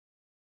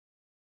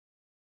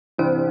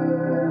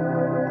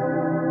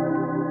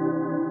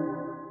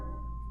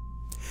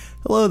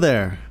Hello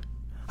there.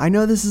 I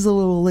know this is a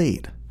little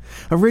late.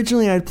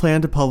 Originally, I'd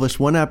planned to publish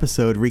one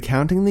episode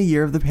recounting the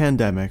year of the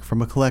pandemic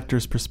from a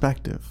collector's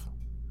perspective.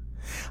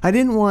 I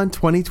didn't want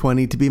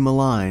 2020 to be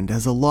maligned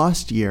as a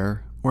lost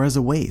year or as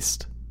a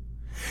waste.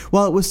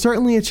 While it was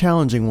certainly a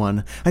challenging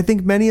one, I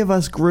think many of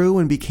us grew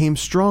and became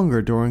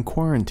stronger during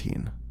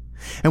quarantine.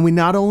 And we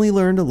not only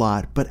learned a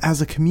lot, but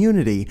as a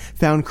community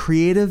found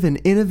creative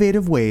and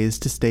innovative ways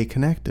to stay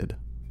connected.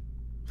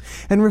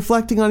 And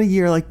reflecting on a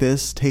year like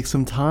this takes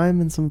some time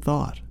and some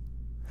thought.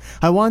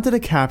 I wanted to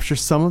capture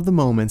some of the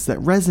moments that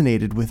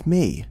resonated with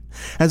me,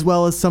 as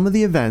well as some of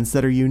the events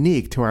that are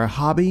unique to our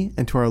hobby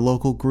and to our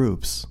local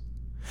groups.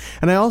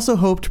 And I also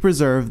hope to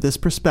preserve this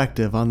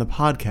perspective on the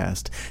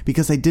podcast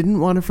because I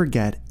didn't want to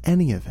forget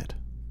any of it.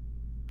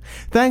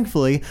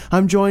 Thankfully,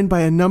 I'm joined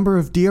by a number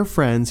of dear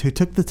friends who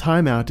took the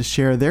time out to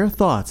share their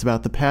thoughts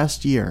about the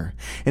past year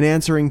in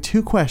answering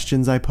two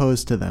questions I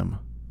posed to them.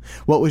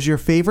 What was your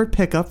favorite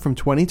pickup from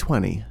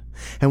 2020?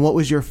 And what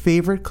was your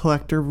favorite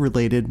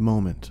collector-related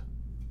moment?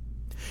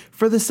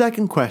 For the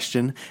second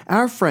question,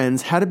 our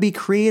friends had to be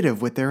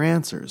creative with their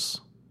answers.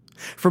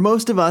 For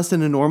most of us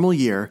in a normal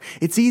year,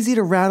 it's easy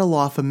to rattle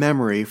off a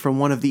memory from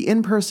one of the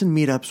in-person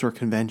meetups or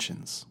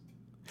conventions.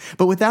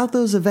 But without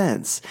those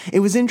events, it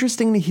was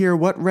interesting to hear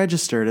what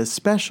registered as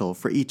special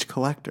for each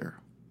collector.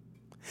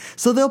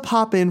 So they'll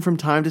pop in from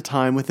time to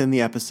time within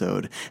the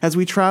episode as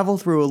we travel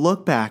through a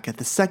look back at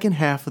the second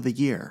half of the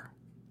year.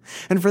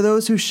 And for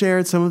those who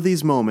shared some of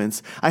these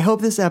moments, I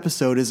hope this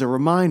episode is a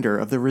reminder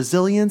of the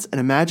resilience and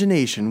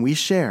imagination we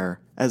share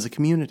as a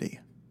community.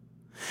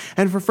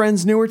 And for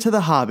friends newer to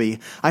the hobby,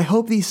 I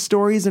hope these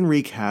stories and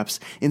recaps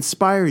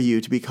inspire you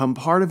to become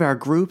part of our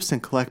groups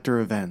and collector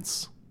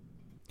events.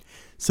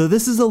 So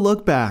this is a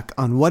look back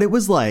on what it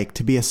was like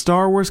to be a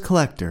Star Wars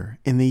collector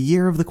in the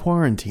year of the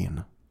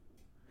quarantine.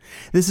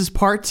 This is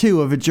part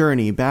 2 of a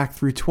journey back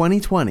through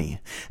 2020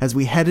 as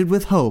we headed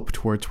with hope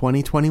toward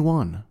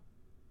 2021.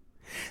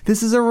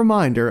 This is a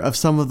reminder of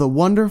some of the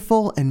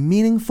wonderful and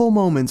meaningful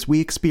moments we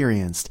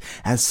experienced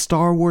as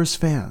Star Wars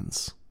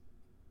fans.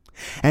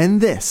 And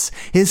this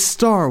is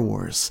Star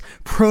Wars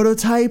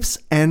Prototypes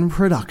and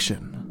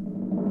Production.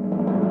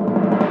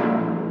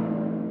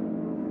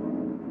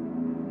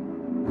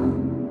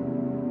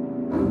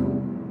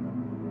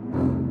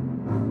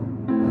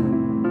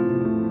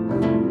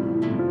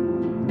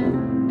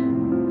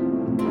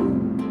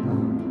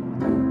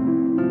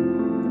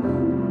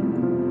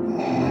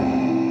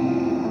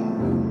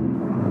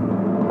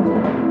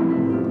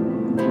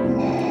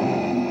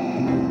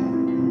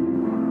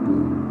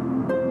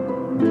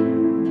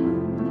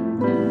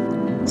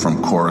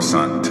 From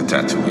Coruscant to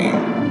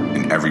Tatooine,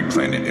 and every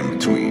planet in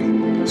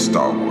between,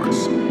 Star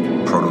Wars,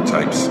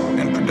 Prototypes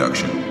and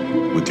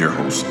Production, with your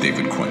host,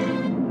 David Quinn.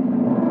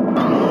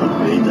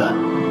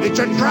 Vader. It's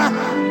a trap!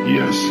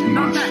 Yes,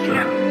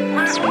 Master.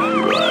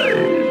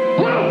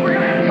 Whoa, we're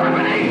gonna have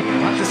company!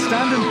 Have to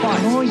stand and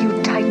fight. The more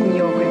you tighten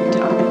your grip,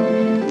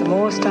 Tom, the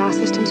more star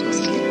systems will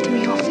slip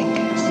through your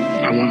fingers.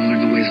 I want to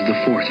learn the ways of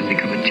the Force and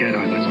become a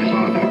Jedi like my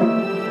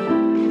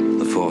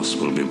father. The Force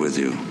will be with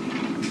you,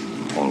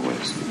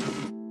 always.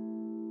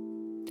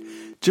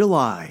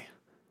 July.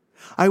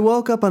 I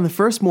woke up on the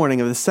first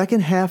morning of the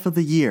second half of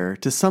the year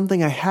to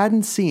something I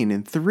hadn't seen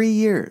in 3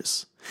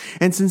 years,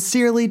 and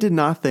sincerely did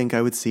not think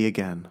I would see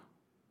again.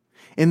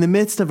 In the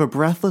midst of a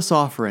breathless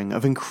offering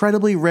of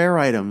incredibly rare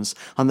items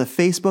on the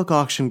Facebook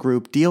auction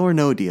group Deal or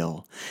No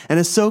Deal, an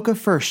Ahsoka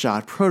First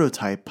Shot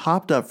prototype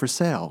popped up for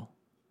sale.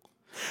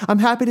 I'm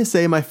happy to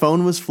say my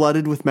phone was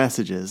flooded with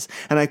messages,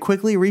 and I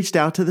quickly reached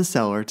out to the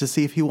seller to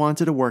see if he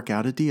wanted to work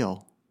out a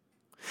deal.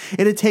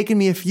 It had taken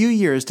me a few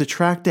years to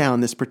track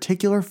down this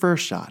particular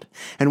First Shot,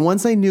 and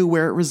once I knew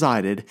where it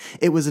resided,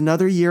 it was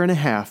another 1.5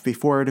 years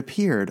before it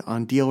appeared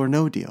on Deal or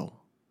No Deal.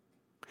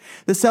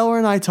 The seller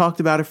and I talked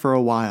about it for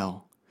a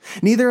while.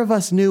 Neither of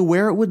us knew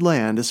where it would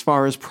land as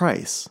far as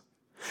price.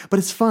 But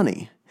it's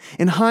funny.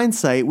 In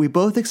hindsight, we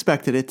both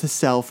expected it to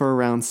sell for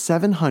around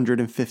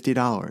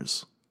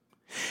 $750.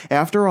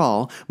 After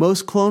all,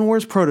 most Clone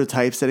Wars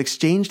prototypes that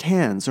exchanged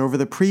hands over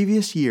the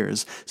previous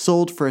years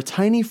sold for a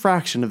tiny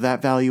fraction of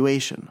that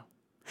valuation.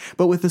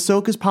 But with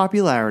Ahsoka's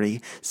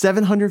popularity,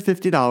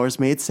 $750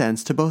 made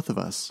sense to both of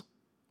us.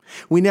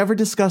 We never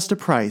discussed a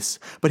price,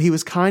 but he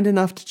was kind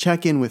enough to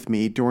check in with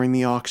me during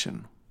the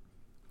auction.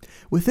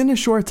 Within a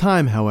short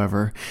time,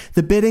 however,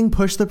 the bidding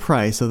pushed the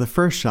price of the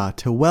First Shot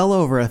to well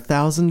over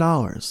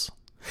 $1,000.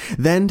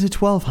 Then to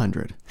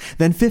 $1,200,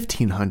 then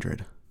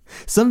 $1,500.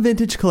 Some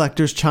vintage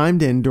collectors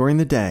chimed in during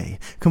the day,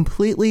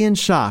 completely in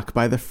shock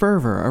by the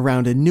fervor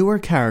around a newer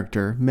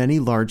character many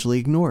largely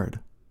ignored.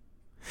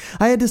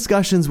 I had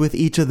discussions with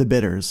each of the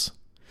bidders.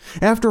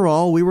 After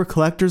all, we were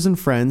collectors and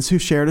friends who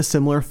shared a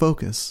similar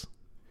focus.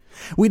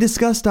 We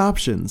discussed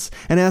options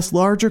and asked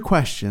larger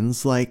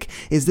questions like,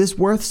 is this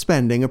worth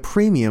spending a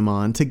premium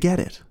on to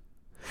get it?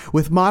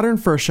 With modern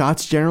First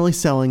Shots generally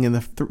selling in the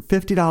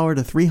 $50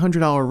 to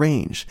 $300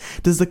 range,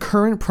 does the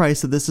current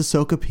price of this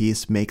Ahsoka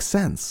piece make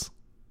sense?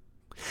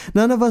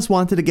 None of us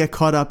wanted to get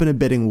caught up in a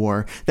bidding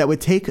war that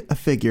would take a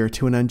figure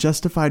to an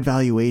unjustified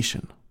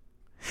valuation.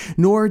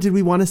 Nor did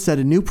we want to set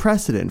a new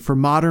precedent for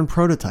modern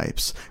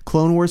prototypes,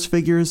 Clone Wars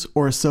figures,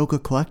 or Ahsoka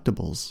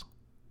collectibles.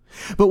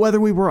 But whether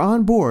we were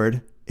on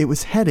board, it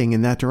was heading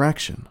in that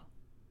direction.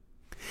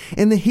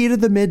 In the heat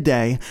of the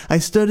midday, I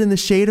stood in the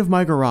shade of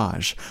my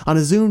garage on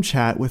a Zoom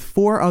chat with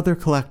 4 other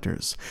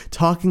collectors,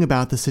 talking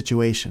about the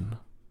situation.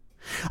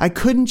 I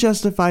couldn't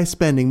justify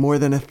spending more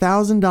than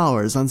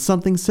 $1,000 on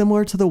something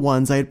similar to the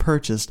ones I had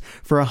purchased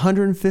for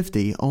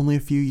 $150 only a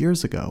few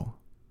years ago.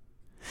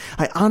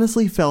 I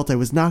honestly felt I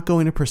was not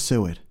going to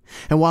pursue it,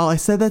 and while I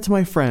said that to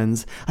my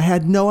friends, I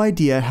had no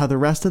idea how the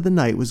rest of the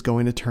night was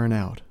going to turn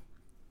out.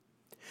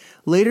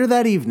 Later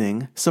that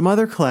evening, some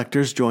other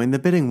collectors joined the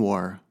bidding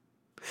war.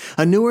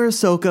 A newer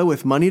Ahsoka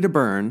with money to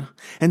burn,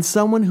 and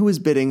someone who was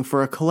bidding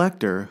for a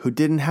collector who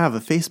didn't have a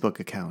Facebook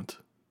account.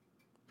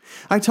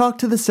 I talked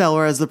to the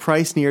seller as the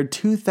price neared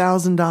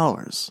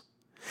 $2,000.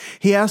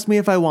 He asked me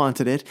if I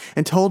wanted it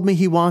and told me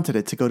he wanted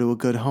it to go to a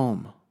good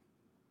home.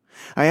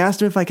 I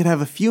asked him if I could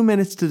have a few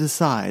minutes to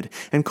decide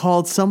and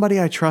called somebody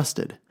I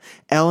trusted,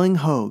 Elling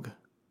Hogue.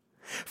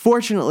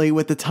 Fortunately,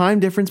 with the time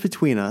difference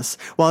between us,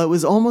 while it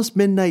was almost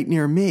midnight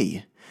near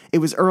me, it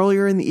was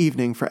earlier in the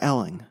evening for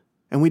Elling,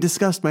 and we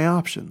discussed my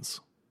options.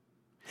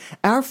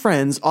 Our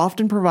friends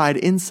often provide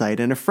insight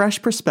and a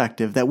fresh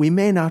perspective that we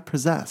may not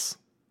possess.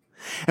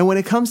 And when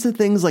it comes to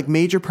things like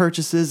major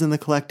purchases in the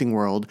collecting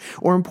world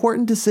or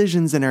important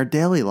decisions in our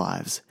daily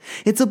lives,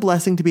 it's a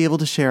blessing to be able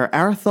to share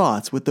our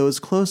thoughts with those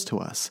close to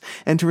us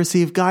and to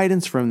receive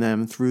guidance from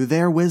them through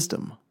their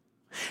wisdom.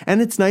 And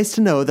it's nice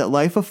to know that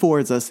life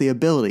affords us the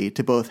ability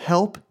to both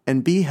help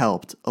and be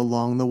helped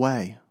along the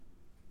way.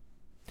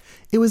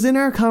 It was in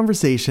our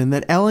conversation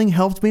that Elling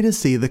helped me to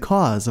see the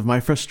cause of my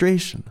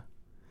frustration.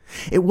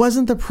 It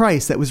wasn't the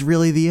price that was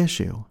really the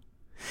issue.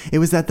 It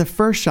was that the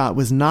first shot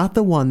was not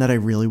the one that I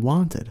really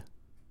wanted.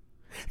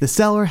 The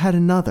seller had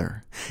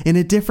another, in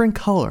a different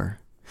color,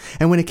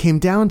 and when it came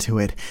down to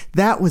it,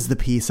 that was the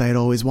piece I had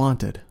always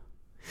wanted.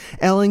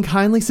 Elling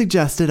kindly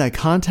suggested I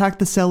contact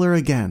the seller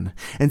again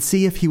and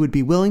see if he would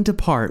be willing to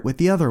part with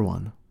the other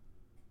one.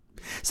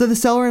 So the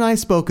seller and I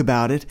spoke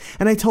about it,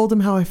 and I told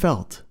him how I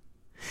felt.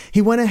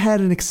 He went ahead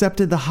and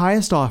accepted the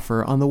highest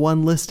offer on the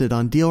one listed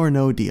on Deal or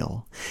No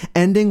Deal,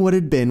 ending what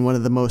had been one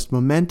of the most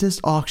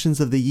momentous auctions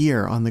of the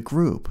year on the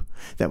group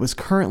that was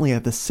currently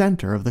at the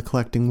center of the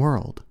collecting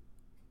world.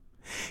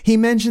 He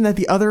mentioned that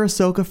the other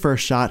Ahsoka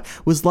first shot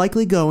was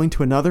likely going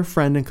to another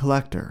friend and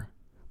collector,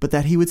 but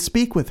that he would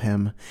speak with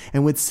him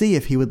and would see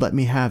if he would let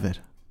me have it.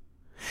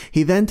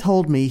 He then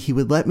told me he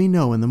would let me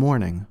know in the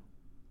morning.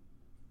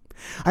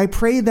 I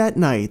prayed that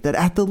night that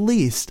at the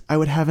least I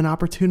would have an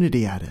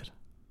opportunity at it.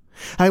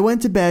 I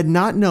went to bed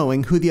not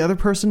knowing who the other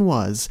person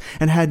was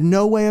and had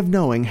no way of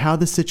knowing how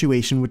the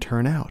situation would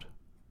turn out.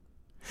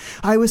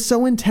 I was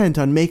so intent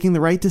on making the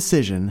right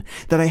decision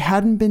that I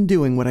hadn't been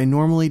doing what I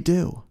normally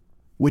do,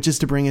 which is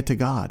to bring it to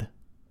God.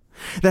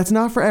 That's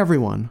not for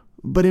everyone,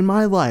 but in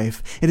my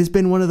life, it has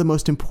been one of the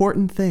most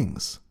important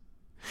things.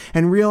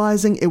 And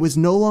realizing it was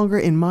no longer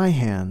in my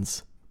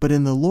hands, but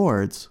in the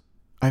Lord's,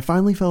 I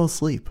finally fell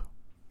asleep.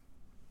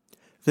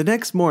 The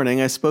next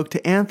morning, I spoke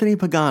to Anthony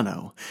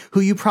Pagano, who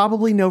you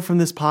probably know from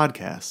this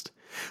podcast,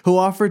 who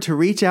offered to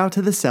reach out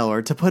to the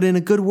seller to put in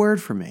a good word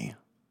for me.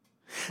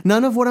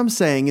 None of what I'm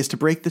saying is to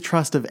break the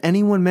trust of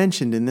anyone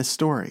mentioned in this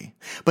story,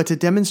 but to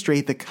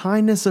demonstrate the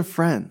kindness of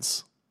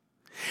friends.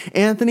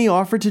 Anthony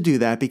offered to do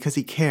that because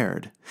he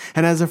cared,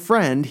 and as a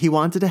friend, he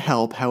wanted to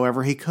help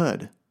however he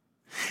could.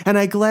 And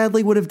I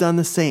gladly would have done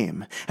the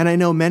same, and I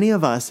know many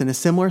of us in a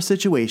similar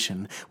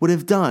situation would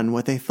have done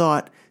what they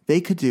thought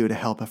they could do to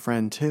help a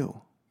friend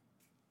too.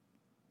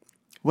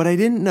 What I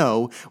didn't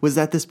know was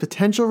that this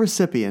potential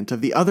recipient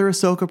of the other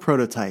Ahsoka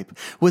prototype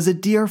was a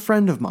dear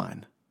friend of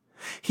mine.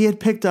 He had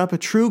picked up a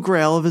true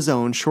grail of his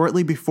own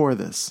shortly before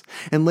this,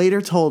 and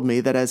later told me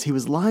that as he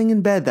was lying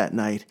in bed that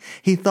night,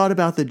 he thought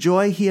about the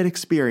joy he had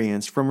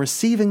experienced from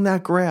receiving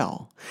that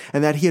grail,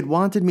 and that he had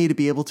wanted me to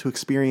be able to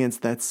experience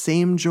that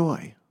same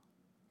joy.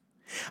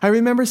 I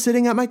remember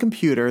sitting at my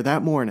computer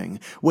that morning,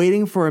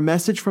 waiting for a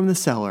message from the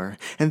seller,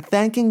 and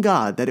thanking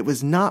God that it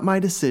was not my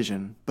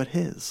decision, but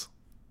his.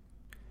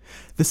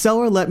 The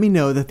seller let me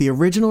know that the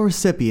original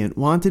recipient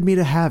wanted me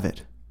to have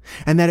it,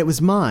 and that it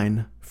was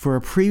mine for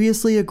a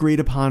previously agreed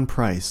upon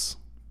price.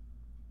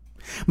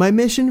 My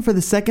mission for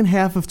the second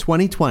half of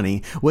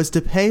 2020 was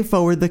to pay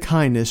forward the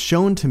kindness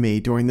shown to me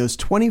during those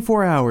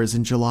 24 hours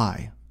in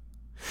July.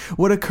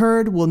 What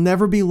occurred will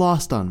never be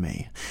lost on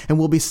me, and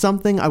will be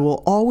something I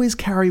will always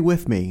carry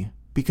with me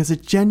because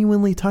it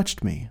genuinely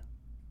touched me.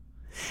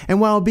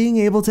 And while being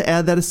able to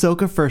add that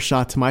Ahsoka first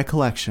shot to my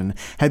collection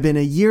had been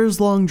a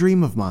years-long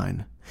dream of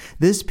mine,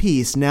 this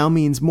piece now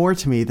means more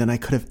to me than I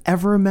could have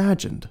ever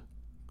imagined.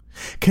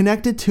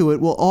 Connected to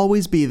it will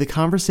always be the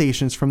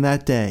conversations from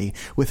that day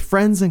with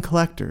friends and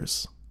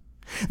collectors,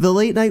 the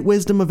late-night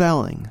wisdom of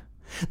Elling,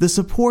 the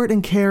support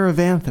and care of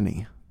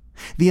Anthony,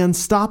 the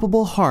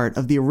unstoppable heart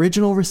of the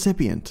original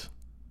recipient,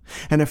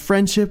 and a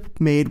friendship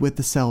made with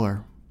the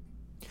seller.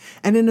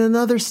 And in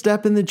another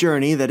step in the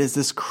journey that is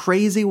this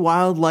crazy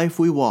wild life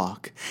we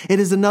walk, it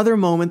is another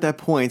moment that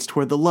points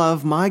toward the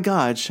love my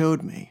God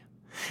showed me,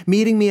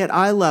 meeting me at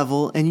eye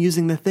level and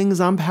using the things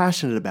I'm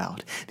passionate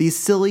about, these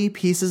silly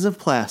pieces of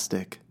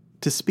plastic,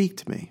 to speak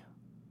to me.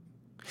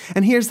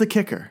 And here's the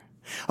kicker.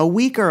 A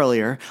week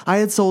earlier, I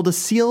had sold a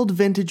sealed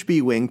vintage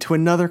B-Wing to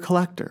another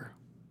collector.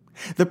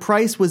 The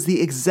price was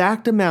the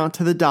exact amount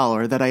to the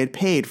dollar that I had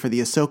paid for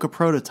the Ahsoka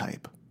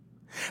prototype.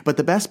 But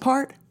the best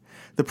part?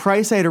 The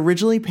price I had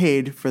originally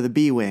paid for the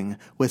B-Wing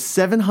was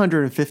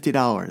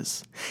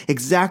 $750,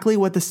 exactly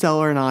what the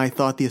seller and I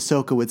thought the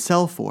Ahsoka would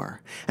sell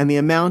for, and the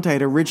amount I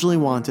had originally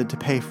wanted to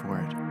pay for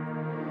it.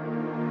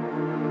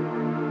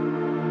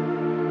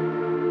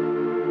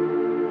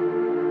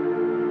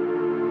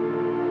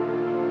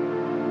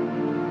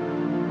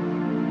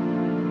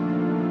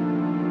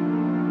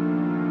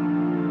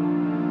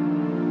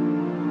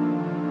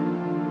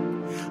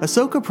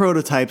 Ahsoka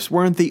prototypes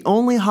weren't the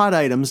only hot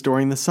items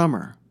during the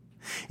summer.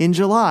 In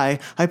July,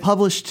 I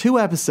published 2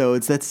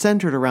 episodes that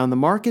centered around the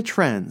market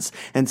trends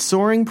and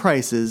soaring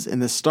prices in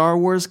the Star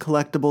Wars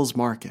collectibles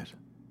market.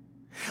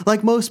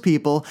 Like most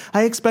people,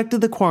 I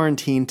expected the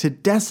quarantine to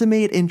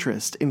decimate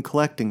interest in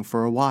collecting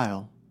for a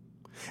while.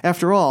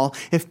 After all,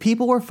 if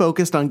people were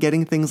focused on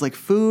getting things like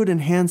food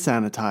and hand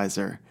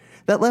sanitizer,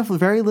 that left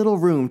very little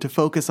room to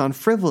focus on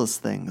frivolous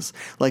things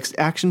like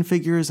action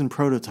figures and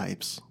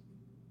prototypes.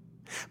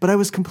 But I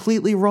was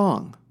completely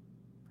wrong.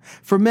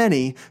 For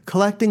many,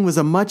 collecting was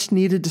a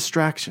much-needed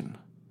distraction.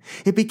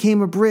 It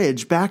became a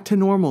bridge back to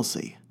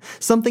normalcy,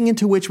 something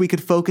into which we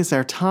could focus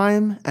our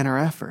time and our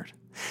effort,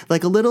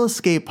 like a little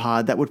escape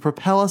pod that would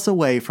propel us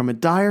away from a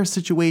dire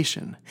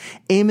situation,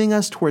 aiming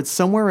us towards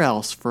somewhere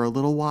else for a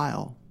little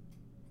while.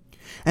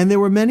 And there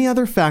were many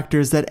other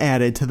factors that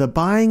added to the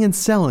buying and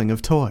selling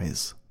of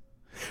toys.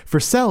 For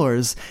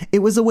sellers, it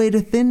was a way to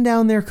thin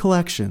down their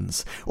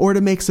collections or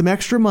to make some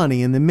extra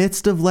money in the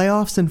midst of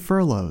layoffs and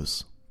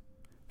furloughs.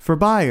 For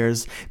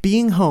buyers,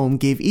 being home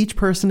gave each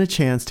person a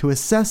chance to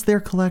assess their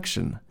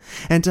collection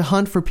and to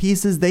hunt for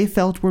pieces they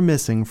felt were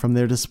missing from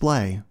their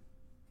display.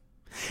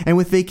 And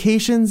with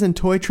vacations and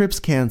toy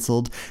trips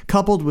canceled,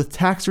 coupled with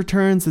tax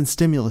returns and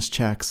stimulus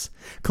checks,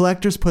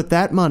 collectors put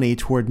that money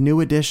toward new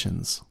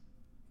additions.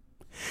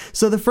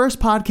 So the first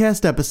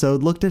podcast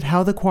episode looked at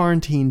how the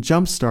quarantine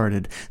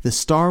jump-started the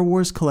Star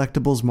Wars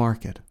collectibles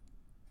market.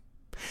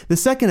 The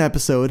second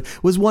episode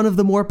was one of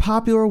the more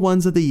popular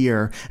ones of the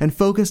year and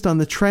focused on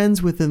the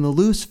trends within the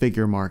loose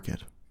figure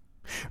market.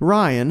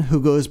 Ryan, who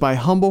goes by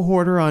Humble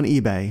Hoarder on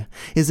eBay,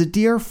 is a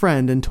dear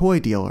friend and toy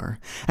dealer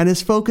and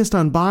is focused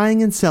on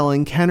buying and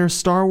selling Kenner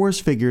Star Wars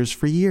figures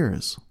for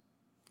years.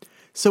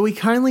 So he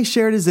kindly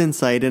shared his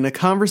insight in a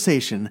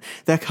conversation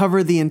that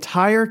covered the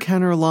entire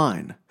Kenner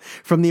line,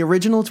 from the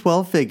original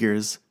 12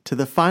 figures to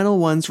the final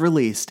ones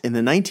released in the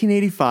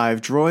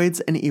 1985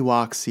 Droids and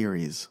Ewoks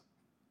series.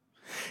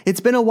 It's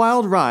been a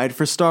wild ride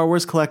for Star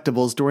Wars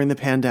collectibles during the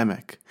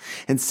pandemic,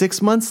 and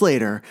 6 months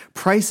later,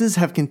 prices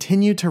have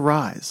continued to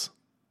rise.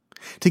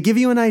 To give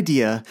you an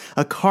idea,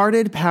 a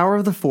carded Power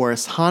of the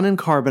Force Han and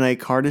Carbonite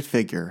carded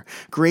figure,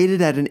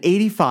 graded at an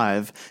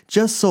 85,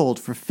 just sold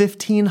for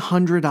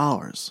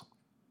 $1,500.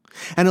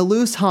 And a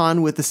loose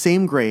Han with the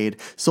same grade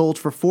sold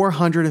for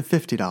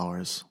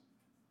 $450.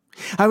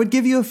 I would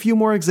give you a few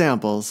more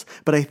examples,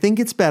 but I think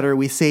it's better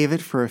we save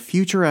it for a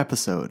future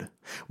episode,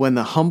 when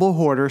the Humble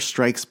Hoarder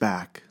strikes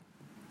back.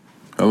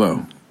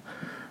 Hello,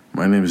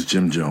 my name is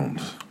Jim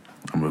Jones.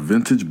 I'm a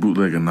vintage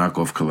bootleg and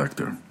knockoff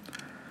collector.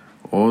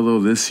 Although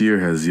this year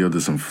has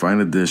yielded some fine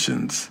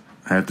additions,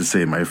 I have to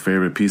say my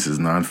favorite piece is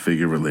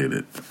non-figure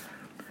related.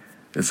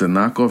 It's a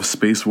knockoff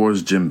Space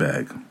Wars gym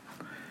bag.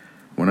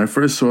 When I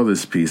first saw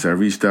this piece, I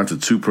reached out to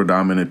 2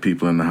 predominant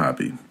people in the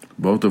hobby,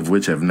 both of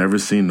which have never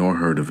seen nor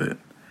heard of it.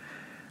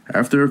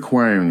 After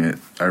acquiring it,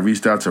 I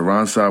reached out to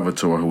Ron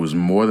Salvatore, who was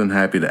more than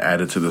happy to add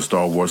it to the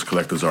Star Wars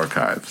Collector's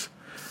Archives.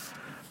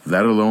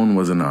 That alone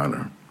was an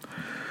honor.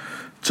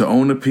 To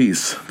own a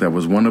piece that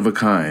was one of a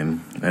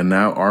kind and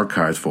now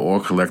archived for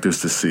all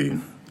collectors to see,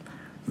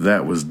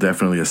 that was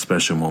definitely a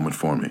special moment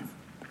for me.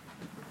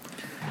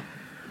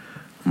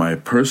 My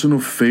personal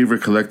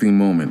favorite collecting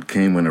moment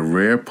came when a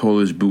rare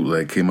Polish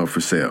bootleg came up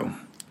for sale.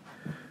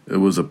 It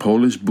was a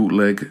Polish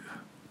bootleg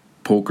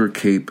Poker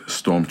Cape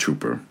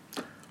Stormtrooper.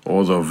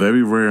 Although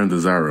very rare and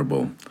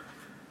desirable,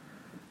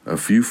 a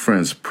few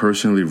friends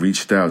personally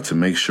reached out to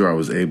make sure I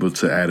was able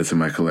to add it to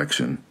my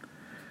collection.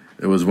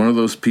 It was one of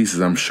those pieces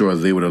I'm sure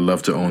they would have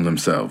loved to own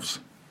themselves.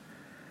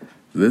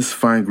 This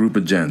fine group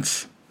of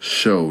gents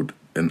showed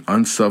an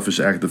unselfish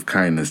act of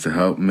kindness to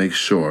help make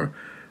sure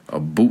a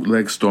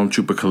bootleg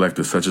Stormtrooper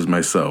collector such as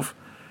myself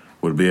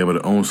would be able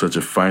to own such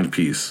a fine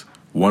piece,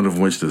 one of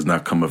which does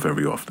not come up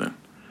very often.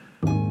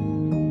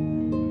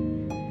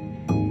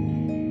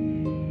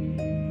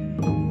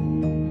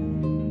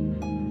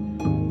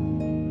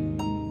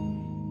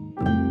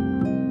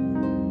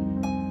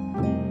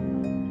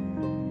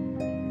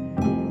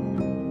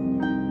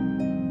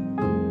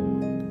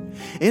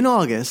 In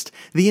August,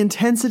 the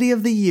intensity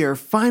of the year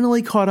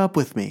finally caught up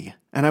with me,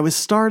 and I was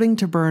starting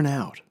to burn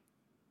out.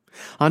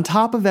 On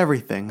top of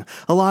everything,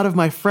 a lot of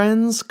my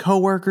friends,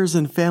 coworkers,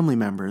 and family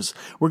members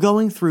were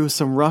going through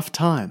some rough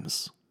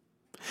times.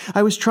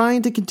 I was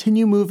trying to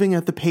continue moving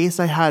at the pace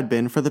I had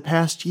been for the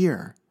past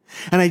year,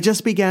 and I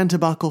just began to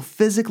buckle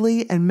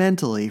physically and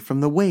mentally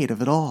from the weight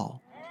of it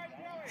all.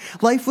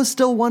 Life was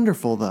still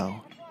wonderful,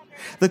 though.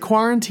 The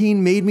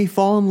quarantine made me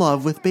fall in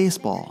love with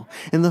baseball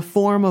in the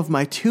form of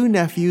my 2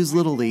 nephews'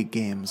 Little League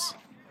games.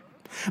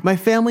 My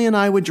family and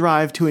I would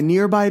drive to a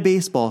nearby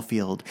baseball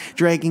field,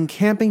 dragging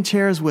camping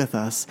chairs with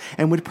us,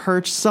 and would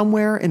perch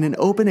somewhere in an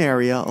open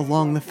area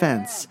along the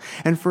fence,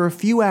 and for a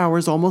few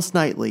hours almost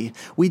nightly,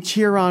 we'd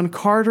cheer on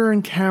Carter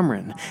and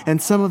Cameron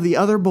and some of the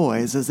other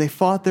boys as they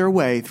fought their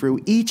way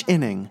through each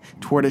inning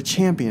toward a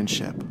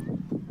championship.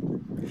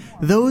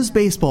 Those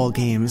baseball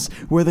games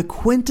were the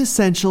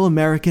quintessential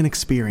American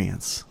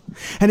experience,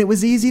 and it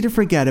was easy to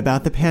forget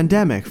about the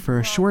pandemic for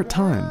a short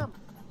time.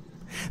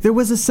 There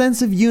was a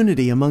sense of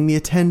unity among the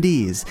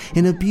attendees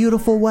in a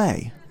beautiful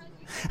way.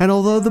 And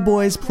although the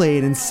boys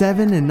played in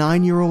 7- and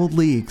 9-year-old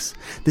leagues,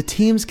 the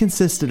teams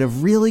consisted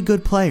of really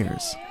good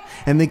players,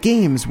 and the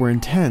games were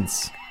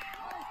intense.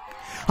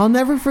 I'll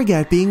never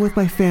forget being with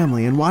my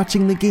family and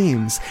watching the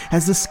games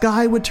as the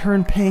sky would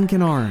turn pink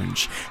and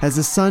orange as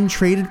the sun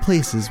traded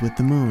places with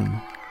the moon.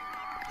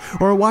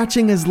 Or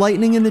watching as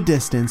lightning in the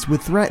distance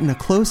would threaten a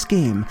close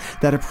game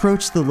that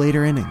approached the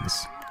later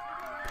innings.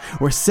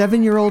 Or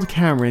 7-year-old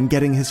Cameron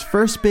getting his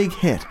first big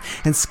hit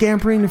and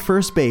scampering to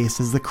first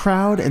base as the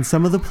crowd and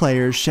some of the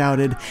players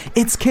shouted,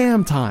 "It's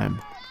Cam time!"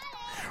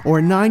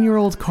 Or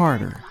 9-year-old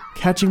Carter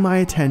catching my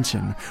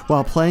attention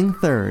while playing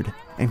third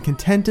and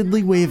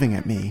contentedly waving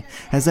at me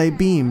as I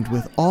beamed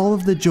with all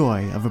of the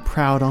joy of a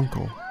proud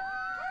uncle.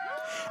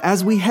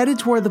 As we headed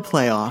toward the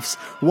playoffs,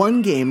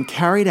 one game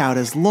carried out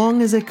as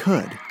long as it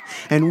could,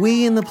 and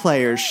we and the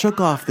players shook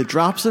off the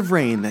drops of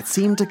rain that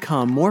seemed to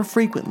come more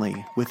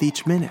frequently with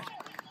each minute.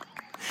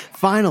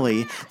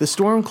 Finally, the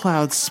storm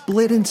clouds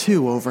split in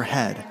 2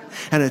 overhead,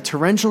 and a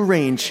torrential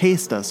rain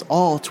chased us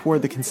all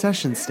toward the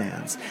concession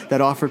stands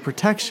that offered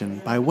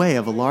protection by way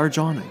of a large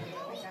awning.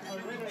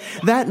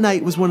 That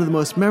night was one of the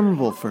most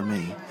memorable for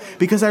me,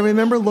 because I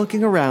remember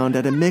looking around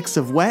at a mix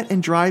of wet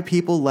and dry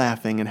people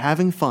laughing and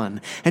having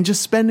fun and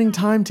just spending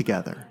time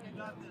together.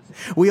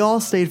 We all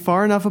stayed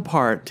far enough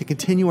apart to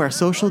continue our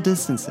social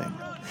distancing,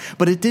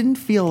 but it didn't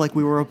feel like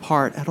we were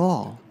apart at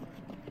all.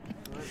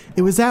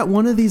 It was at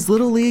one of these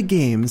Little League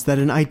games that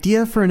an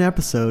idea for an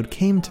episode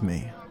came to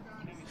me.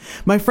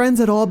 My friends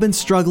had all been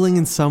struggling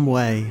in some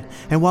way,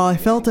 and while I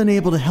felt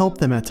unable to help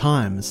them at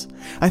times,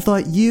 I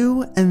thought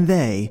you and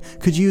they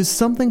could use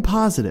something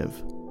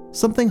positive,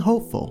 something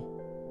hopeful.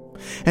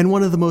 And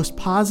one of the most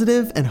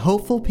positive and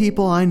hopeful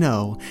people I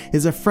know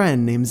is a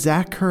friend named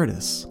Zach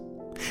Curtis.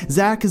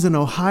 Zach is an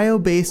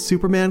Ohio-based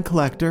Superman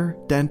collector,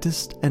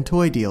 dentist, and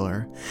toy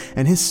dealer,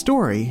 and his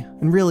story,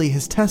 and really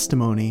his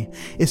testimony,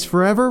 is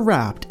forever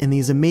wrapped in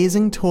these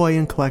amazing toy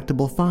and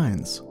collectible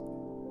finds.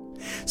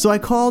 So I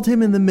called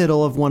him in the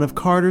middle of one of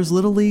Carter's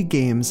Little League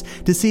games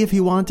to see if he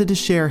wanted to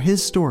share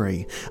his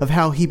story of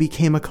how he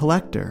became a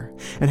collector,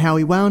 and how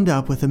he wound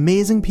up with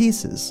amazing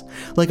pieces,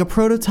 like a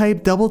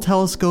prototype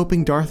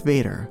double-telescoping Darth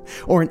Vader,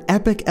 or an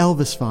epic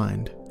Elvis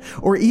find,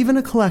 or even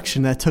a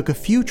collection that took a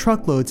few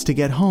truckloads to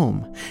get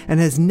home and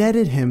has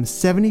netted him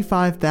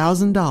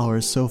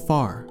 $75,000 so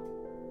far.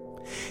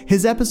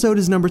 His episode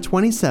is number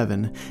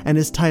 27 and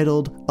is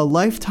titled A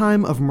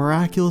Lifetime of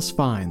Miraculous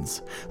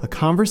Finds, a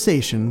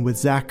conversation with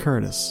Zach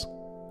Curtis.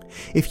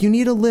 If you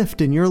need a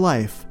lift in your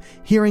life,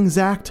 hearing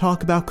Zach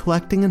talk about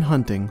collecting and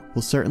hunting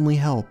will certainly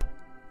help.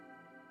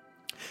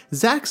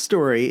 Zach's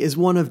story is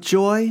one of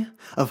joy,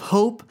 of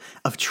hope,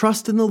 of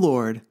trust in the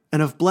Lord,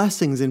 and of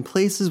blessings in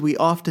places we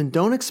often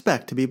don't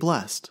expect to be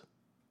blessed.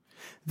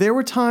 There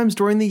were times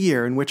during the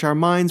year in which our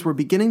minds were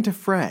beginning to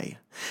fray,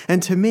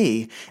 and to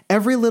me,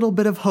 every little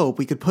bit of hope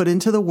we could put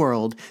into the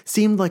world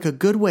seemed like a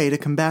good way to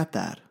combat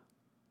that.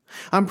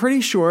 I'm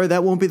pretty sure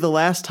that won't be the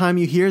last time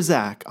you hear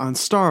Zach on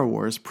Star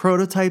Wars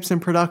Prototypes in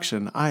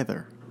Production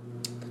either.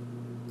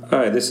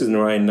 Hi, this is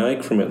Narayan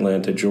Naik from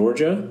Atlanta,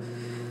 Georgia.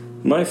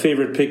 My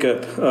favorite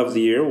pickup of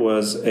the year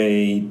was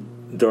a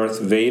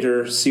Darth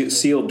Vader,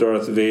 sealed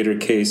Darth Vader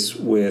case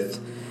with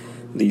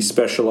the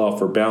special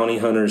offer Bounty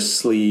Hunters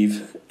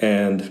sleeve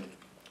and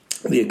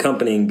the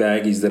accompanying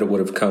baggies that it would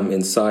have come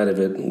inside of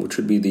it, which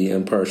would be the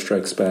Empire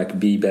Strikes Back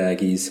B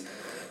baggies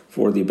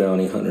for the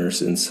Bounty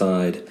Hunters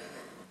inside.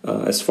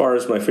 As far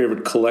as my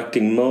favorite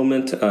collecting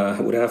moment,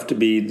 it would have to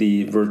be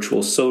the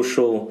virtual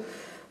social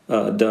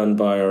done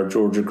by our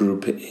Georgia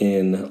group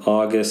in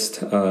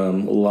August. A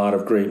lot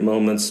of great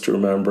moments to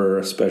remember,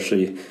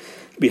 especially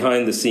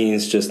behind the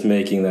scenes, just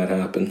making that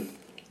happen.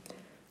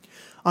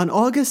 On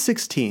August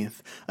 16th,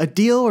 a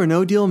Deal or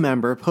No Deal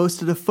member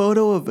posted a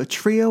photo of a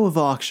trio of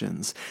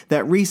auctions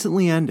that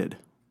recently ended.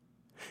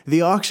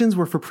 The auctions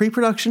were for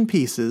pre-production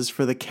pieces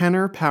for the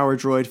Kenner Power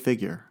Droid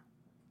figure.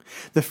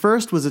 The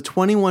first was a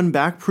 21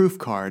 back proof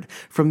card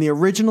from the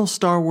original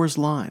Star Wars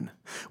line,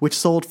 which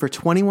sold for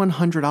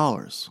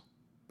 $2,100.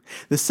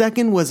 The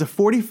second was a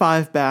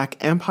 45-back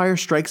Empire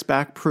Strikes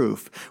Back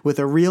proof with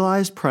a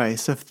realized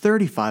price of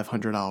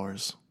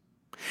 $3,500.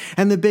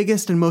 And the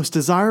biggest and most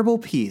desirable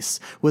piece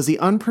was the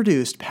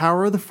unproduced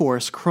Power of the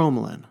Force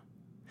Cromolyn.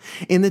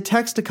 In the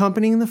text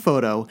accompanying the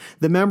photo,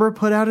 the member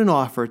put out an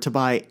offer to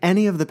buy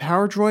any of the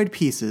Power Droid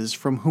pieces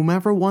from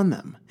whomever won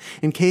them,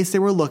 in case they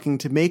were looking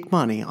to make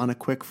money on a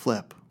quick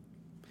flip.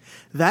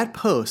 That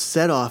post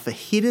set off a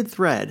heated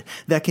thread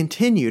that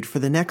continued for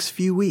the next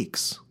few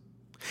weeks.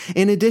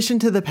 In addition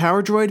to the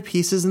Power Droid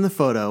pieces in the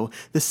photo,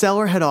 the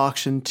seller had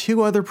auctioned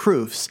 2 other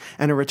proofs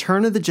and a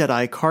Return of the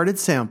Jedi carded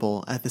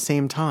sample at the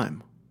same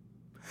time.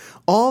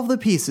 All of the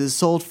pieces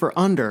sold for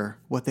under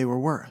what they were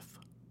worth.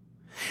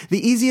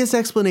 The easiest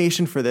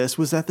explanation for this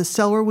was that the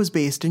seller was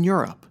based in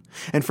Europe,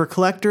 and for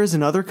collectors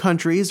in other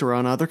countries or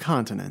on other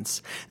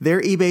continents,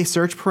 their eBay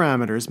search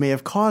parameters may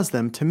have caused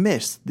them to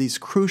miss these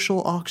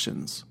crucial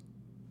auctions.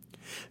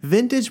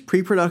 Vintage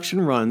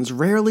pre-production runs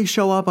rarely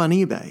show up on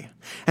eBay,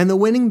 and the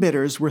winning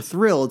bidders were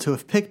thrilled to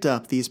have picked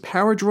up these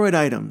Power Droid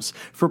items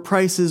for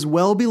prices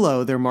well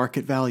below their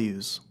market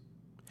values.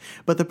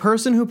 But the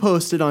person who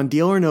posted on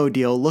Deal or No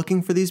Deal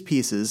looking for these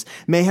pieces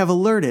may have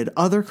alerted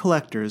other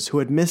collectors who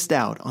had missed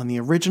out on the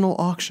original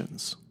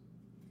auctions.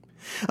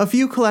 A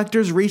few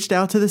collectors reached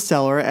out to the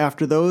seller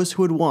after those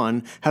who had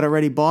won had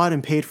already bought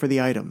and paid for the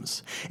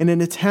items, in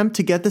an attempt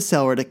to get the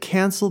seller to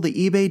cancel the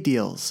eBay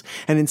deals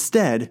and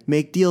instead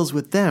make deals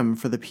with them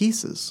for the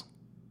pieces.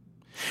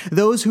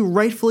 Those who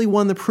rightfully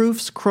won the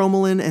proofs,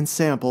 Cromolyn, and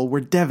sample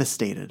were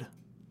devastated.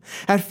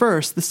 At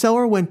first, the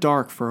seller went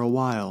dark for a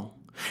while,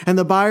 and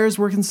the buyers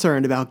were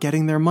concerned about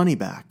getting their money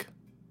back.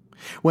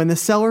 When the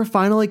seller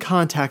finally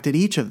contacted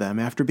each of them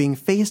after being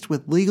faced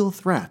with legal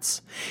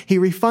threats, he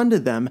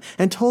refunded them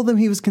and told them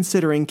he was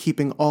considering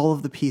keeping all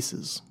of the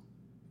pieces.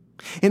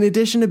 In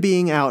addition to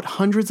being out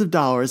hundreds of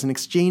dollars in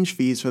exchange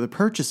fees for the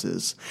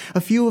purchases,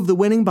 a few of the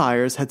winning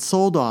buyers had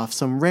sold off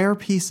some rare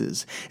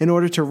pieces in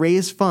order to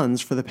raise funds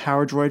for the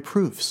Power Droid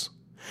proofs,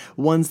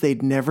 ones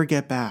they'd never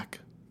get back.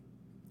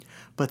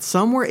 But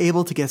some were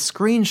able to get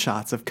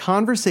screenshots of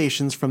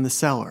conversations from the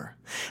seller,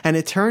 and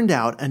it turned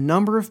out a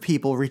number of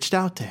people reached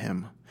out to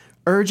him,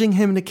 urging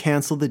him to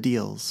cancel the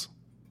deals.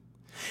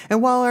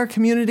 And while our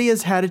community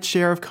has had its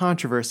share of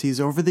controversies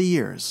over the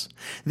years,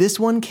 this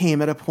one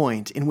came at a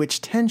point in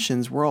which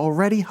tensions were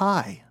already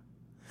high.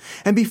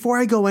 And before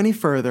I go any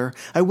further,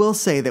 I will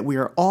say that we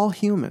are all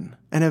human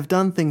and have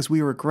done things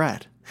we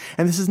regret,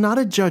 and this is not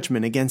a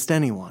judgment against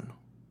anyone.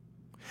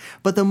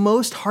 But the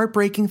most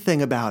heartbreaking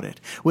thing about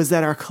it was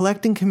that our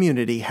collecting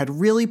community had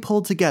really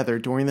pulled together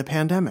during the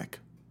pandemic.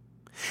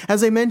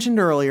 As I mentioned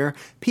earlier,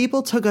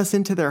 people took us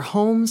into their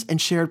homes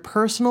and shared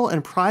personal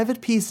and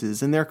private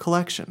pieces in their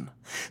collection,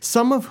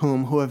 some of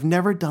whom who have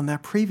never done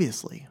that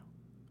previously.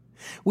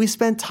 We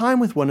spent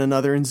time with one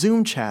another in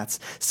Zoom chats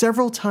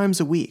several times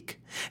a week,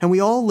 and we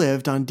all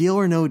lived on Deal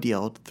or No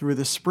Deal through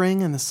the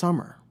spring and the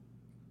summer.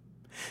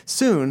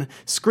 Soon,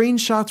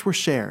 screenshots were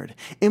shared,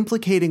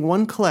 implicating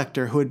one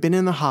collector who had been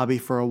in the hobby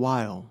for a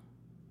while.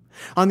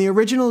 On the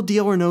original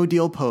Deal or No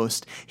Deal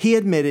post, he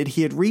admitted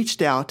he had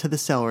reached out to the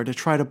seller to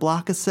try to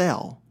block a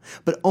sale,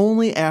 but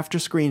only after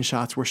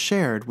screenshots were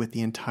shared with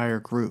the entire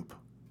group.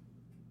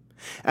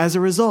 As a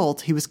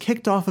result, he was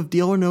kicked off of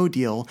Deal or No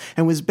Deal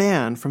and was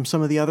banned from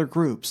some of the other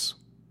groups.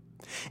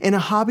 In a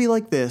hobby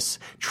like this,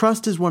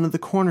 trust is one of the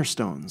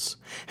cornerstones,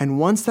 and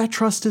once that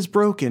trust is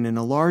broken in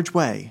a large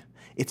way,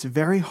 it's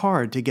very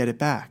hard to get it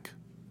back.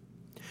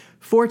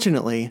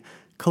 Fortunately,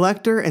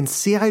 collector and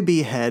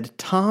CIB head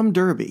Tom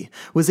Derby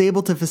was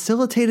able to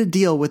facilitate a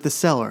deal with the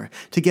seller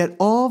to get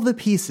all of the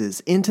pieces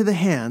into the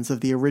hands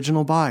of the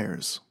original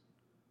buyers.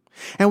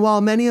 And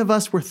while many of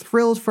us were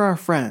thrilled for our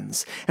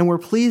friends and were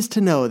pleased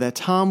to know that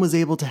Tom was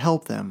able to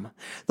help them,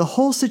 the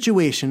whole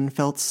situation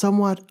felt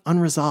somewhat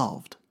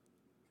unresolved.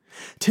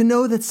 To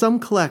know that some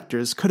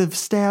collectors could have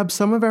stabbed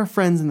some of our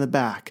friends in the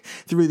back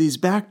through these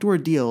backdoor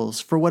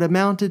deals for what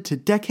amounted to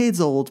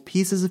decades-old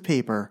pieces of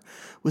paper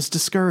was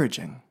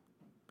discouraging.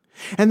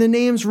 And the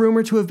names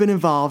rumored to have been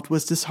involved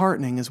was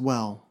disheartening as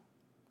well.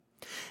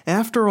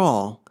 After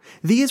all,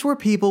 these were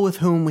people with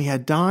whom we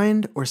had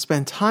dined or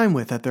spent time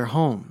with at their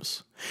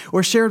homes,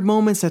 or shared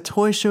moments at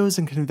toy shows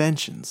and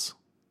conventions.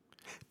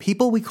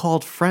 People we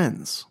called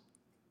friends.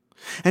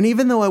 And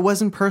even though I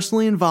wasn't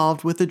personally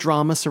involved with the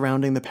drama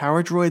surrounding the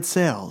Power Droid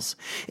sales,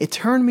 it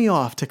turned me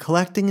off to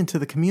collecting into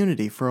the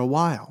community for a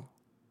while.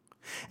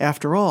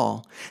 After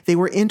all, they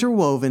were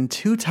interwoven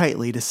too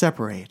tightly to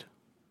separate.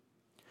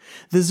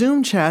 The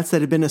Zoom chats that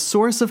had been a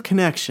source of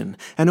connection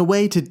and a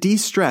way to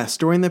de-stress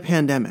during the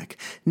pandemic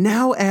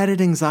now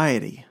added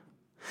anxiety.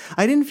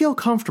 I didn't feel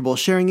comfortable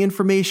sharing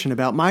information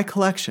about my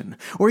collection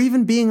or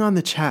even being on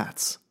the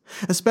chats,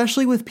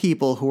 especially with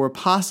people who were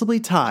possibly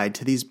tied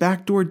to these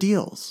backdoor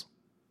deals.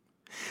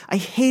 I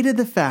hated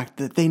the fact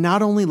that they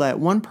not only let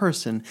one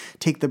person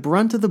take the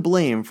brunt of the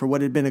blame for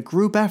what had been a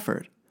group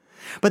effort,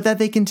 but that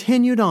they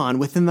continued on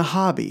within the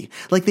hobby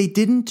like they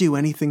didn't do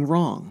anything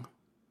wrong.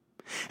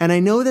 And I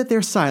know that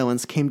their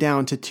silence came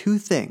down to two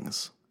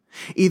things: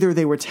 Either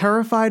they were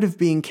terrified of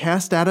being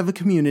cast out of a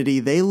community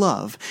they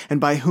love and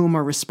by whom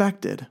are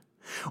respected,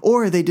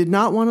 or they did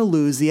not want to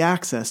lose the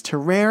access to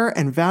rare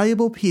and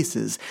valuable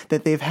pieces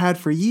that they've had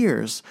for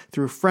years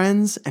through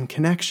friends and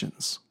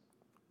connections.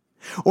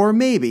 Or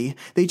maybe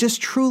they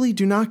just truly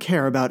do not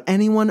care about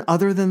anyone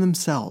other than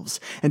themselves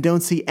and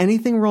don't see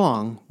anything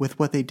wrong with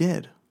what they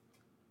did.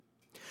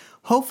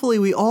 Hopefully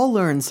we all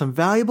learned some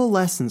valuable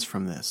lessons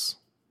from this.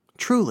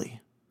 Truly.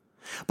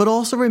 But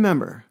also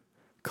remember,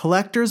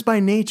 collectors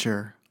by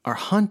nature are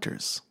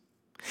hunters.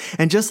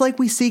 And just like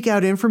we seek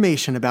out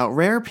information about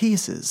rare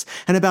pieces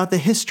and about the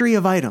history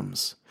of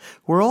items,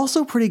 we're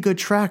also pretty good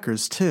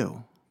trackers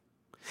too.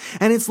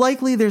 And it's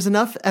likely there's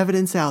enough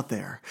evidence out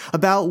there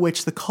about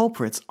which the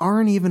culprits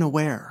aren't even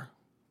aware.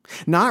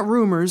 Not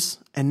rumors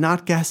and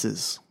not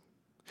guesses.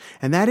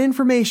 And that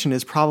information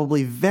is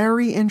probably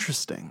very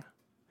interesting.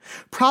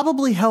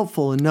 Probably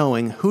helpful in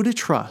knowing who to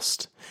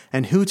trust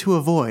and who to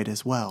avoid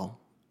as well.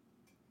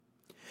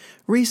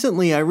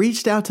 Recently, I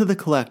reached out to the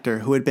collector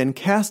who had been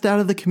cast out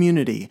of the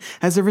community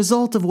as a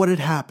result of what had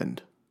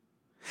happened.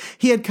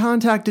 He had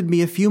contacted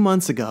me a few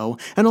months ago,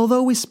 and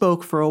although we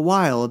spoke for a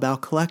while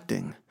about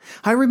collecting,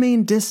 I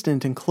remained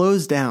distant and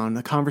closed down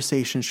the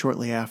conversation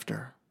shortly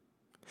after.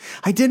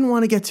 I didn't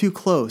want to get too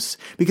close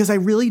because I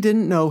really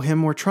didn't know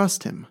him or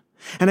trust him,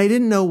 and I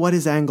didn't know what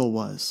his angle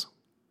was.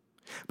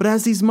 But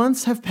as these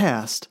months have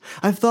passed,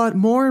 I've thought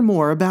more and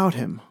more about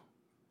him.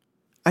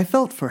 I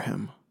felt for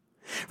him.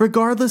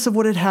 Regardless of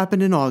what had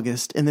happened in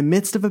August, in the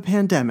midst of a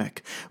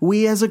pandemic,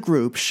 we as a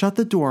group shut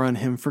the door on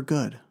him for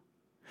good.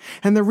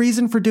 And the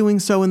reason for doing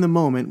so in the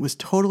moment was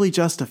totally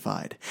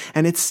justified,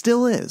 and it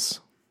still is.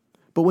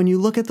 But when you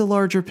look at the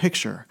larger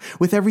picture,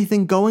 with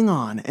everything going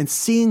on and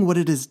seeing what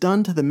it has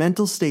done to the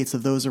mental states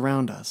of those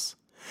around us,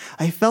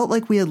 I felt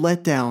like we had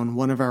let down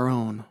one of our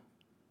own.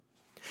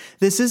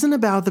 This isn't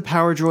about the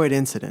Power Droid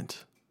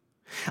incident.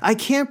 I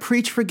can't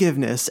preach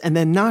forgiveness and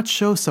then not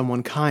show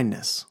someone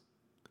kindness.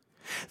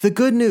 The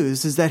good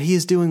news is that he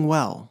is doing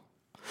well.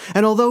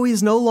 And although he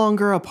is no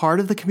longer a part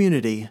of the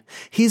community,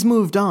 he's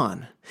moved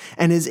on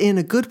and is in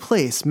a good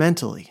place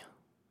mentally.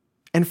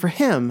 And for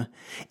him,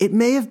 it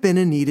may have been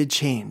a needed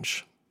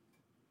change.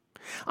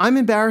 I'm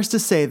embarrassed to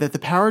say that the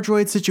Power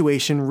Droid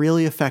situation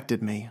really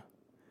affected me.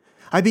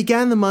 I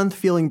began the month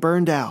feeling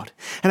burned out,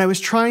 and I was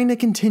trying to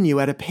continue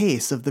at a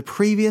pace of the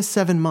previous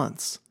 7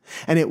 months,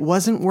 and it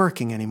wasn't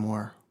working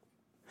anymore.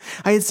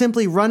 I had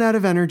simply run out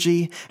of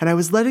energy, and I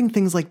was letting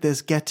things like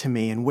this get to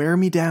me and wear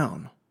me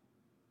down.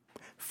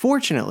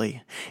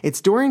 Fortunately,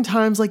 it's during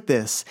times like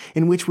this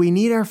in which we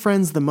need our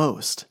friends the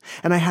most,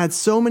 and I had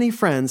so many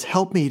friends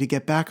help me to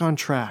get back on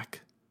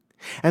track.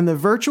 And the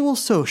virtual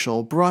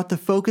social brought the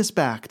focus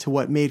back to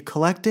what made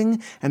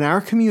collecting and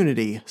our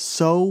community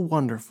so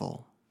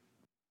wonderful.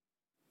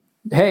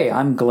 Hey,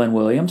 I'm Glenn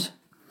Williams.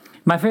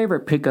 My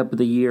favorite pickup of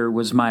the year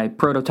was my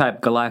prototype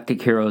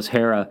Galactic Heroes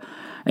Hera,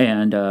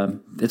 and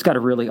it's got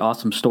a really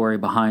awesome story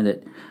behind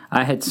it.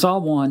 I had saw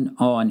one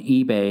on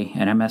eBay,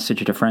 and I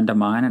messaged a friend of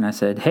mine, and I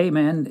said, "Hey,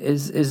 man,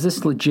 is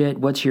this legit?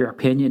 What's your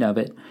opinion of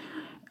it?"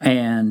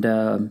 And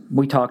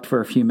we talked for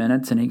a few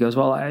minutes, and he goes,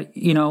 "Well,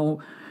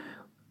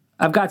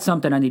 I've got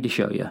something I need to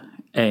show you."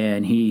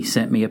 And he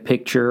sent me a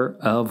picture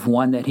of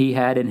one that he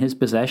had in his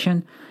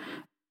possession,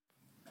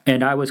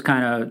 and I was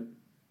kind of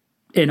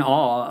in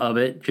awe of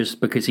it just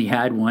because he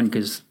had one,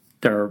 because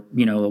they're,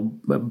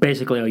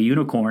 basically a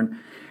unicorn.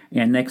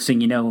 And next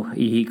thing you know,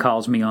 he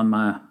calls me on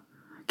my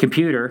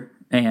computer,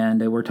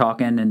 and we're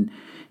talking, and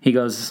he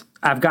goes,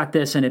 "I've got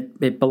this, and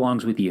it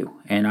belongs with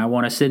you, and I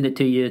want to send it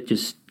to you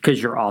just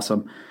because you're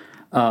awesome."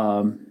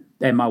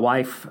 And my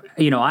wife,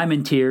 I'm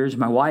in tears.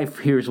 My wife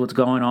hears what's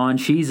going on.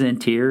 She's in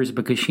tears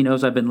because she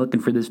knows I've been looking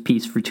for this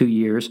piece for 2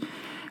 years.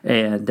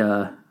 And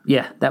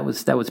that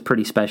was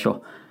pretty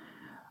special.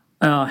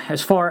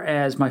 As far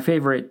as my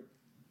favorite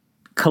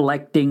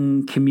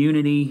collecting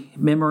community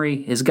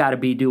memory has got to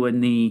be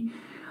doing the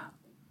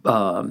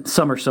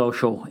summer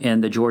social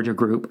in the Georgia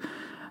group.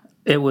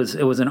 It was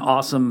an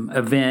awesome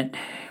event.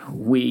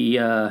 We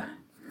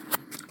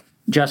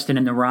Justin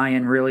and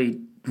Ryan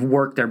really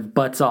worked their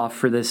butts off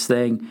for this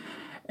thing,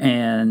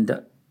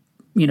 and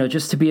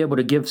just to be able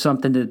to give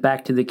something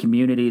back to the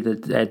community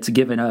that's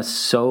given us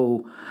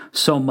so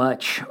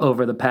much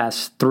over the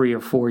past 3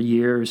 or 4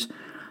 years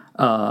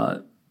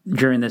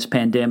during this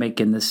pandemic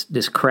and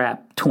this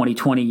crap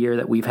 2020 year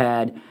that we've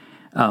had.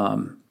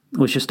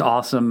 Was just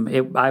awesome.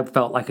 I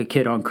felt like a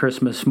kid on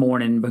Christmas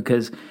morning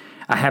because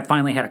I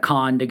finally had a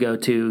con to go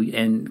to,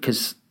 and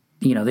because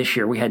this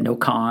year we had no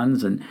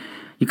cons and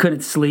you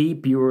couldn't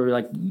sleep. You were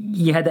like,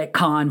 you had that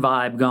con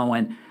vibe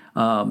going.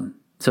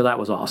 So that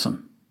was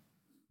awesome.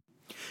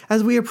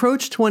 As we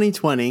approached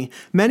 2020,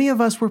 many of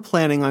us were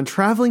planning on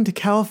traveling to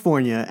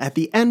California at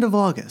the end of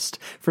August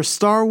for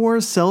Star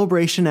Wars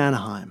Celebration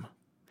Anaheim.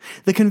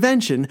 The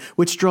convention,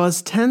 which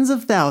draws tens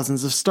of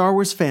thousands of Star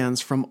Wars fans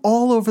from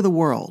all over the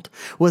world,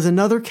 was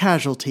another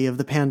casualty of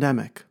the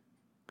pandemic.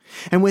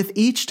 And with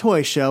each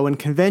toy show and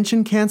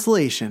convention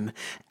cancellation,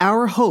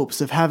 our hopes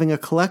of having a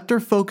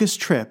collector-focused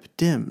trip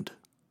dimmed.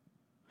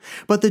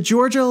 But the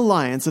Georgia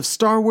Alliance of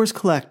Star Wars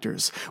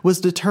Collectors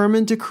was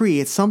determined to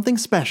create something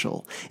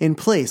special in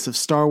place of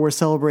Star Wars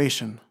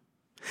Celebration.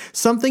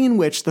 Something in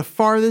which the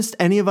farthest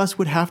any of us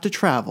would have to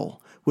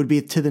travel would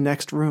be to the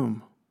next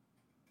room.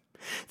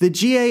 The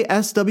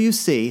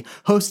GASWC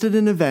hosted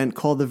an event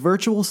called the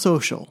Virtual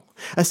Social,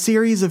 a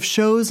series of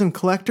shows and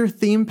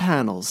collector-themed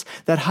panels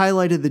that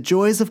highlighted the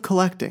joys of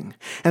collecting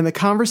and the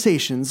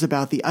conversations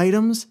about the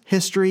items,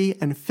 history,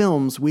 and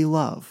films we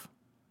love.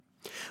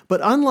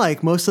 But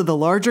unlike most of the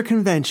larger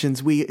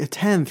conventions we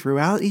attend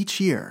throughout each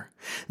year,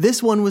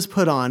 this one was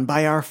put on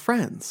by our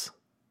friends.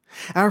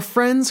 Our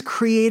friends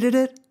created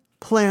it,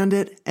 planned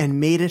it, and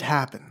made it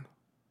happen.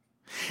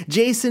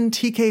 Jason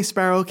TK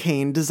Sparrow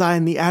Kane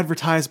designed the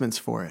advertisements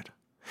for it.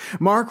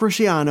 Mark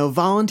Rusciano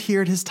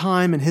volunteered his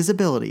time and his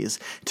abilities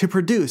to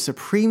produce a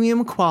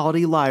premium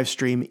quality live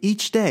stream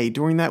each day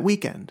during that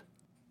weekend.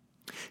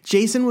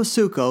 Jason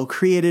Wasuko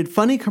created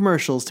funny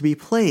commercials to be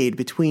played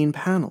between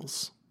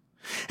panels.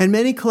 And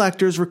many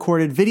collectors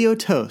recorded video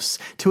toasts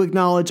to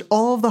acknowledge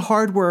all of the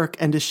hard work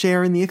and to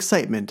share in the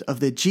excitement of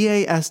the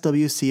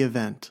GASWC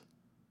event.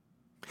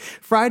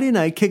 Friday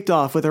night kicked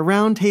off with a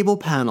roundtable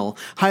panel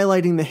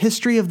highlighting the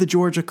history of the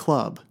Georgia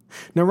Club.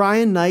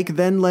 Narayan Naik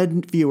then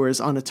led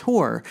viewers on a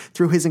tour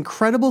through his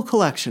incredible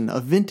collection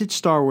of vintage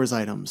Star Wars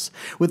items,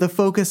 with a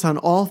focus on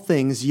all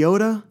things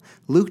Yoda,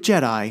 Luke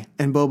Jedi,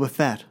 and Boba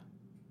Fett.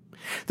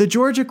 The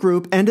Georgia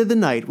group ended the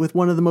night with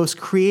one of the most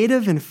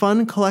creative and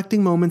fun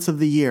collecting moments of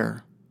the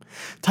year.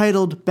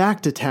 Titled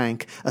Back to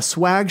Tank, a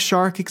Swag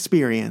Shark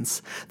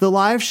Experience, the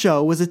live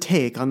show was a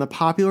take on the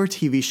popular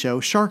TV show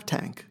Shark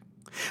Tank.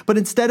 But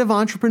instead of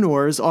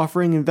entrepreneurs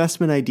offering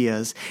investment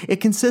ideas, it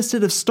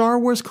consisted of Star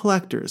Wars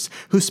collectors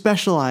who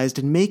specialized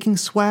in making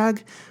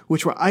swag,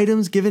 which were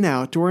items given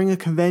out during a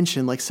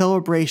convention like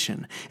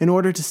Celebration in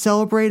order to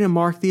celebrate and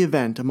mark the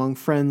event among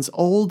friends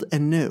old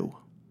and new.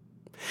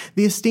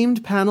 The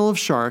esteemed panel of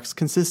sharks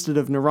consisted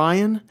of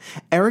Narayan,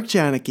 Eric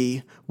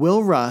Janicki,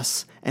 Will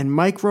Russ, and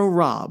Micro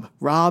Rob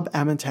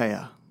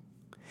Amantea.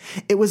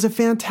 It was a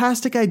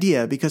fantastic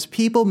idea because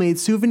people made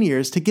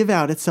souvenirs to give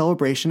out at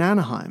Celebration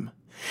Anaheim.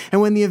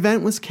 And when the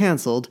event was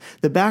canceled,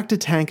 the Back to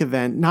Tank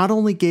event not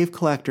only gave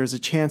collectors a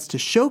chance to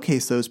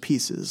showcase those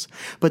pieces,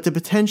 but to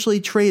potentially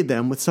trade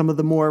them with some of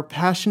the more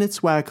passionate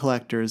swag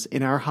collectors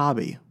in our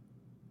hobby.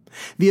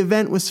 The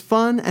event was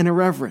fun and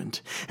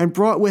irreverent, and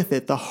brought with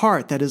it the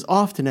heart that is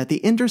often at the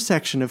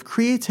intersection of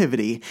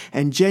creativity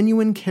and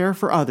genuine care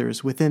for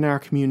others within our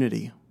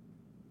community.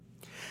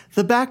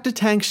 The Back to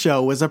Tank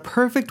show was a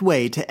perfect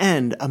way to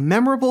end a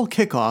memorable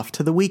kickoff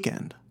to the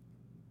weekend.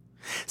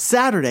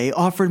 Saturday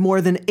offered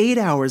more than 8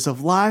 hours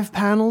of live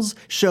panels,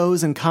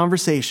 shows, and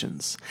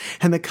conversations,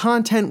 and the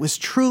content was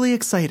truly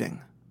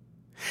exciting.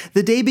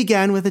 The day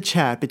began with a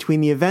chat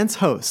between the event's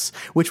hosts,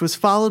 which was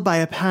followed by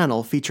a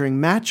panel featuring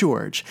Matt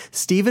George,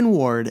 Stephen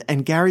Ward,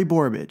 and Gary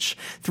Borbidge,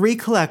 3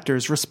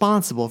 collectors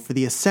responsible for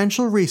the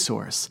essential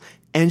resource,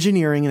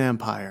 Engineering an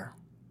Empire.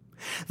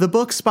 The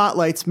book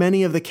spotlights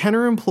many of the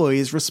Kenner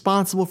employees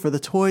responsible for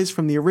the toys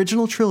from the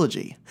original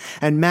trilogy,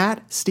 and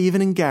Matt,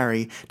 Stephen, and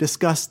Gary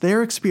discussed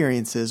their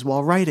experiences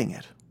while writing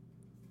it.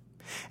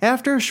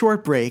 After a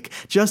short break,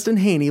 Justin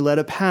Haney led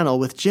a panel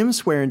with Jim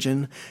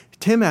Swearingen,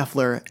 Tim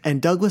Effler,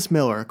 and Douglas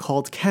Miller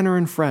called Kenner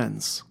and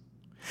Friends.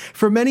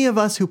 For many of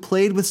us who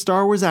played with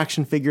Star Wars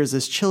action figures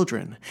as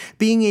children,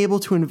 being able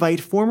to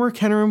invite former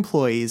Kenner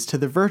employees to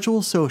the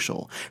Virtual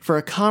Social for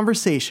a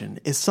conversation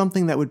is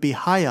something that would be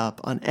high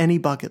up on any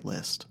bucket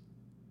list.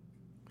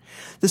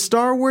 The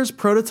Star Wars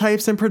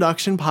Prototypes and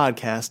Production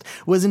podcast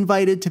was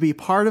invited to be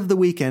part of the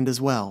weekend as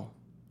well.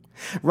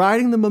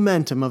 Riding the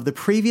momentum of the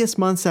previous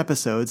month's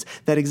episodes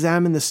that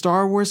examined the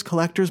Star Wars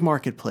collectors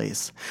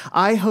marketplace,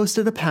 I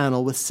hosted a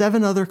panel with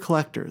 7 other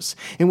collectors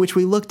in which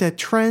we looked at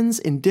trends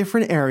in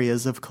different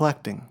areas of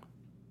collecting.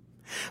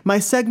 My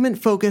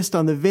segment focused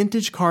on the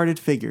vintage carded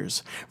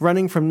figures,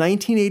 running from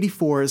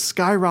 1984's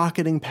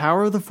skyrocketing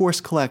Power of the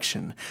Force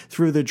collection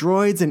through the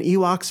droids and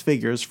Ewoks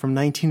figures from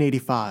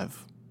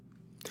 1985.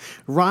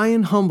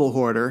 Ryan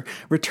Humblehoarder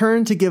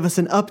returned to give us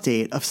an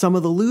update of some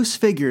of the loose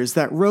figures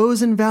that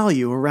rose in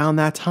value around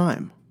that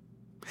time.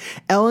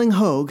 Elling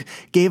Hogue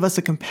gave us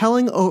a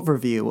compelling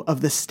overview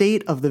of the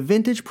state of the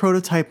vintage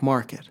prototype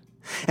market,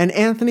 and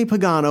Anthony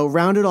Pagano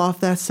rounded off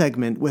that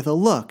segment with a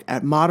look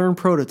at modern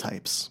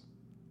prototypes.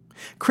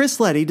 Chris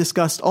Letty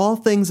discussed all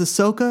things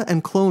Ahsoka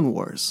and Clone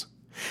Wars.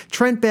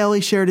 Trent Bailey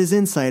shared his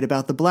insight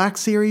about the Black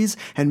Series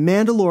and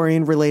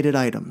Mandalorian-related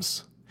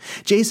items.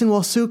 Jason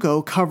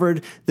Wasuko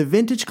covered the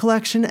vintage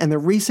collection and the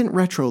recent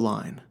retro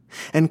line,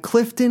 and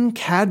Clifton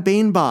Cad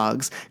Bane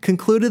Boggs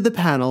concluded the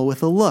panel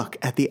with a look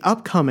at the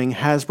upcoming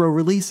Hasbro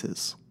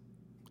releases.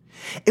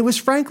 It was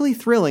frankly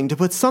thrilling to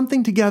put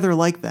something together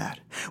like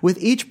that,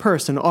 with each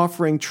person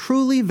offering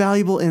truly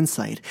valuable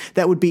insight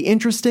that would be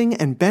interesting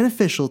and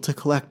beneficial to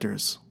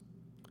collectors.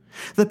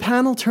 The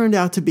panel turned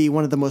out to be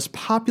one of the most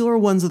popular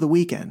ones of the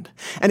weekend,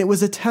 and it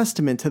was a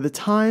testament to the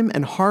time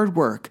and hard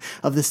work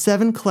of the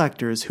 7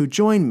 collectors who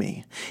joined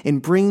me in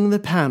bringing the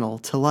panel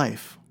to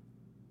life.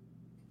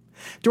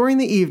 During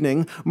the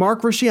evening,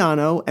 Mark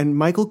Rusciano and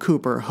Michael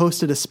Cooper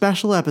hosted a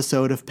special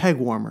episode of Peg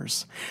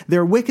Warmers,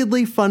 their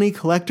wickedly funny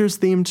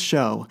collectors-themed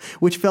show,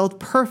 which felt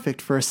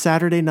perfect for a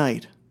Saturday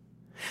night.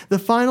 The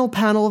final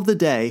panel of the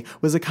day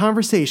was a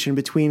conversation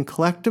between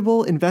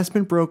collectible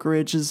investment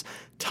brokerages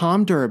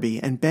Tom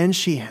Derby and Ben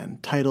Sheehan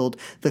titled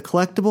The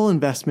Collectible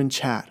Investment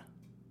Chat.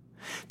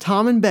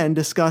 Tom and Ben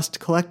discussed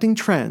collecting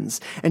trends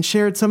and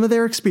shared some of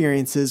their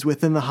experiences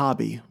within the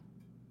hobby.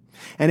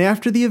 And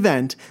after the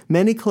event,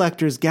 many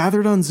collectors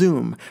gathered on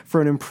Zoom for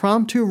an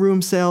impromptu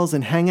room sales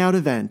and hangout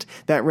event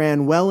that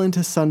ran well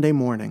into Sunday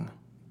morning.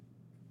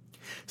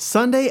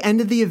 Sunday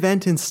ended the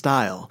event in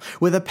style,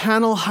 with a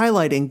panel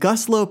highlighting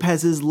Gus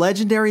Lopez's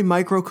legendary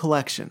micro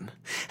collection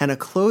and a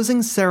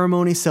closing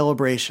ceremony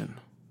celebration.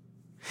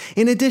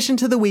 In addition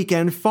to the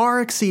weekend far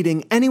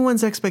exceeding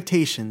anyone's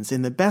expectations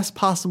in the best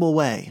possible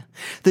way,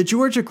 the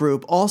Georgia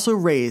Group also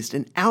raised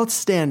an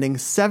outstanding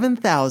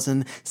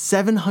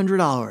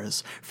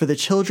 $7,700 for the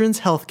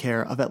Children's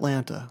Healthcare of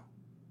Atlanta.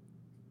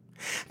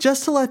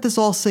 Just to let this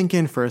all sink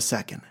in for a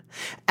second,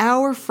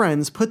 our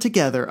friends put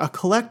together a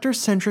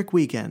collector-centric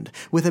weekend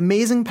with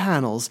amazing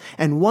panels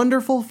and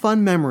wonderful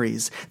fun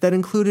memories that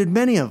included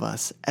many of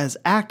us as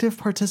active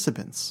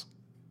participants.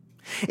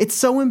 It's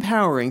so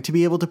empowering to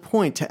be able to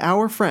point to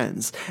our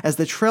friends as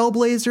the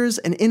trailblazers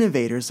and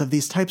innovators of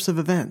these types of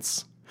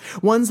events,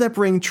 ones that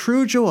bring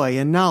true joy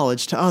and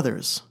knowledge to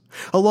others,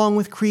 along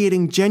with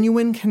creating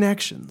genuine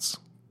connections.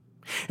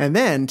 And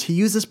then to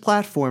use this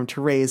platform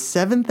to raise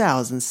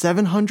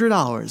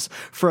 $7,700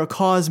 for a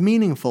cause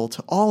meaningful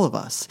to all of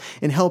us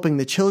in helping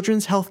the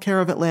Children's Healthcare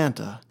of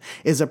Atlanta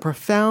is a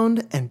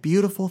profound and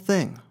beautiful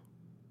thing.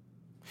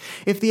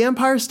 If the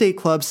Empire State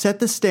Club set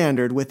the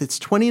standard with its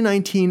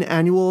 2019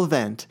 annual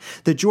event,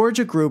 the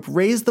Georgia Group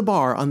raised the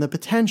bar on the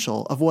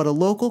potential of what a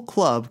local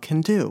club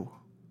can do.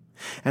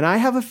 And I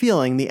have a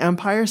feeling the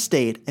Empire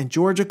State and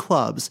Georgia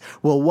clubs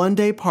will one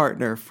day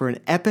partner for an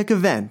epic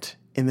event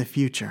in the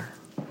future.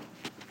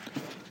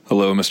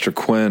 Hello, Mr.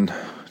 Quinn.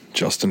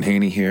 Justin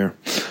Haney here.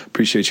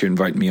 Appreciate you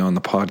inviting me on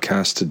the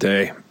podcast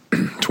today.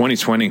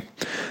 2020,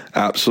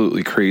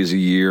 absolutely crazy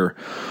year.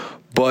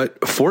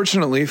 But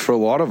fortunately for a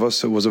lot of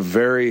us, it was a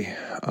very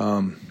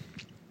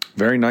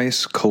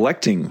nice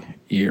collecting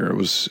year. It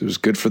was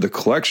good for the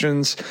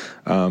collections.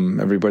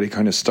 Everybody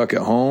kind of stuck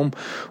at home,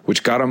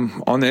 which got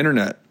them on the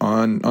internet,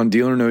 on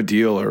Deal or No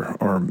Deal,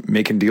 or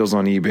making deals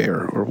on eBay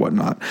or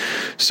whatnot.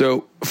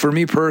 So for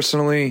me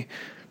personally,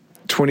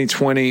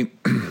 2020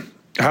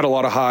 had a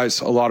lot of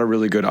highs, a lot of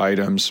really good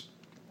items.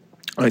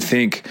 I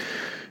think,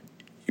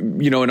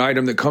 an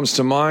item that comes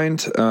to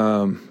mind,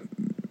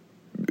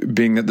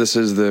 being that this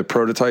is the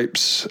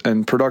Prototypes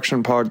and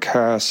Production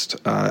podcast,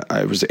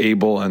 I was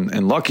able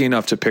and lucky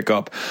enough to pick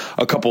up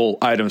a couple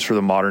items for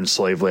the Modern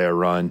Slave Layer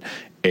run,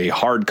 a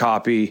hard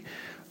copy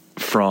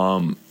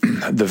from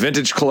the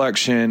Vintage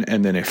collection,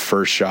 and then a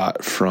first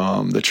shot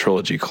from the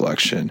Trilogy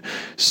collection.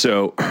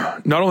 So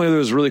not only are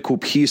those really cool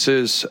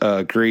pieces,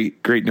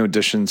 great new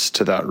additions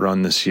to that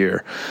run this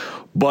year,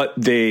 but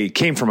they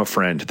came from a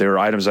friend. They were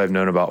items I've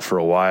known about for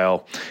a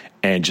while,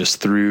 and just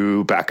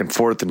through back and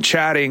forth and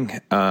chatting,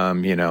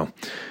 during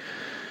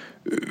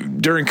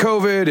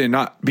COVID and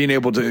not being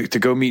able to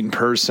go meet in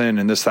person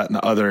and this, that, and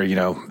the other,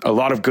 a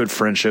lot of good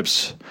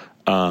friendships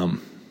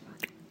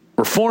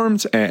were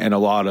formed, and a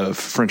lot of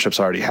friendships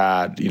I already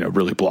had,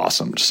 really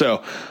blossomed.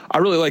 So I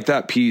really like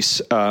that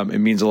piece. It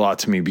means a lot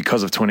to me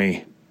because of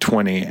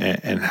 2020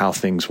 and how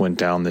things went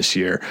down this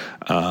year.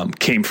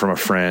 Came from a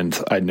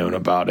friend. I'd known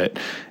about it,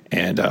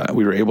 and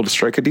we were able to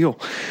strike a deal.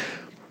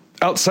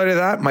 Outside of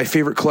that, my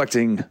favorite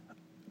collecting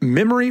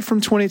memory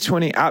from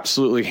 2020,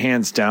 absolutely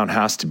hands down,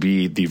 has to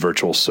be the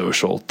virtual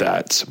social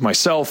that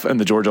myself and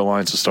the Georgia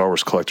Alliance of Star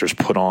Wars Collectors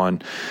put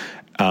on.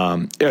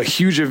 A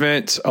huge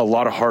event, a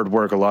lot of hard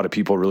work, a lot of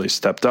people really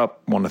stepped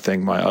up. I want to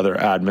thank my other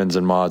admins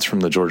and mods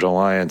from the Georgia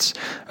Alliance,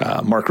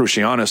 Mark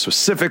Rusciano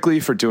specifically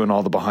for doing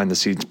all the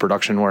behind-the-scenes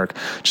production work.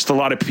 Just a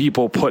lot of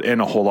people put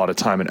in a whole lot of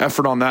time and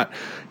effort on that.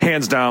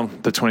 Hands down,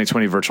 the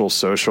 2020 virtual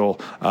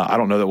social. I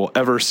don't know that we'll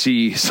ever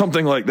see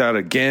something like that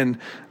again,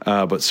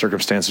 but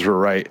circumstances were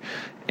right.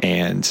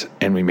 And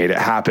we made it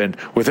happen.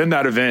 Within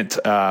that event,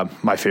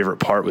 my favorite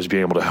part was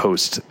being able to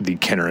host the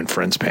Kenner and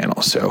Friends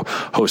panel. So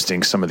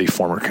hosting some of the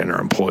former Kenner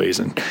employees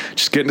and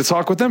just getting to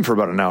talk with them for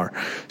about an hour.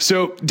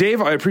 So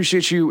Dave, I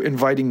appreciate you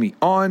inviting me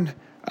on.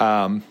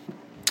 I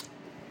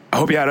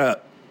hope you had a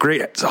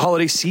great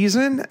holiday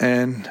season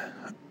and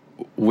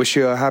wish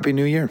you a happy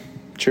new year.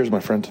 Cheers, my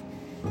friend.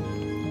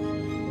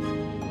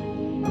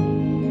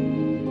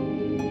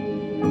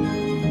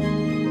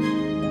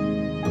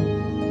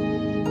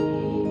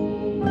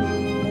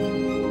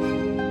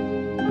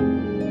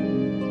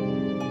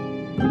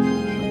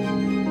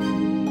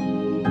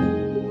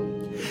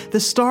 The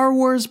Star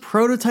Wars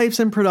Prototypes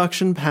and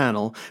Production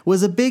panel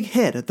was a big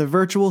hit at the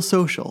virtual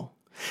social,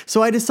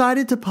 so I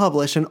decided to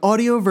publish an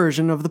audio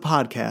version of the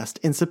podcast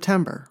in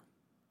September.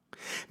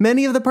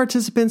 Many of the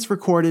participants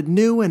recorded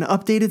new and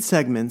updated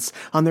segments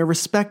on their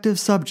respective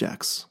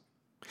subjects.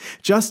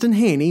 Justin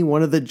Haney,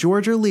 one of the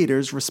Georgia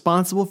leaders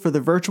responsible for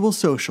the virtual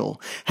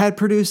social, had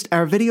produced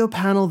our video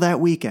panel that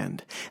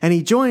weekend, and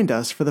he joined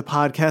us for the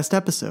podcast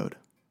episode.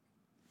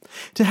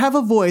 To have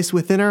a voice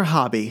within our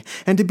hobby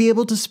and to be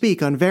able to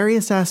speak on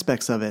various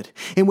aspects of it,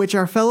 in which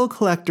our fellow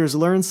collectors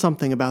learn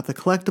something about the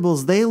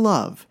collectibles they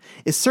love,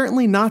 is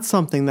certainly not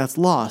something that's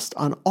lost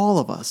on all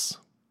of us.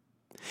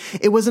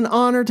 It was an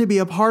honor to be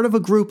a part of a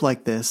group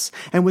like this,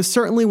 and was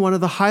certainly one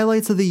of the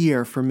highlights of the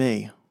year for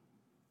me.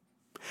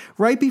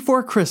 Right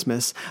before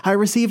Christmas, I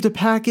received a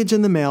package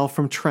in the mail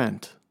from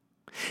Trent.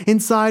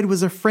 Inside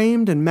was a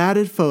framed and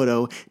matted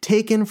photo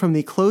taken from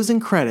the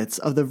closing credits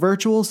of the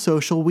virtual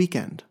social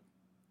weekend.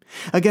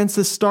 Against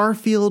the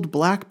star-filled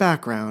black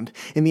background,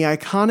 in the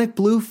iconic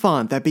blue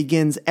font that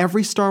begins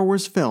every Star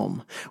Wars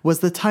film, was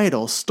the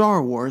title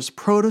Star Wars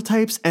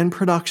Prototypes and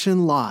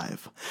Production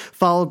Live,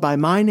 followed by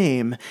my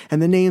name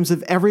and the names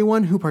of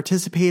everyone who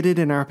participated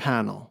in our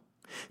panel.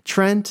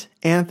 Trent,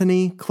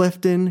 Anthony,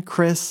 Clifton,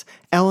 Chris,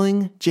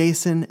 Elling,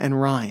 Jason,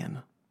 and Ryan.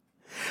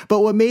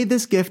 But what made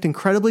this gift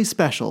incredibly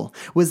special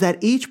was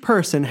that each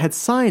person had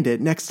signed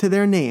it next to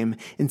their name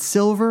in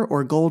silver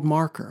or gold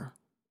marker.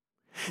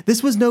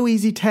 This was no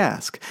easy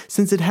task,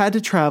 since it had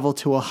to travel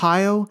to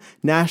Ohio,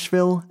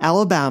 Nashville,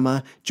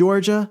 Alabama,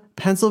 Georgia,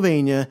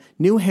 Pennsylvania,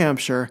 New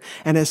Hampshire,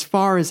 and as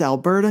far as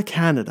Alberta,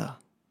 Canada.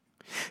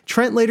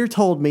 Trent later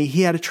told me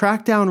he had to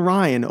track down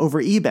Ryan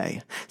over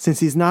eBay, since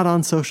he's not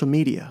on social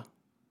media.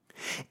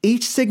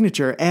 Each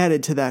signature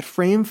added to that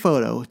frame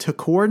photo took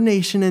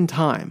coordination and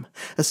time,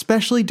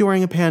 especially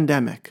during a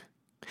pandemic.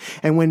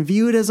 And when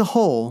viewed as a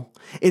whole,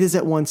 it is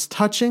at once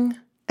touching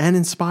and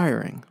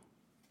inspiring.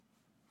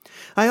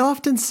 I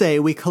often say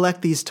we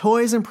collect these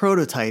toys and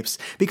prototypes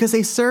because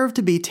they serve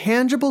to be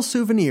tangible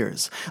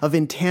souvenirs of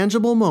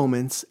intangible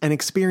moments and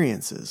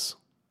experiences.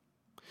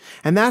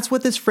 And that's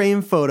what this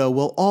frame photo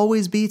will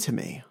always be to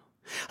me.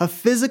 A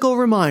physical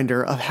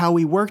reminder of how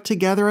we worked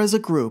together as a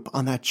group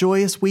on that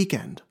joyous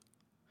weekend.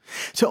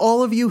 To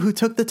all of you who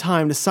took the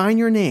time to sign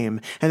your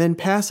name and then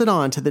pass it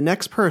on to the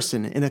next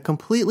person in a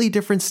completely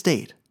different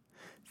state,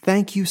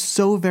 thank you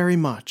so very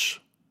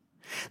much.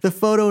 The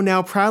photo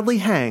now proudly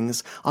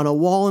hangs on a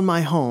wall in my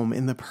home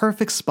in the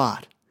perfect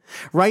spot,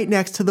 right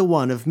next to the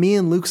one of me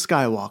and Luke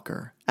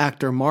Skywalker,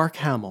 actor Mark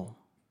Hamill.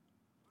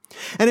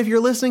 And if you're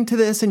listening to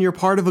this and you're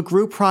part of a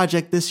group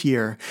project this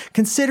year,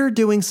 consider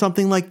doing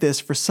something like this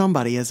for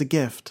somebody as a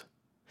gift.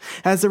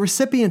 As the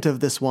recipient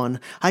of this one,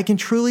 I can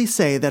truly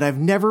say that I've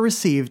never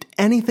received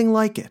anything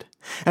like it,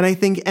 and I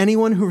think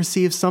anyone who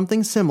receives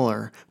something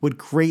similar would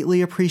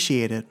greatly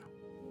appreciate it.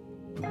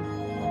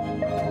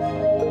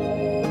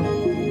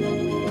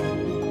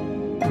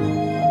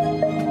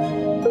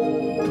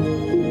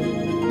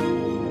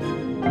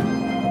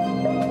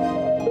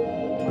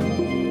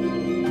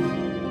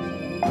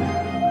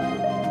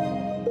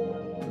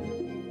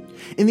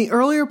 In the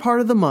earlier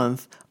part of the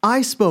month,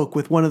 I spoke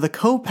with one of the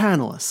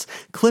co-panelists,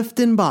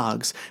 Clifton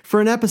Boggs, for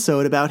an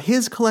episode about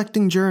his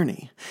collecting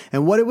journey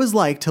and what it was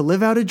like to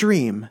live out a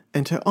dream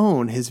and to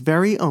own his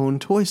very own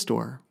toy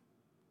store.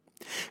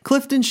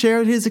 Clifton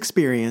shared his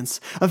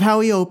experience of how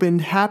he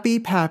opened Happy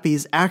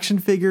Pappy's action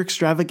figure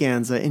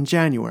extravaganza in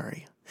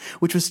January,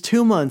 which was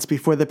 2 months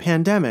before the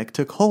pandemic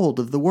took hold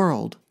of the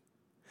world.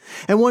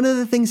 And one of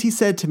the things he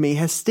said to me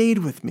has stayed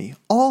with me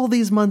all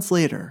these months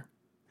later.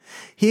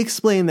 He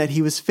explained that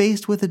he was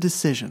faced with a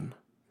decision.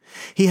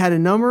 He had a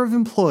number of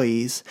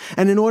employees,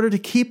 and in order to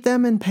keep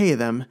them and pay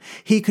them,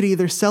 he could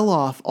either sell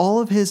off all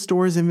of his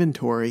store's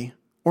inventory,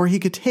 or he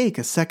could take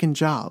a second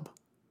job.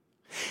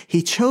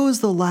 He chose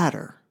the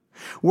latter,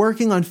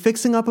 working on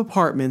fixing up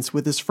apartments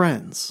with his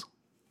friends.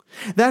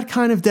 That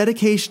kind of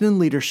dedication and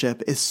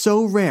leadership is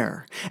so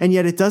rare, and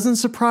yet it doesn't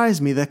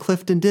surprise me that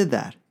Clifton did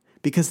that,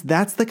 because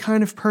that's the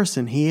kind of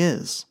person he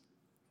is.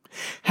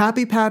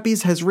 Happy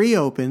Pappy's has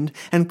reopened,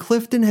 and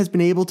Clifton has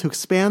been able to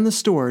expand the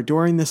store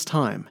during this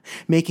time,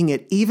 making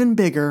it even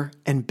bigger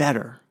and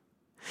better.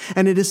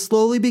 And it is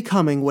slowly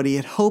becoming what he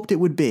had hoped it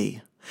would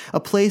be, a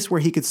place where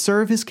he could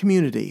serve his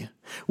community,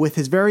 with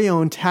his very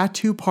own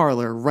tattoo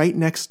parlor right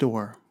next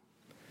door.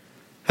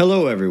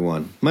 Hello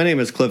everyone, my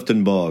name is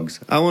Clifton Boggs.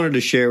 I wanted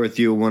to share with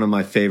you one of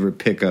my favorite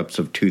pickups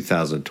of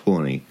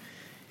 2020.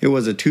 It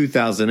was a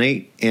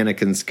 2008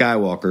 Anakin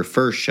Skywalker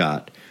first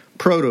shot,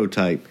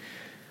 prototype,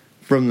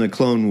 from the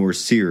Clone Wars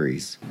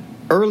series.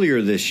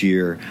 Earlier this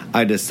year,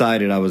 I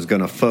decided I was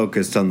going to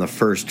focus on the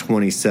first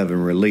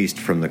 27 released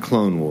from the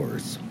Clone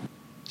Wars.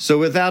 So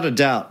without a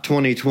doubt,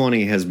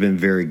 2020 has been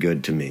very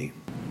good to me.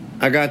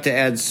 I got to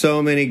add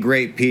so many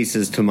great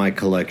pieces to my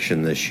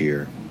collection this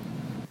year.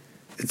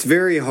 It's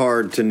very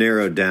hard to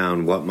narrow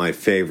down what my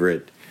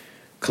favorite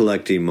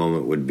collecting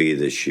moment would be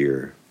this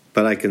year,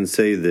 but I can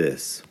say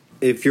this.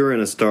 If you're in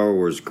a Star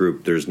Wars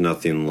group, there's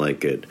nothing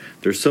like it.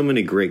 There's so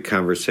many great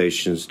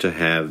conversations to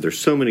have. There's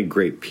so many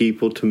great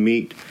people to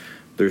meet.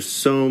 There's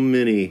so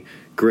many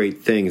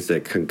great things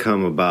that can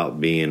come about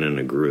being in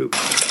a group.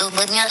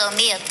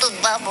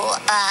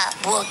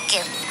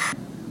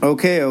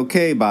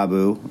 Okay,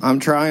 Babu. I'm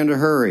trying to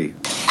hurry.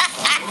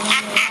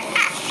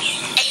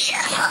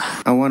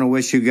 I want to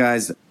wish you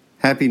guys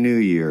Happy New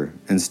Year,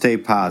 and stay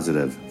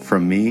positive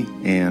from me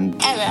and...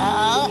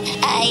 Hello,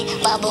 I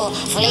Bubble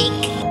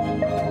Freak.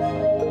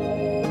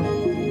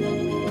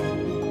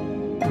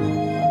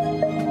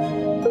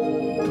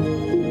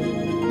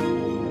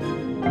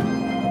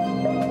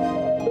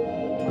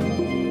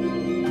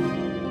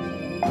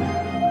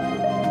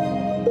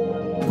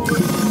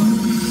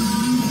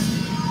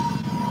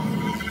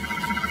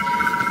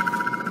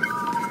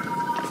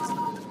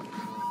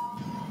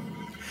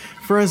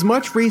 For as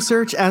much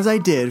research as I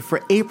did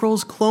for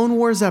April's Clone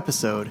Wars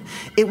episode,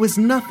 it was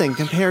nothing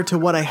compared to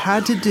what I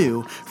had to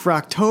do for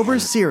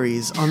October's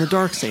series on the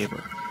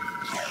Darksaber.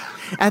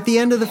 At the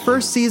end of the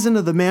first season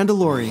of The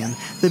Mandalorian,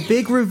 the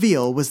big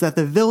reveal was that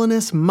the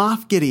villainous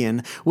Moff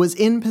Gideon was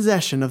in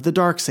possession of the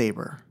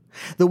Darksaber,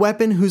 the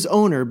weapon whose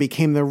owner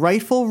became the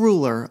rightful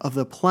ruler of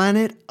the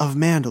planet of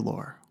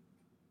Mandalore.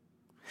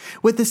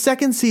 With the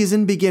second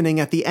season beginning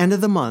at the end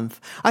of the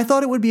month, I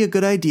thought it would be a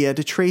good idea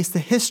to trace the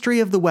history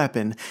of the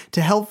weapon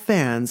to help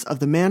fans of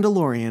The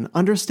Mandalorian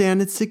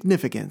understand its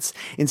significance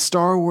in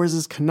Star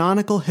Wars'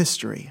 canonical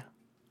history.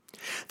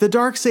 The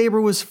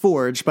Darksaber was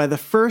forged by the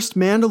first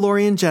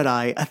Mandalorian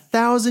Jedi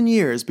 1,000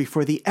 years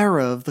before the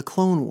era of the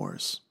Clone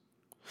Wars.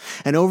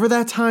 And over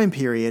that time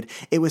period,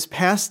 it was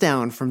passed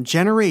down from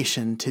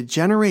generation to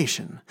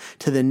generation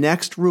to the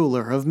next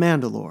ruler of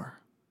Mandalore.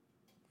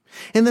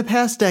 In the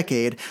past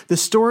decade, the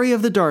story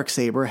of the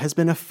Darksaber has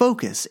been a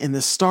focus in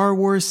the Star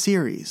Wars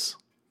series.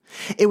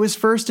 It was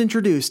first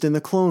introduced in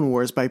the Clone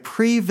Wars by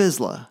Pre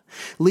Vizsla,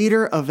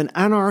 leader of an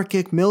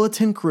anarchic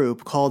militant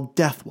group called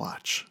Death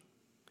Watch.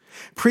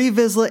 Pre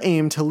Vizsla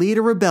aimed to lead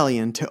a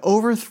rebellion to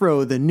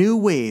overthrow the new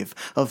wave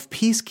of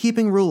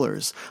peacekeeping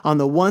rulers on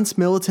the once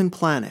militant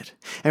planet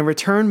and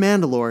return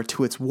Mandalore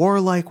to its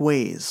warlike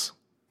ways.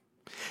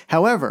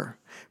 However,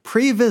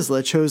 Pre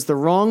Vizsla chose the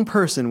wrong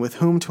person with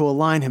whom to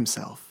align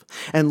himself,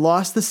 and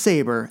lost the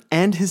saber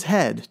and his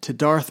head to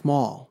Darth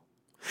Maul.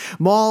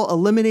 Maul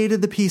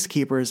eliminated the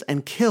Peacekeepers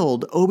and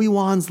killed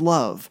Obi-Wan's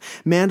love,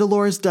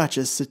 Mandalore's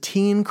Duchess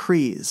Satine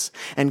Kryze,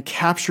 and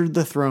captured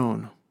the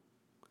throne.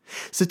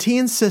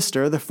 Satine's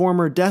sister, the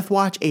former Death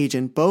Watch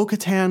agent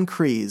Bo-Katan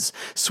Kryze,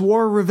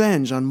 swore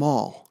revenge on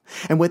Maul,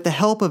 and with the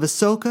help of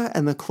Ahsoka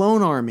and the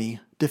Clone Army,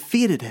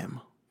 defeated him.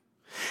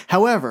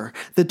 However,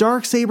 the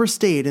Darksaber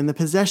stayed in the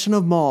possession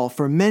of Maul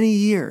for many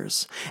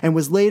years and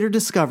was later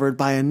discovered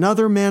by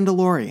another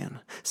Mandalorian,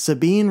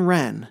 Sabine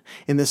Wren,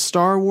 in the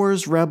Star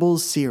Wars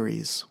Rebels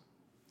series.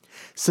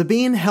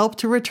 Sabine helped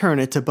to return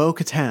it to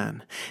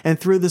Bo-Katan, and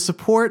through the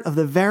support of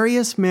the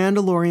various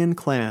Mandalorian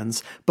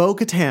clans,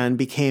 Bo-Katan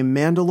became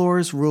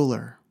Mandalore's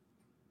ruler.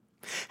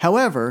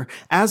 However,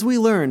 as we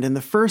learned in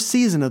the first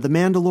season of The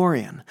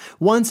Mandalorian,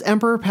 once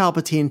Emperor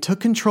Palpatine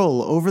took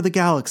control over the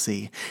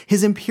galaxy,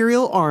 his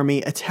Imperial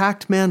army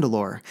attacked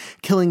Mandalore,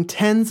 killing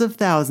tens of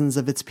thousands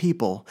of its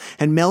people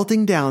and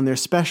melting down their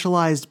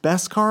specialized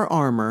Beskar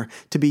armor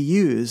to be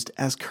used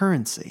as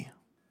currency.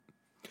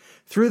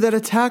 Through that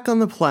attack on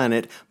the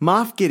planet,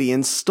 Moff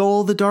Gideon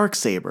stole the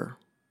Darksaber.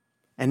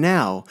 And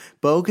now,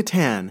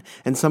 Bo-Katan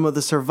and some of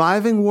the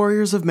surviving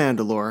warriors of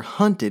Mandalore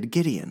hunted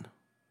Gideon.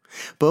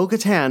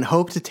 Bo-Katan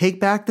hoped to take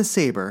back the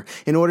saber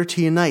in order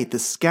to unite the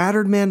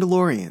scattered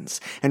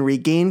Mandalorians and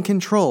regain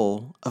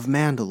control of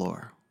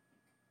Mandalore.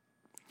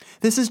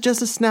 This is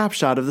just a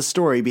snapshot of the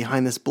story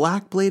behind this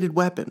black-bladed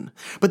weapon,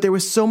 but there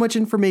was so much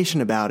information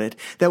about it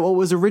that what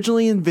was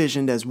originally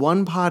envisioned as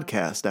one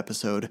podcast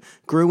episode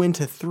grew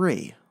into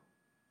 3.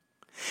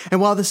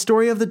 And while the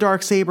story of the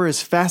Darksaber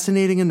is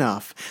fascinating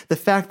enough, the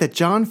fact that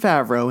Jon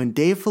Favreau and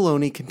Dave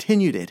Filoni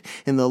continued it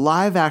in the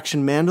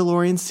live-action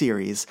Mandalorian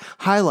series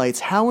highlights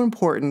how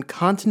important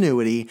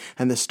continuity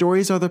and the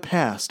stories of the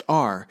past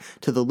are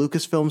to the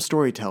Lucasfilm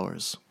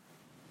storytellers.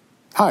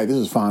 Hi, this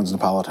is Fonz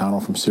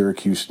Napolitano from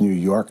Syracuse, New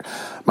York.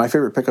 My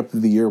favorite pickup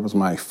of the year was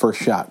my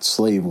first shot,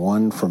 Slave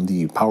 1, from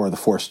the Power of the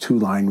Force 2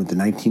 line with the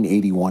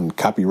 1981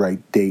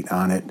 copyright date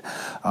on it.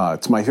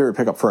 It's my favorite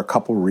pickup for a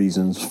couple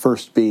reasons.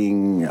 First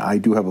being, I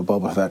do have a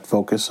Boba Fett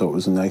focus, so it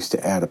was nice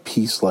to add a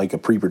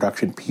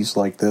pre-production piece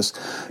like this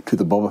to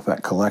the Boba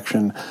Fett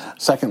collection.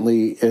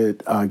 Secondly,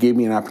 it gave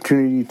me an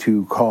opportunity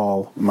to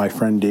call my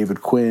friend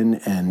David Quinn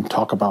and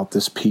talk about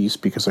this piece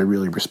because I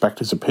really respect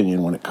his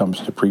opinion when it comes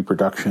to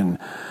pre-production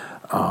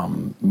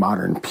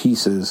modern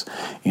pieces.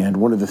 And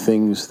one of the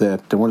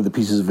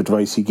pieces of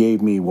advice he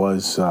gave me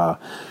was,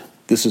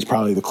 this is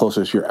probably the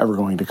closest you're ever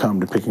going to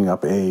come to picking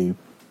up a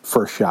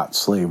first shot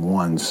Slave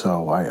 1.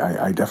 So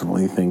I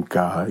definitely think,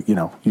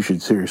 you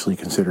should seriously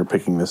consider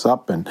picking this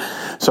up. And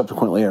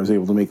subsequently, I was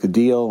able to make the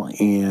deal,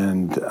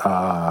 and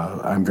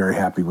I'm very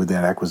happy with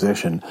that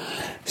acquisition.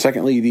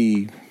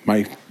 Secondly,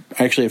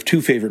 I actually have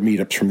 2 favorite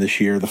meetups from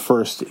this year. The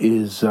first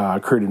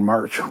occurred in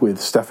March with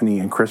Stephanie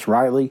and Chris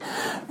Riley.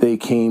 They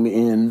came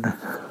in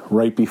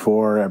right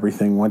before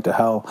everything went to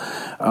hell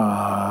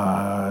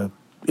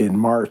in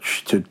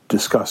March to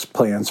discuss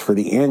plans for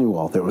the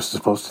annual that was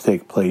supposed to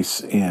take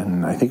place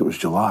in, I think it was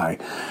July.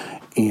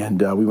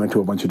 And we went to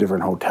a bunch of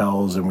different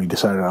hotels, and we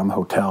decided on the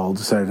hotel,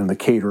 decided on the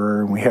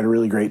caterer, and we had a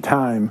really great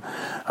time.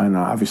 And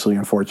obviously,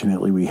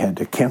 unfortunately, we had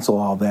to cancel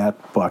all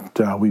that, but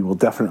we will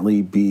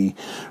definitely be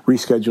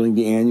rescheduling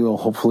the annual,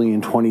 hopefully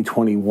in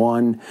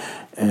 2021.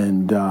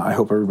 And I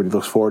hope everybody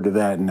looks forward to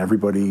that, and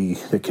everybody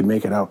that can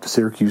make it out to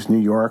Syracuse, New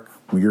York,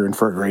 you're in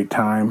for a great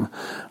time.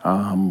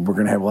 We're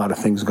going to have a lot of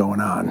things going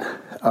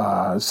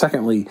on.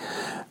 Secondly,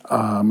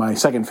 my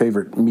second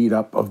favorite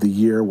meetup of the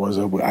year was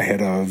I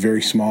had a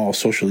very small,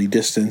 socially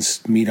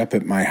distanced meetup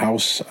at my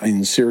house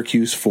in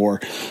Syracuse for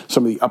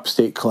some of the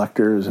upstate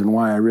collectors. And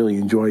why I really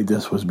enjoyed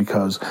this was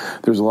because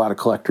there's a lot of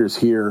collectors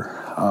here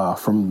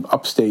from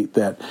upstate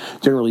that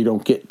generally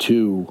don't get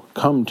to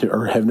come to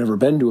or have never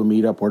been to a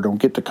meetup or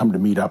don't get to come to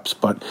meetups.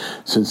 But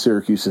since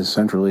Syracuse is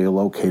centrally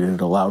located,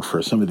 it allowed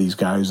for some of these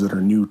guys that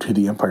are new to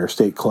the Empire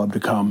State Club to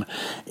come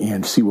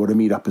and see what a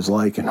meetup is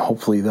like. And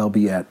hopefully they'll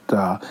be at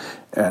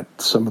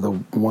some of the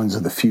ones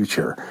of the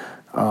future.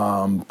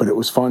 But it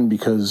was fun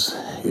because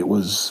it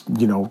was,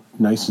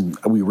 nice, and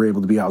we were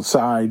able to be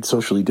outside,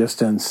 socially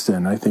distanced,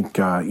 and I think,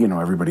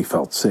 everybody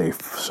felt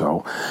safe.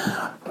 So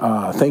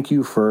thank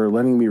you for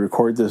letting me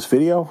record this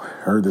video,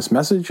 or this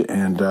message,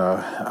 and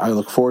I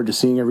look forward to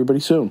seeing everybody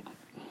soon.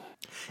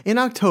 In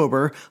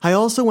October, I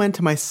also went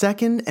to my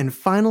second and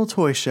final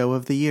toy show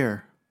of the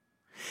year.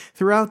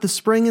 Throughout the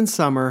spring and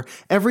summer,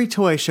 every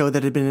toy show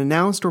that had been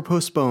announced or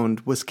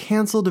postponed was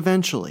canceled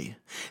eventually,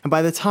 and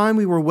by the time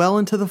we were well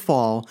into the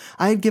fall,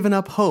 I had given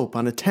up hope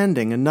on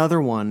attending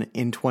another one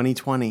in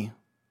 2020.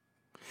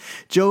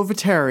 Joe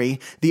Viteri,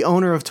 the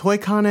owner of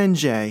Toy-Con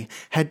NJ,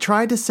 had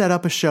tried to set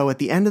up a show at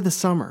the end of the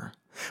summer,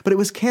 but it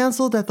was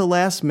canceled at the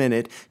last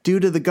minute due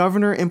to the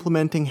governor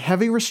implementing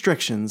heavy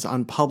restrictions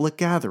on public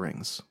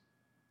gatherings.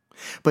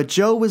 But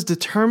Joe was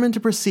determined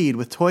to proceed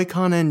with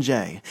Toy-Con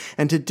NJ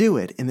and to do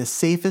it in the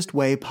safest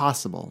way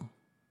possible.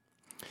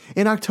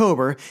 In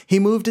October, he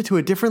moved it to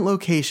a different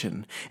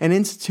location and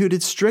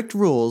instituted strict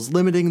rules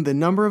limiting the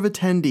number of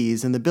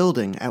attendees in the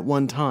building at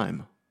one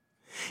time.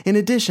 In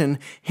addition,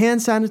 hand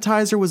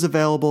sanitizer was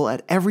available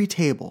at every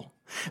table.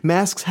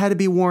 Masks had to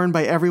be worn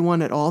by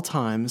everyone at all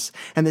times,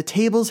 and the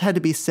tables had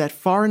to be set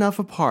far enough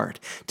apart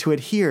to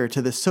adhere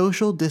to the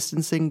social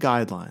distancing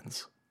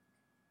guidelines.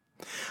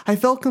 I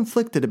felt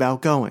conflicted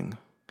about going.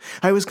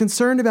 I was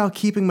concerned about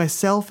keeping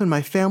myself and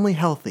my family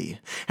healthy,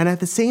 and at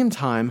the same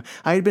time,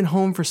 I had been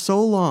home for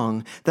so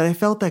long that I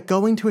felt that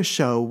going to a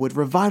show would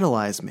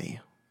revitalize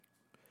me.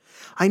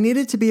 I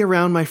needed to be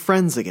around my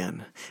friends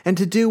again, and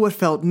to do what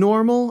felt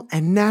normal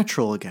and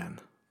natural again.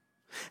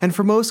 And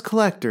for most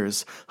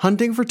collectors,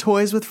 hunting for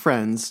toys with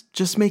friends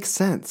just makes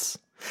sense,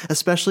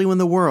 especially when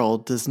the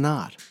world does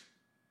not.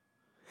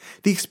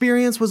 The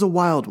experience was a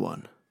wild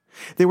one.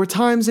 There were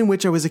times in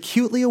which I was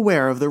acutely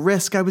aware of the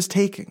risk I was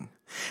taking,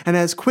 and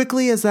as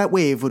quickly as that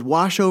wave would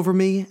wash over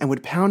me and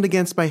would pound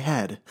against my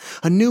head,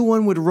 a new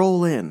one would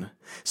roll in,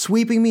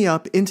 sweeping me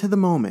up into the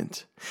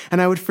moment,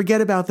 and I would forget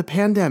about the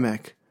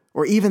pandemic,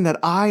 or even that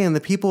I and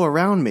the people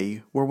around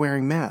me were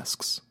wearing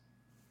masks.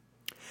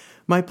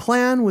 My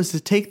plan was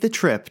to take the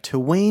trip to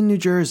Wayne, New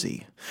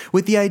Jersey,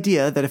 with the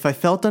idea that if I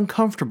felt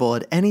uncomfortable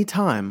at any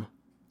time,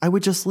 I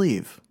would just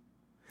leave.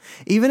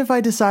 Even if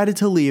I decided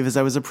to leave as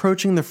I was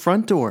approaching the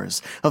front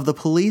doors of the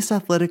Police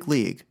Athletic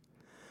League,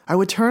 I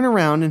would turn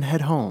around and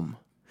head home,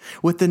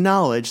 with the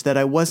knowledge that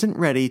I wasn't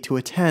ready to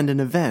attend an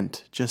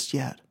event just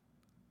yet.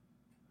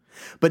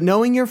 But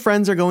knowing your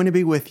friends are going to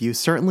be with you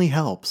certainly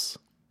helps.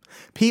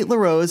 Pete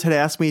LaRose had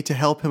asked me to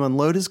help him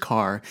unload his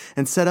car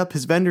and set up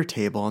his vendor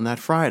table on that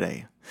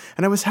Friday,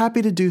 and I was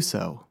happy to do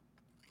so.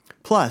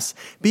 Plus,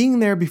 being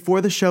there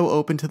before the show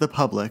opened to the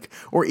public,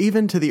 or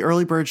even to the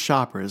early bird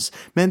shoppers,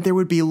 meant there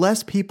would be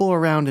less people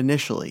around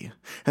initially,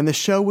 and the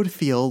show would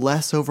feel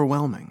less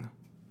overwhelming.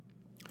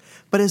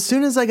 But as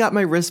soon as I got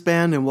my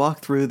wristband and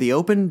walked through the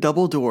open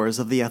double doors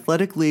of the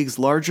Athletic League's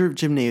larger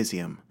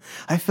gymnasium,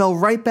 I fell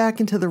right back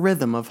into the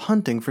rhythm of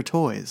hunting for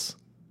toys.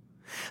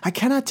 I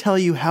cannot tell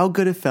you how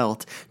good it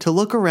felt to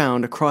look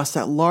around across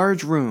that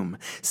large room,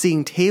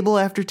 seeing table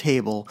after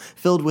table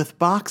filled with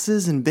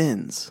boxes and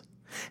bins,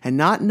 and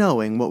not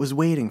knowing what was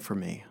waiting for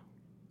me.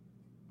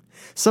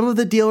 Some of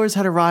the dealers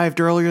had arrived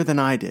earlier than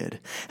I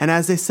did, and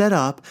as they set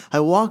up,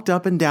 I walked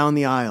up and down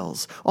the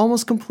aisles,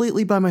 almost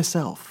completely by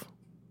myself.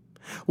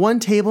 One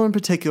table in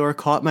particular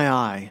caught my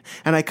eye,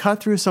 and I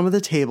cut through some of the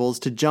tables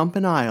to jump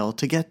an aisle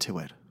to get to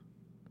it.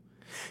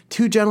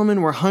 Two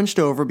gentlemen were hunched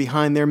over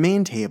behind their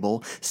main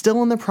table,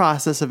 still in the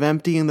process of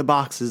emptying the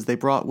boxes they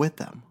brought with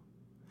them.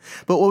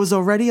 But what was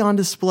already on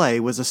display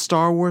was a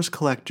Star Wars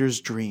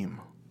collector's dream.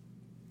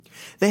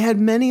 They had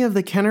many of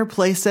the Kenner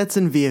playsets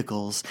and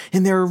vehicles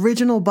in their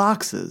original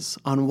boxes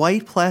on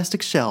white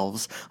plastic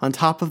shelves on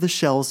top of the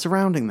shelves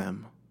surrounding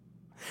them.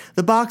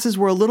 The boxes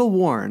were a little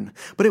worn,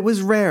 but it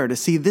was rare to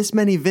see this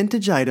many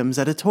vintage items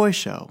at a toy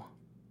show.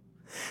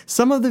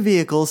 Some of the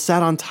vehicles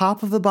sat on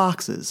top of the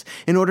boxes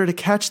in order to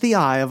catch the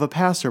eye of a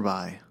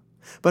passerby.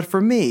 But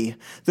for me,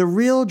 the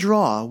real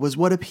draw was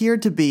what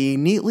appeared to be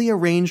neatly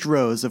arranged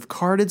rows of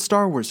carded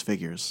Star Wars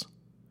figures.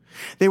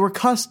 They were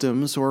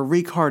customs or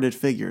recarded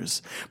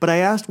figures, but I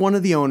asked one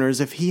of the owners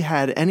if he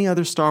had any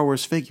other Star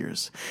Wars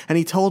figures, and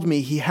he told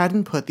me he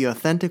hadn't put the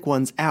authentic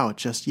ones out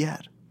just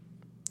yet.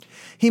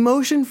 He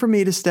motioned for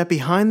me to step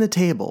behind the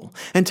table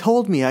and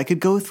told me I could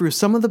go through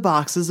some of the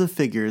boxes of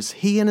figures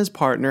he and his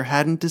partner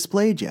hadn't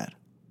displayed yet.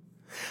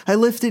 I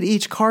lifted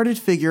each carded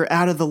figure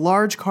out of the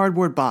large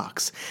cardboard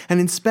box and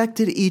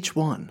inspected each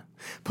one,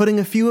 putting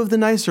a few of the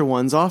nicer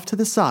ones off to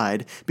the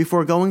side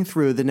before going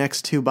through the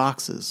next 2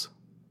 boxes.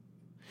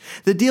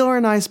 The dealer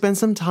and I spent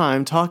some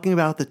time talking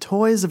about the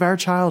toys of our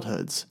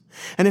childhoods,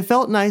 and it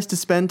felt nice to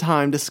spend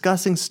time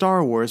discussing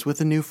Star Wars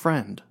with a new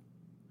friend.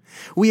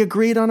 We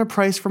agreed on a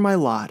price for my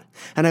lot,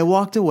 and I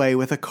walked away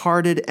with a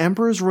carded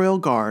Emperor's Royal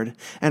Guard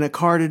and a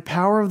carded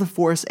Power of the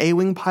Force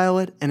A-Wing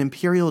pilot and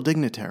Imperial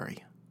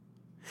dignitary.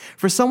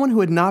 For someone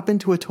who had not been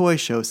to a toy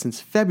show since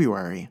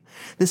February,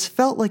 this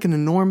felt like an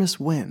enormous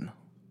win.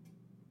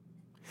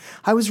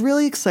 I was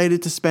really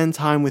excited to spend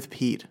time with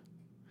Pete.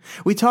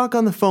 We talk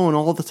on the phone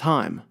all the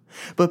time,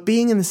 but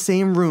being in the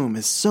same room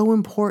is so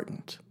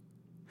important.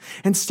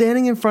 And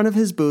standing in front of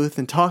his booth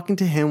and talking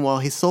to him while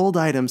he sold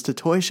items to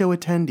toy show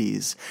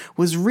attendees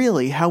was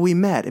really how we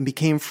met and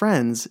became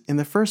friends in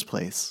the first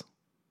place.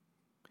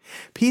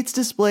 Pete's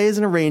displays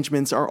and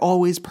arrangements are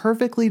always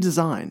perfectly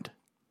designed.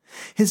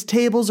 His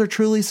tables are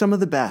truly some of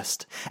the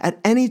best at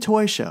any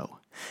toy show,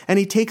 and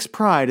he takes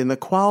pride in the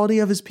quality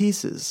of his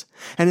pieces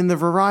and in the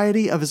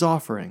variety of his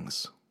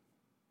offerings.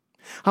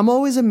 I'm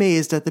always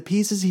amazed at the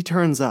pieces he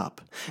turns up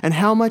and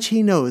how much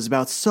he knows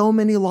about so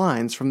many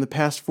lines from the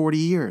past 40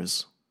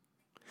 years.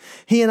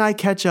 He and I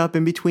catch up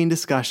in between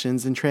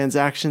discussions and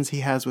transactions he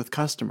has with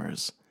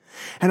customers,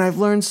 and I've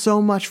learned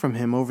so much from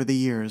him over the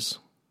years.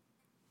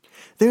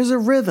 There's a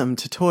rhythm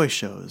to toy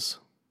shows.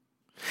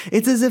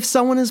 It's as if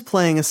someone is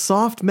playing a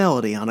soft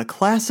melody on a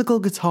classical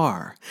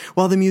guitar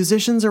while the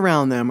musicians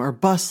around them are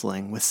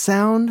bustling with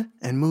sound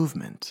and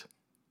movement.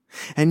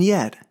 And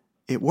yet,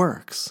 it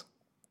works.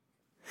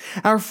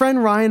 Our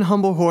friend Ryan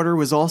Humblehoarder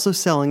was also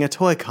selling at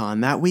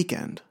Toy-Con that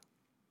weekend.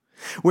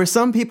 Where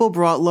some people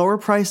brought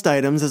lower-priced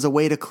items as a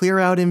way to clear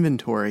out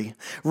inventory,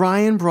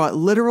 Ryan brought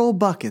literal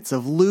buckets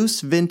of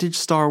loose vintage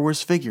Star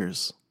Wars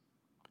figures.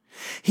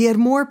 He had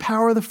more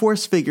Power of the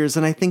Force figures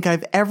than I think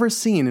I've ever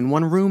seen in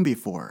one room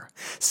before,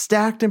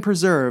 stacked and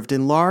preserved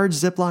in large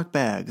Ziploc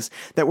bags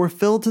that were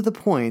filled to the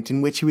point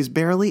in which he was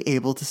barely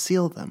able to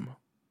seal them.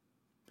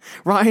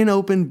 Ryan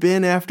opened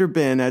bin after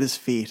bin at his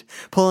feet,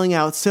 pulling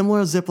out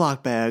similar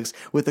Ziploc bags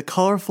with the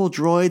colorful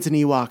droids and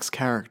Ewoks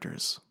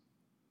characters.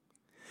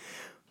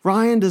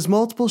 Ryan does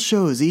multiple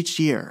shows each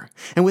year,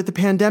 and with the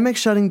pandemic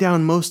shutting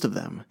down most of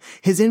them,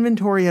 his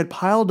inventory had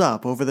piled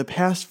up over the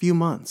past few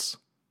months.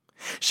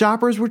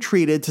 Shoppers were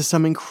treated to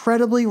some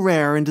incredibly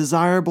rare and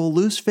desirable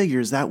loose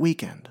figures that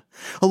weekend,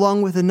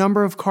 along with a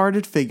number of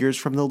carded figures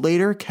from the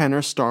later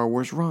Kenner Star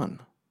Wars run.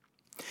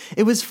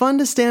 It was fun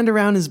to stand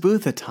around his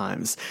booth at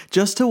times,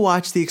 just to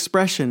watch the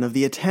expression of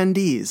the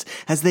attendees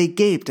as they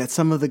gaped at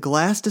some of the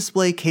glass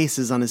display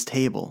cases on his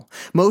table,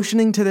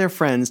 motioning to their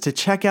friends to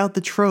check out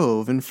the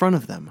trove in front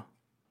of them.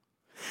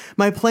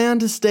 My plan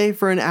to stay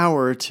for an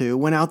hour or two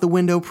went out the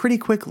window pretty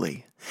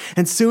quickly,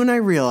 and soon I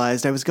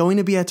realized I was going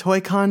to be at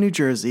Toy-Con, New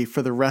Jersey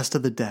for the rest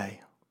of the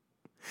day.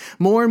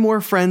 More and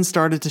more friends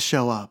started to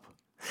show up.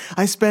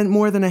 I spent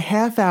more than a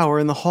half hour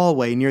in the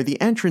hallway near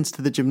the entrance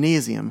to the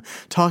gymnasium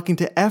talking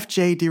to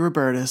F.J.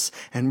 DeRobertis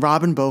and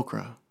Robin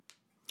Bokra.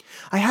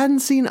 I hadn't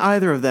seen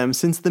either of them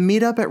since the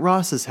meetup at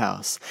Ross's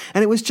house,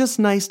 and it was just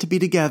nice to be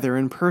together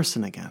in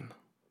person again.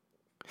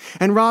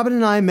 And Robin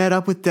and I met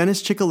up with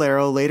Dennis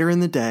Ciccolero later in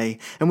the day,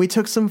 and we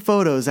took some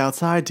photos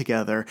outside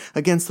together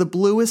against the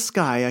bluest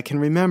sky I can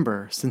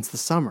remember since the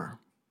summer.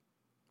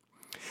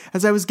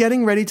 As I was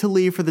getting ready to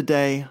leave for the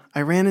day,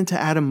 I ran into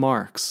Adam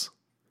Marks.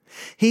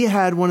 He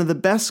had one of the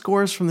best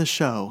scores from the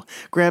show,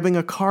 grabbing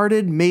a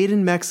carded Made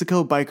in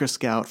Mexico Biker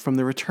Scout from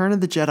the Return of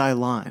the Jedi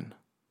line.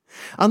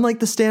 Unlike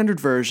the standard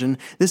version,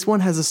 this one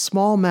has a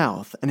small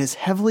mouth and is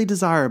heavily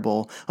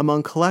desirable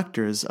among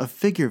collectors of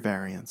figure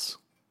variants.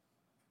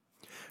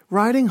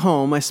 Riding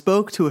home, I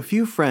spoke to a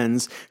few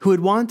friends who had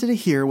wanted to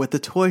hear what the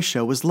toy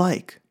show was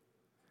like.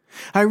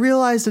 I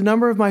realized a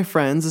number of my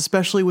friends,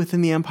 especially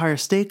within the Empire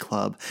State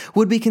Club,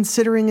 would be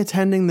considering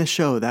attending the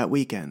show that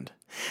weekend,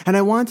 and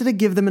I wanted to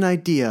give them an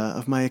idea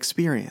of my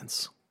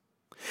experience.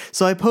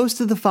 So I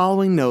posted the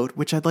following note,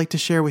 which I'd like to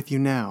share with you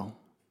now.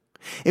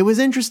 It was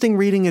interesting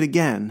reading it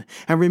again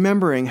and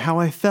remembering how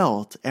I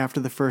felt after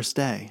the first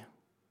day.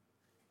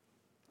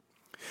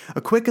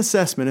 A quick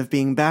assessment of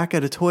being back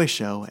at a toy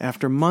show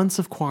after months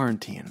of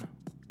quarantine.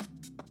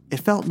 It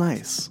felt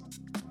nice.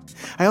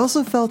 I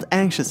also felt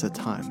anxious at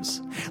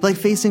times, like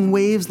facing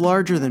waves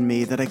larger than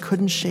me that I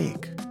couldn't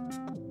shake.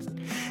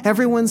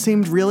 Everyone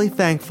seemed really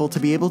thankful to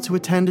be able to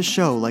attend a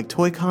show like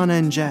Toy-Con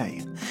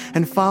NJ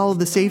and follow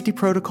the safety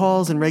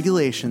protocols and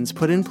regulations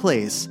put in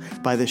place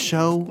by the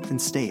show and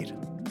state.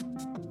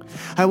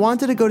 I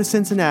wanted to go to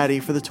Cincinnati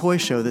for the toy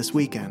show this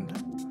weekend.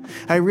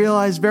 I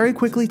realized very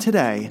quickly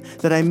today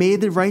that I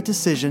made the right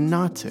decision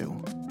not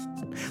to.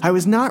 I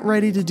was not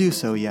ready to do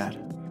so yet.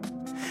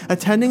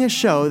 Attending a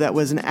show that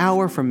was an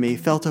hour from me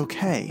felt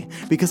okay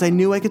because I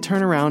knew I could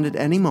turn around at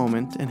any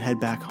moment and head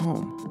back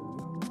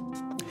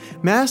home.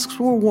 Masks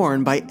were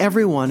worn by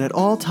everyone at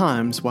all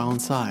times while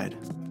inside.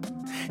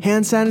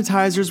 Hand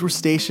sanitizers were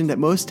stationed at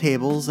most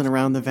tables and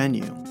around the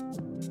venue.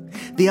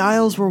 The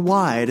aisles were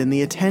wide and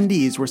the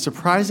attendees were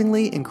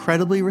surprisingly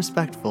incredibly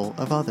respectful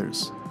of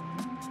others.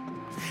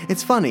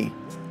 It's funny,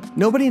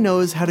 nobody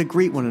knows how to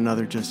greet one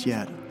another just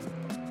yet.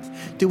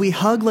 Do we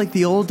hug like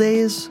the old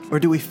days, or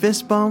do we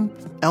fist bump,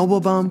 elbow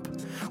bump,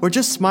 or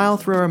just smile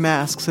through our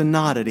masks and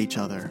nod at each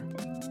other?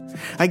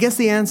 I guess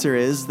the answer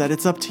is that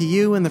it's up to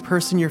you and the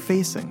person you're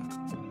facing.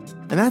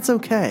 And that's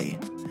okay.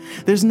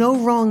 There's no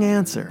wrong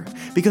answer,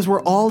 because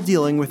we're all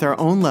dealing with our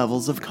own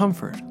levels of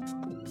comfort.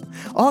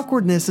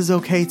 Awkwardness is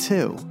okay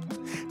too,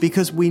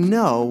 because we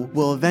know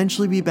we'll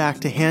eventually be back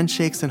to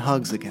handshakes and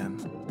hugs again.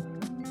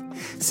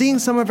 Seeing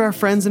some of our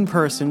friends in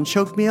person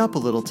choked me up a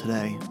little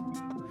today.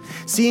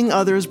 Seeing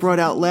others brought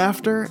out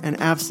laughter and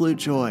absolute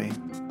joy.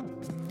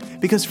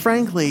 Because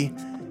frankly,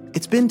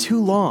 it's been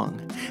too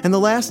long, and the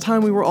last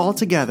time we were all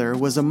together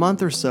was a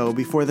month or so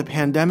before the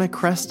pandemic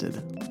crested.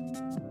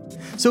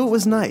 So it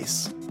was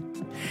nice.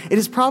 It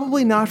is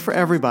probably not for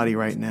everybody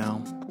right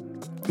now.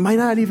 It might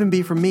not even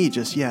be for me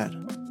just yet.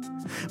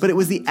 But it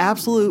was the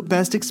absolute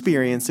best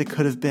experience it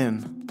could have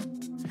been.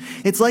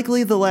 It's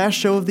likely the last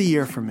show of the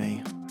year for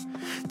me.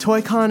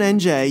 ToyCon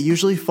NJ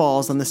usually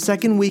falls on the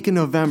second week in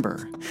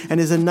November and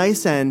is a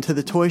nice end to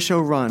the toy show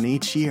run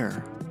each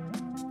year.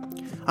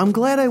 I'm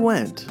glad I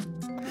went.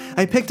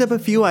 I picked up a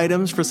few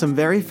items for some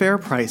very fair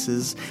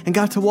prices and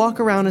got to walk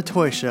around a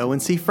toy show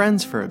and see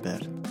friends for a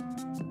bit.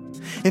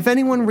 If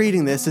anyone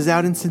reading this is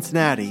out in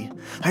Cincinnati,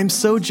 I'm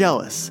so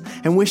jealous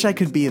and wish I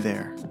could be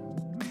there.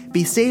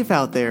 Be safe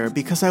out there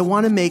because I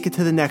want to make it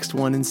to the next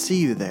one and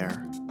see you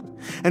there.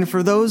 And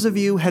for those of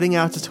you heading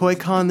out to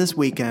ToyCon this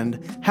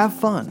weekend, have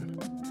fun.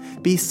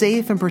 Be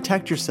safe and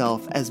protect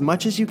yourself as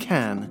much as you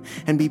can,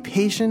 and be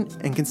patient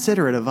and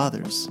considerate of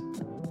others.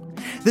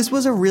 This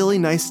was a really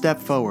nice step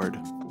forward.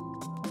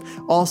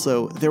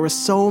 Also, there were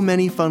so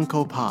many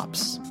Funko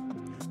Pops.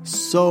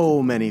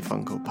 So many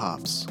Funko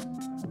Pops.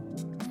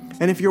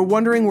 And if you're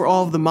wondering where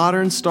all of the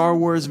modern Star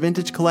Wars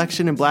Vintage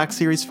Collection and Black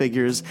Series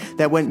figures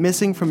that went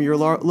missing from your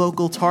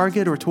local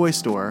Target or toy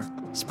store,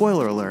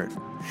 spoiler alert,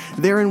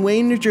 they're in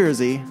Wayne, New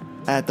Jersey,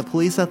 at the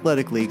Police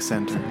Athletic League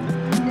Center.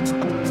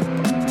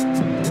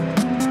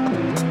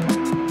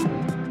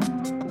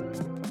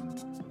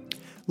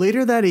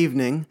 Later that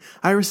evening,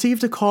 I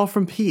received a call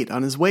from Pete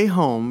on his way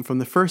home from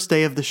the first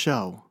day of the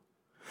show.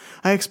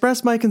 I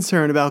expressed my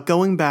concern about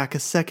going back a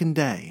second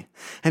day,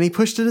 and he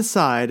pushed it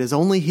aside as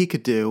only he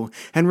could do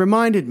and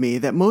reminded me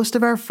that most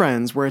of our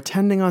friends were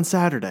attending on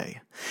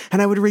Saturday,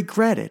 and I would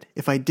regret it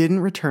if I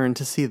didn't return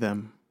to see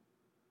them.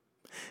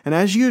 And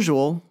as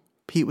usual,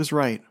 Pete was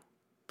right.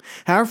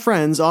 Our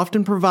friends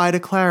often provide a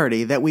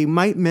clarity that we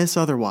might miss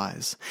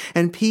otherwise,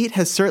 and Pete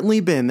has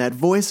certainly been that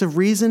voice of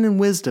reason and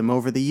wisdom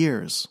over the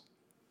years.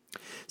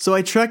 So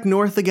I trekked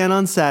north again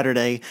on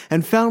Saturday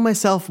and found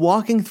myself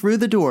walking through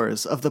the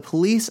doors of the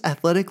Police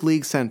Athletic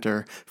League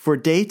Center for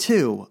Day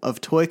 2 of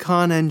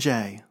ToyCon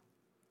NJ.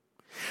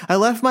 I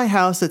left my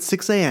house at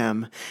 6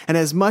 a.m., and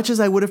as much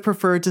as I would have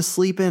preferred to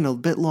sleep in a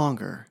bit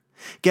longer,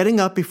 getting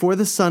up before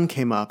the sun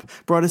came up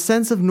brought a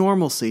sense of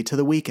normalcy to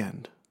the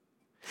weekend.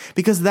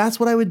 Because that's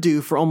what I would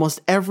do for almost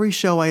every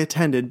show I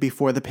attended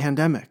before the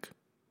pandemic.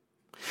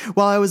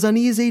 While I was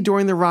uneasy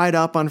during the ride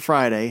up on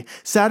Friday,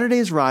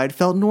 Saturday's ride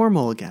felt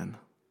normal again.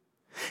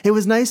 It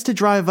was nice to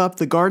drive up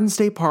the Garden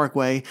State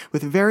Parkway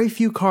with very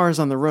few cars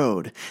on the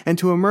road and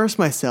to immerse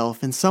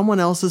myself in someone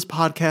else's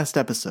podcast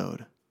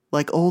episode,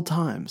 like old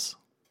times.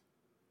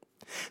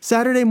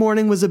 Saturday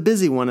morning was a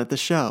busy one at the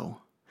show.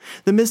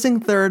 The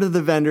missing third of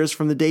the vendors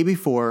from the day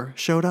before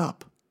showed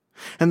up,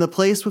 and the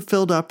place was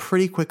filled up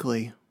pretty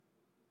quickly.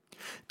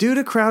 Due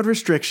to crowd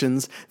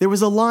restrictions, there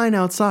was a line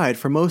outside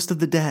for most of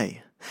the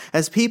day,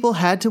 as people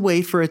had to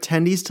wait for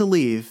attendees to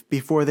leave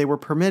before they were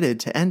permitted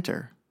to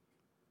enter.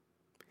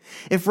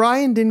 If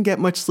Ryan didn't get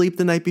much sleep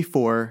the night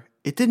before,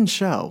 it didn't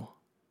show.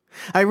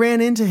 I ran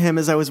into him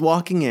as I was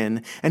walking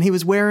in, and he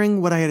was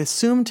wearing what I had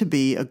assumed to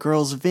be a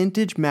girl's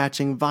vintage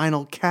matching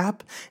vinyl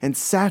cap and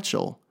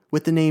satchel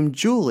with the name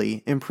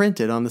Julie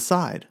imprinted on the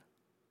side.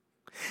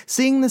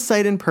 Seeing the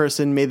sight in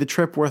person made the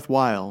trip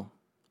worthwhile.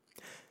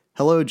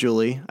 "Hello,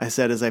 Julie," I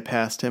said as I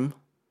passed him.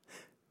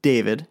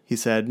 "David," he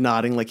said,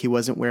 nodding like he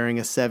wasn't wearing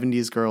a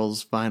 70s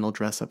girl's vinyl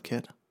dress-up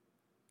kit.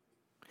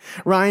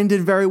 Ryan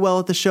did very well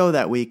at the show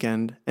that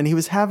weekend, and he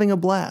was having a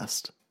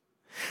blast.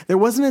 There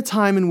wasn't a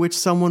time in which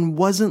someone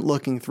wasn't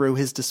looking through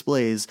his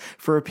displays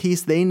for a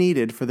piece they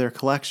needed for their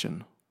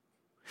collection.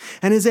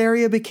 And his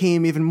area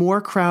became even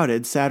more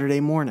crowded Saturday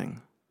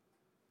morning.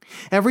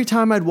 Every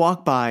time I'd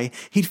walk by,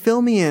 he'd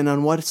fill me in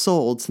on what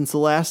sold since the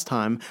last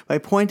time by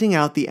pointing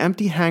out the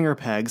empty hanger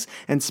pegs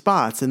and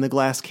spots in the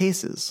glass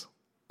cases.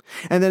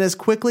 And then as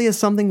quickly as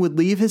something would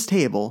leave his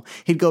table,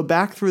 he'd go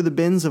back through the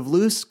bins of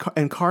loose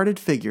and carded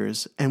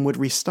figures and would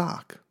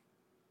restock.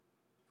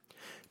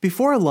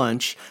 Before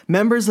lunch,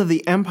 members of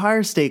the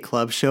Empire State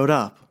Club showed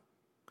up.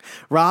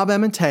 Rob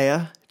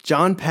Ematea,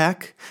 John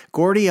Peck,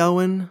 Gordy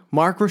Owen,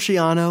 Mark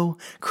Rusciano,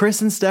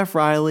 Chris and Steph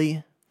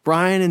Riley,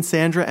 Brian and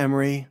Sandra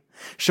Emery,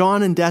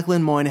 Sean and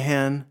Declan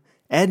Moynihan,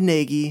 Ed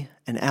Nagy,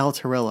 and Al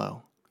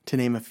Torillo, to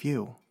name a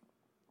few.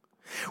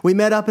 We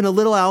met up in a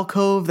little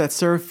alcove that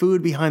served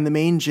food behind the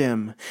main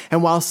gym,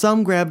 and while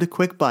some grabbed a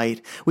quick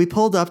bite, we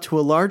pulled up to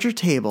a larger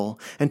table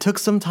and took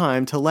some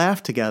time to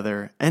laugh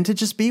together and to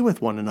just be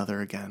with one another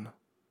again.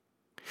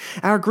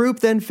 Our group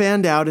then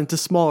fanned out into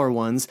smaller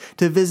ones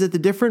to visit the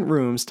different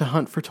rooms to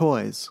hunt for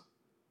toys.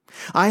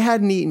 I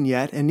hadn't eaten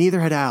yet, and neither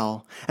had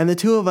Al, and the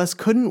two of us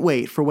couldn't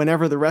wait for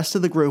whenever the rest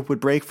of the group would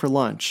break for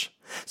lunch.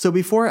 So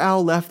before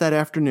Al left that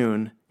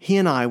afternoon, he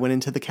and I went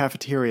into the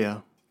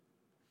cafeteria.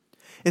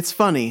 It's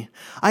funny,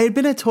 I had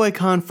been at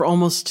ToyCon for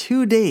almost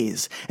 2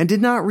 days and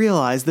did not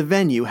realize the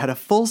venue had a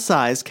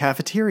full-size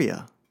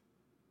cafeteria.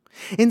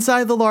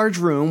 Inside the large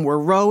room were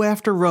row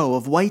after row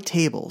of white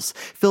tables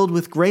filled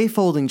with gray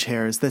folding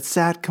chairs that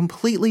sat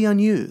completely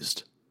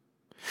unused.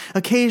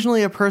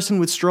 Occasionally a person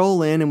would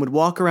stroll in and would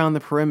walk around the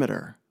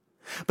perimeter.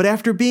 But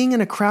after being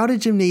in a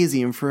crowded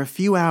gymnasium for a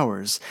few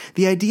hours,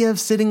 the idea of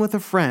sitting with a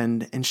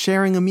friend and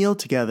sharing a meal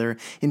together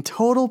in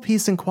total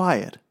peace and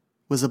quiet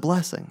was a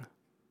blessing.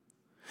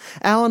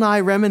 Al and I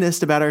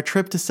reminisced about our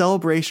trip to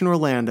Celebration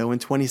Orlando in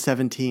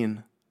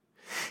 2017.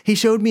 He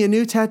showed me a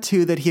new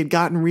tattoo that he had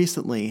gotten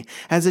recently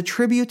as a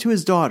tribute to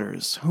his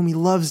daughters, whom he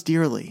loves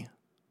dearly.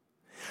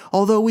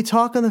 Although we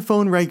talk on the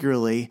phone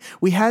regularly,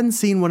 we hadn't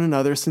seen one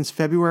another since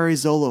February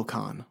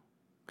ZoloCon.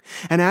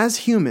 And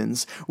as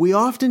humans, we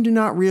often do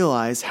not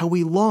realize how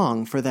we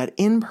long for that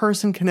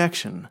in-person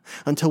connection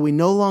until we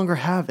no longer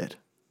have it,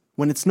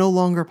 when it's no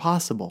longer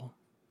possible.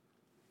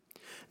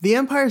 The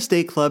Empire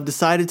State Club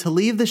decided to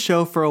leave the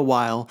show for a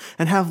while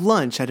and have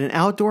lunch at an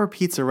outdoor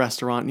pizza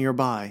restaurant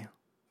nearby.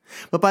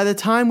 But by the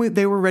time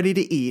they were ready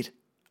to eat,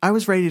 I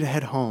was ready to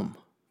head home.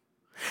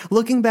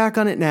 Looking back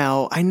on it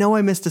now, I know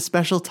I missed a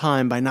special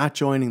time by not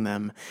joining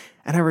them,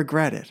 and I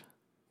regret it.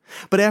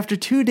 But after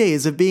 2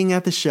 days of being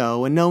at the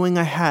show and knowing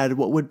I had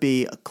what would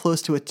be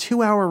close to a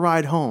 2-hour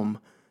ride home,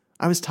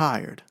 I was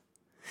tired.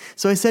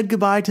 So I said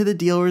goodbye to the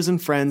dealers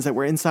and friends that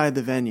were inside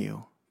the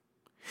venue.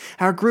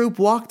 Our group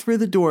walked through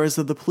the doors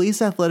of the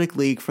Police Athletic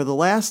League for the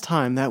last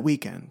time that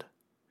weekend.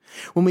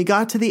 When we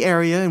got to the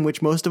area in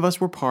which most of us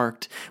were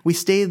parked, we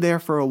stayed there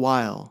for a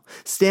while,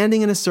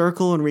 standing in a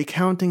circle and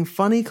recounting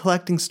funny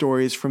collecting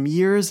stories from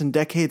years and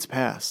decades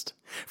past,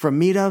 from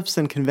meetups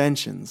and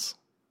conventions.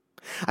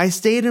 I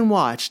stayed and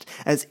watched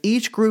as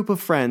each group of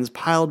friends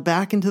piled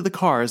back into the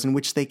cars in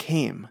which they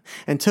came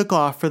and took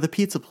off for the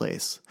pizza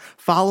place,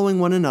 following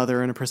one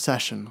another in a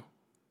procession.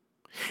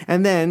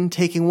 And then,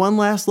 taking one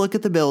last look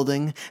at the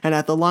building and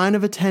at the line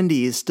of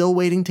attendees still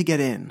waiting to get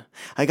in,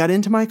 I got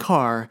into my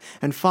car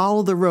and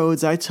followed the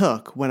roads I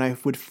took when I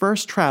would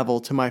first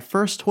travel to my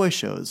first toy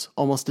shows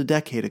almost a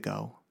decade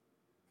ago.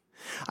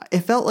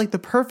 It felt like the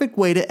perfect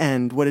way to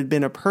end what had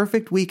been a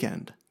perfect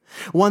weekend,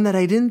 one that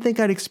I didn't think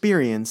I'd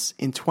experience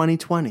in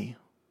 2020.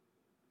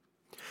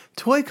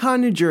 ToyCon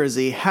New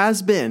Jersey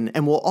has been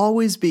and will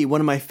always be one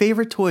of my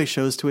favorite toy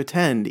shows to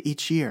attend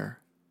each year.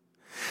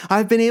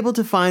 I've been able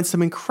to find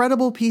some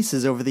incredible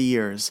pieces over the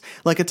years,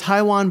 like a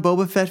Taiwan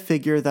Boba Fett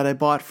figure that I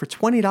bought for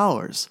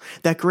 $20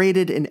 that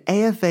graded an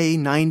AFA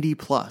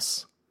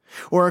 90+,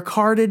 or a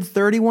carded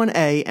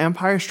 31A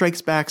Empire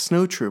Strikes Back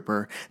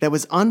Snowtrooper that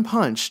was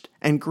unpunched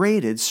and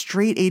graded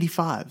straight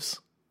 85s.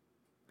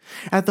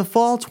 At the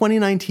fall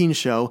 2019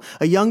 show,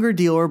 a younger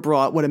dealer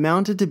brought what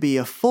amounted to be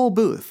a full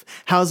booth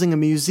housing a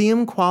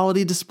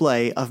museum-quality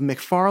display of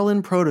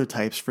McFarlane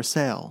prototypes for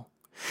sale.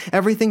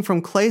 Everything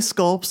from clay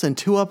sculpts and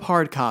 2-up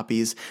hard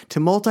copies to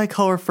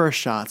multicolor first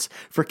shots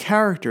for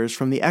characters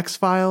from the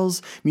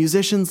X-Files,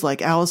 musicians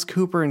like Alice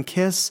Cooper and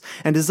Kiss,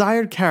 and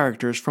desired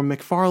characters from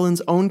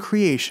McFarlane's own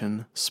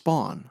creation,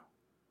 Spawn.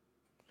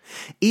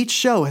 Each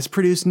show has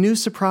produced new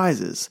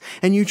surprises,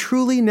 and you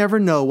truly never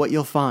know what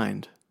you'll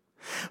find.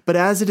 But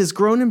as it has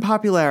grown in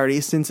popularity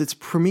since its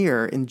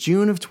premiere in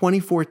June of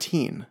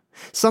 2014,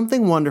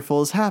 something wonderful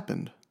has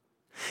happened.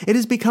 It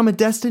has become a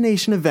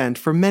destination event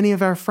for many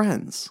of our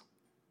friends.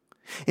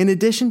 In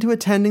addition to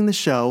attending the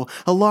show,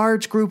 a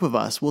large group of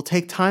us will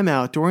take time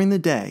out during the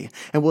day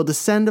and will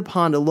descend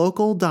upon a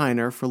local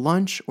diner for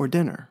lunch or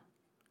dinner.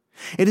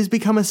 It has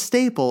become a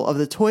staple of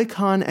the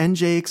ToyCon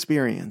NJ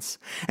experience,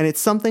 and it's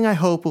something I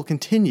hope will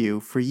continue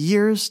for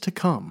years to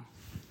come.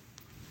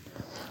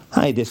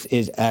 Hi, this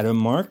is Adam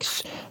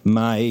Marks.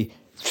 My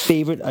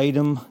favorite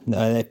item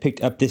that I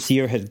picked up this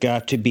year has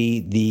got to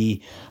be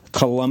the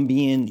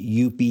Colombian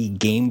Yuppie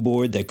game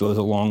board that goes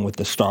along with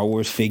the Star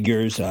Wars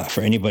figures.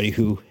 For anybody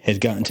who has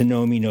gotten to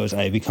know me knows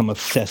I've become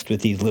obsessed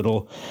with these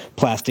little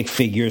plastic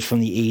figures from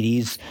the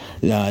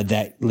 80s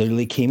that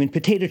literally came in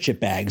potato chip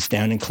bags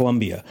down in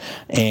Colombia.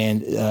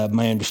 And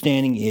my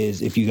understanding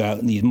is if you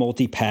got these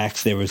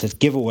multi-packs, there was this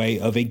giveaway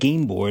of a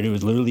game board. It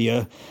was literally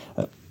a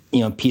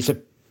piece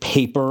of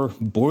paper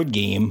board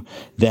game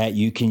that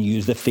you can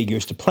use the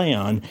figures to play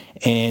on,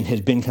 and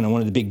has been kind of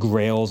one of the big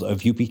grails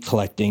of Yuppie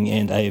collecting.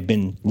 And I have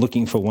been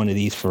looking for one of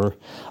these for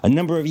a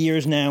number of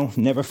years now.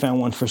 Never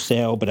found one for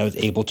sale, but I was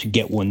able to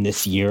get one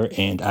this year,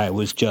 and I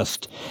was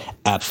just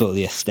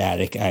absolutely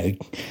ecstatic. I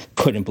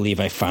couldn't believe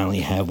I finally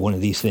have one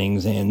of these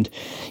things, and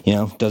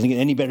doesn't get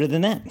any better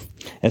than that.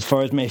 As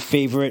far as my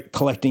favorite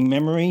collecting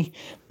memory,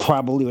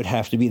 probably would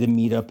have to be the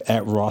meetup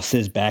at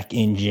Ross's back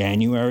in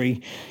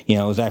January. It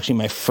was actually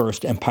my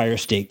first Empire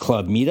State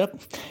Club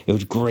meetup. It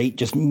was great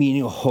just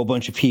meeting a whole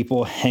bunch of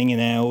people, hanging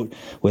out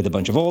with a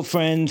bunch of old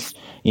friends,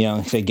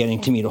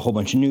 getting to meet a whole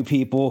bunch of new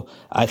people.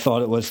 I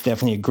thought it was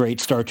definitely a great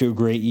start to a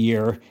great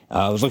year.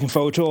 I was looking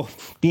forward to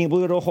being able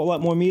to go to a whole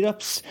lot more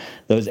meetups.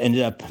 Those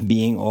ended up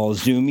being all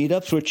Zoom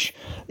meetups, which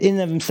in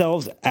and of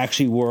themselves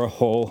actually were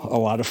a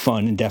lot of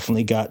fun, and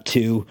definitely got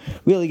to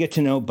really get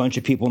to know a bunch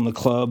of people in the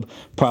club,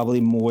 probably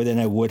more than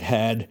I would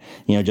had,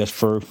 just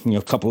for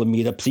a couple of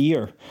meetups a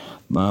year.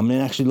 And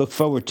actually look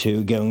forward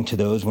to going to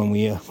those when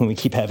we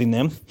keep having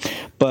them.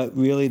 But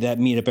really, that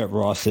meetup at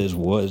Ross's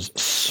was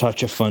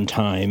such a fun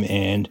time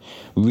and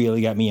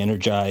really got me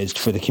energized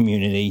for the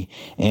community.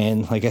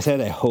 And like I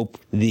said, I hope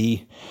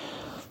the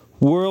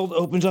world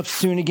opens up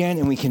soon again,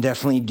 and we can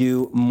definitely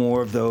do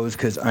more of those,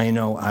 because I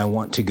know I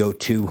want to go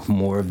to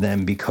more of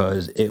them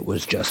because it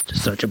was just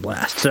such a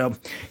blast. So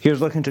here's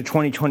looking to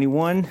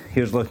 2021,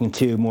 here's looking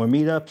to more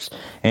meetups,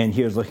 and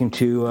here's looking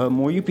to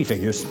more Yuppie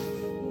figures.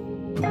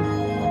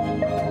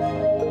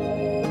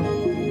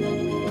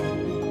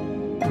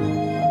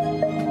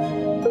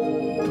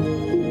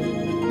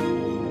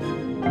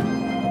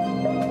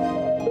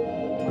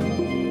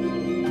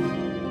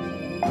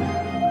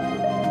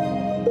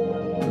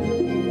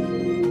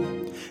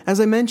 As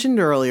I mentioned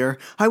earlier,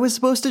 I was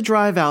supposed to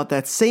drive out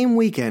that same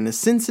weekend to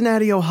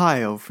Cincinnati,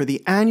 Ohio for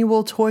the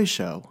annual toy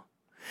show.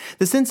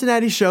 The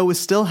Cincinnati show was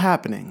still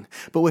happening,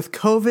 but with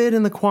COVID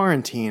and the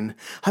quarantine,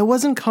 I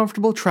wasn't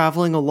comfortable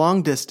traveling a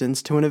long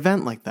distance to an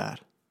event like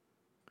that.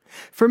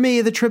 For me,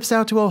 the trips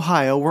out to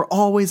Ohio were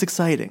always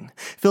exciting,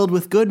 filled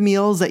with good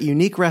meals at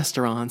unique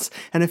restaurants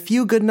and a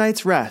few good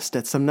nights' rest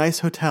at some nice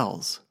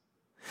hotels.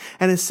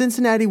 And a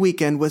Cincinnati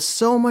weekend was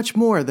so much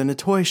more than a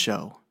toy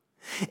show.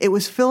 It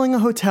was filling a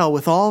hotel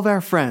with all of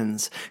our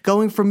friends,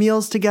 going for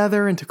meals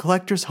together and to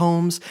collectors'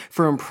 homes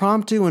for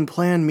impromptu and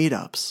planned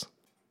meetups.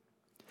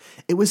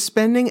 It was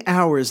spending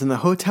hours in the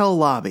hotel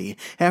lobby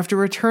after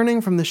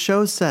returning from the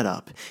show's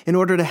setup in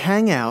order to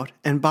hang out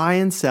and buy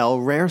and sell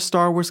rare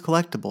Star Wars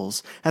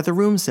collectibles at the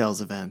room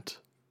sales event.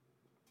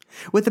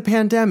 With the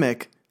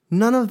pandemic,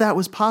 none of that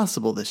was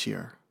possible this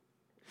year.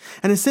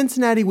 And a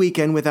Cincinnati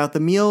weekend without the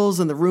meals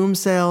and the room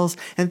sales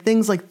and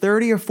things like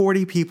 30 or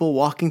 40 people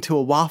walking to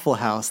a Waffle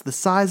House the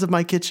size of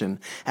my kitchen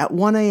at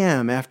 1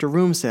 a.m. after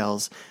room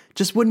sales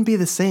just wouldn't be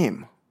the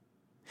same.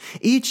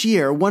 Each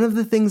year, one of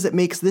the things that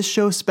makes this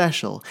show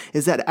special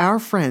is that our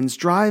friends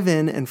drive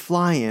in and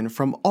fly in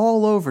from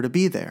all over to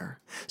be there,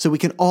 so we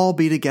can all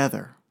be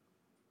together.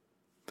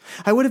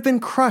 I would have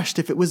been crushed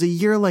if it was a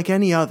year like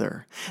any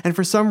other, and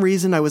for some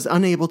reason I was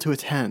unable to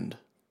attend.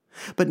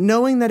 But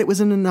knowing that it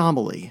was an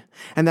anomaly,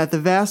 and that the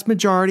vast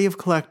majority of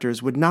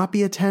collectors would not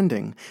be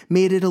attending,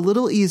 made it a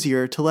little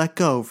easier to let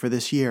go for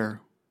this year.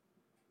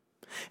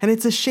 And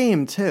it's a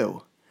shame,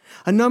 too.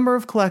 A number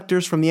of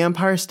collectors from the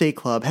Empire State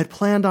Club had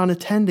planned on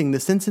attending the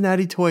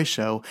Cincinnati Toy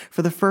Show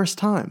for the first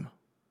time.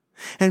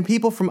 And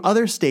people from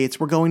other states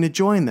were going to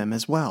join them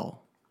as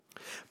well.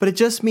 But it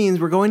just means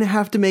we're going to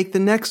have to make the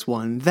next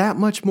one that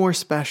much more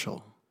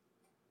special.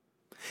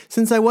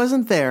 Since I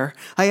wasn't there,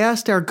 I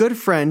asked our good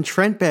friend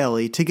Trent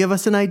Bailey to give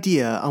us an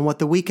idea on what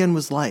the weekend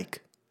was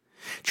like.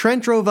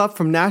 Trent drove up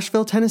from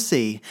Nashville,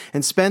 Tennessee,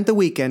 and spent the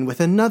weekend with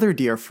another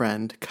dear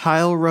friend,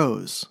 Kyle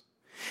Rose.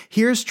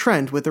 Here's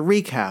Trent with a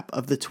recap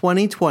of the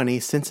 2020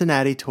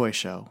 Cincinnati Toy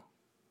Show.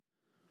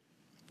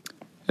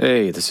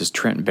 Hey, this is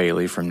Trent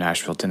Bailey from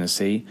Nashville,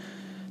 Tennessee.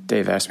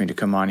 Dave asked me to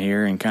come on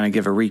here and kind of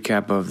give a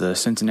recap of the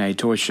Cincinnati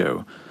Toy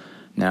Show.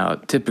 Now,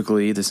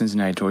 typically, the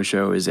Cincinnati Toy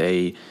Show is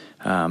a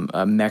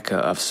mecca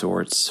of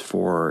sorts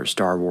for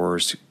Star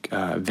Wars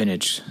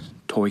vintage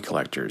toy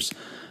collectors.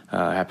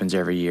 Happens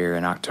every year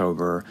in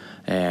October,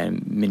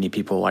 and many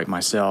people like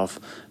myself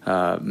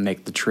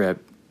make the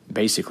trip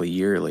basically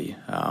yearly.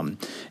 And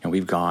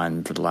we've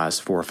gone for the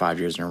last 4 or 5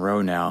 years in a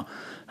row now.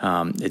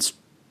 It's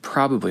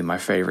probably my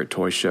favorite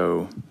toy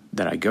show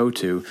that I go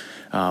to,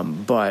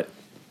 but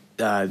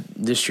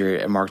this year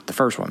it marked the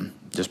first one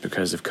just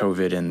because of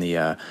COVID and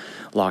the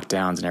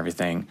lockdowns and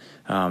everything.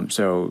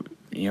 So,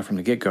 from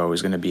the get-go, it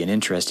was going to be an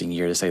interesting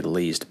year to say the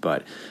least,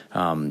 but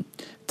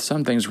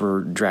some things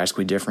were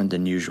drastically different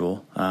than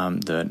usual.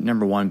 The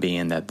number one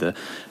being that the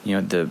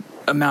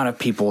amount of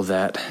people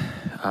that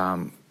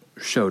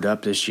showed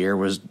up this year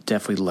was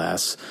definitely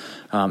less,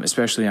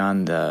 especially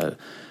on the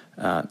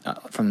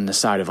from the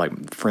side of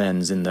like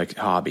friends in the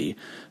hobby.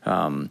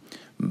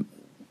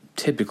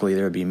 typically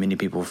there would be many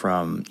people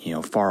from,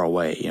 far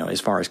away,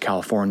 as far as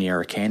California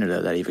or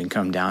Canada that even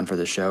come down for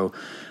the show.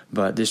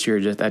 But this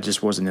year, that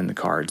just wasn't in the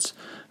cards.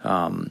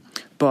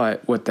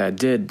 But what that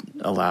did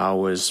allow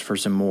was for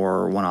some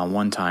more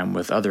one-on-one time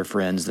with other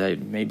friends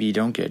that maybe you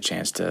don't get a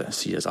chance to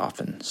see as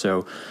often.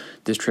 So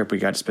this trip, we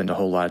got to spend a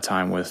whole lot of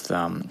time with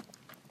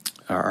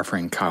our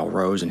friend Kyle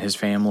Rose and his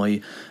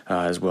family,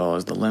 as well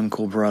as the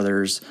Lemkel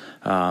brothers,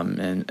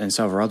 and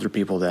several other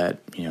people that,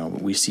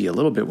 we see a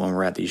little bit when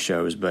we're at these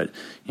shows, but,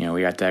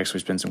 we got to actually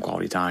spend some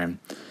quality time.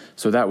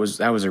 So that was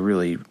a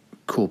really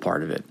cool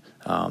part of it.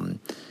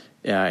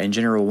 In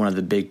general, one of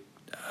the big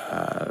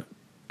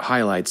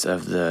highlights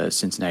of the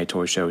Cincinnati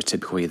Toy Show is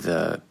typically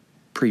the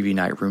preview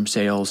night room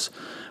sales,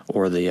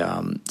 or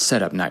the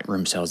setup night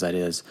room sales, that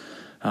is.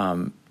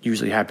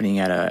 Usually happening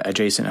at a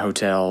adjacent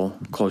hotel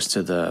close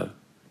to the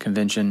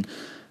convention.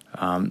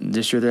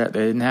 This year they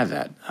didn't have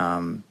that,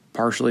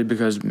 partially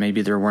because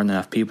maybe there weren't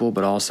enough people,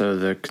 but also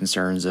the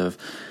concerns of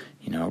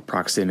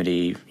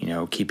proximity,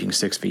 keeping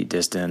 6 feet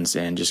distance,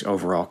 and just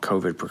overall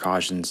COVID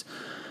precautions.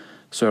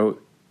 So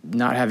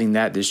not having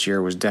that this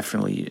year was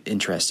definitely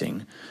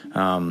interesting.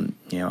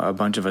 A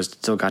bunch of us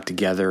still got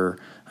together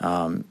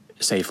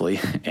safely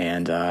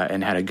and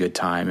had a good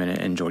time and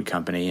enjoyed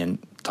company and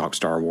talked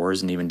Star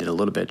Wars and even did a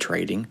little bit of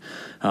trading.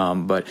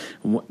 But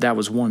that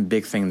was one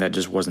big thing that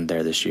just wasn't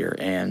there this year.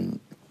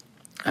 And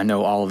I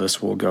know all of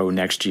us will go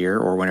next year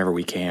or whenever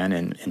we can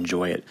and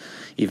enjoy it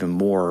even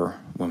more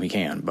when we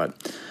can.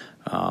 But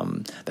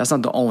that's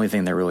not the only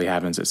thing that really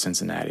happens at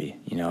Cincinnati.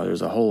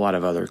 There's a whole lot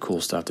of other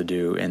cool stuff to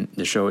do. And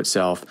the show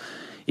itself,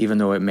 even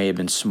though it may have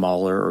been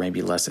smaller or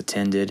maybe less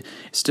attended,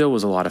 it still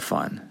was a lot of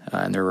fun.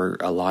 And there were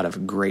a lot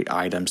of great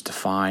items to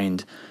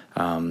find.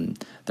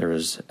 There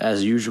was,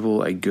 as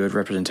usual, a good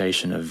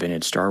representation of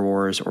vintage Star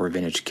Wars or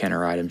vintage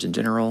Kenner items in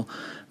general,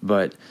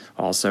 but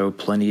also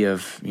plenty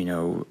of,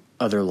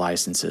 other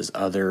licenses,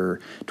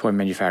 other toy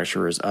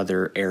manufacturers,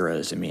 other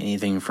eras. I mean,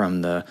 anything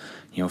from the,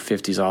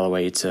 50s all the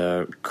way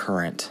to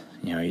current,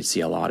 you'd see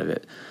a lot of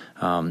it.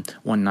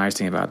 One nice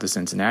thing about the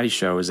Cincinnati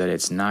show is that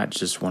it's not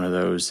just one of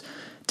those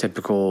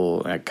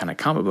typical kind of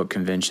comic book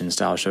convention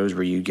style shows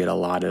where you get a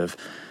lot of,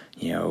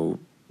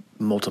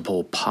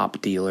 multiple pop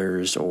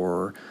dealers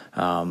or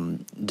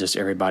just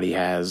everybody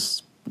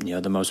has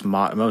the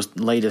most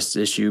latest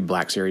issue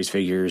Black Series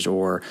figures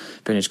or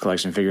vintage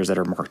collection figures that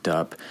are marked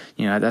up.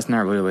 That's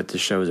not really what the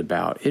show is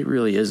about. It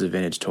really is a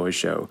vintage toy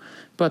show,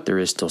 but there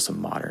is still some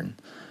modern.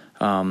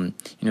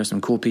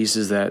 Some cool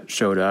pieces that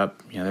showed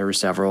up. There were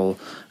several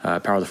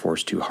Power of the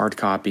Force 2 hard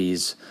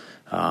copies,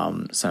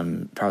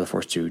 some Power of the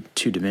Force 2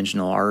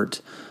 two-dimensional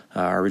art,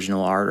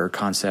 original art or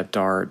concept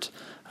art.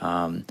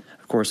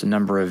 Of course, a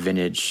number of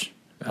vintage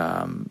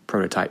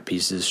prototype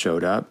pieces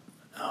showed up,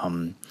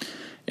 and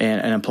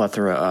a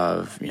plethora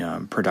of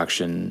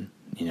production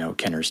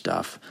Kenner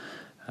stuff.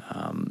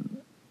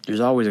 There's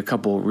always a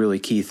couple really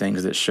key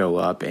things that show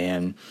up,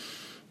 and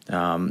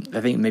I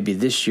think maybe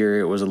this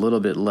year it was a little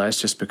bit less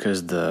just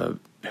because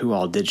who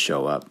all did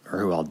show up, or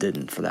who all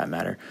didn't for that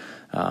matter.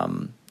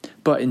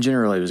 But in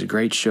general, it was a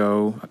great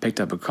show. I picked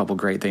up a couple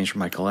great things from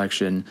my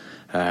collection.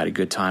 I had a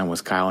good time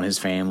with Kyle and his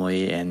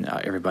family and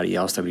everybody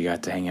else that we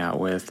got to hang out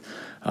with.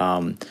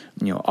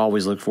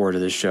 Always look forward to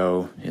this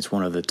show. It's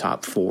one of the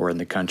top 4 in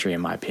the country,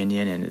 in my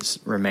opinion, and it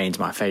remains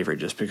my favorite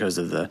just because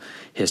of the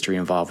history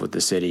involved with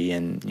the city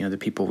and, the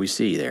people we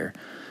see there.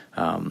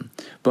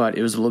 But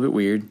it was a little bit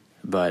weird,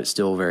 but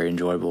still very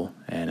enjoyable.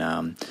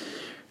 And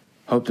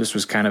hope this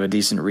was kind of a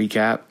decent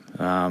recap.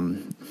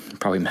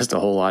 Probably missed a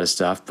whole lot of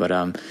stuff, but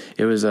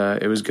it was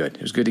good.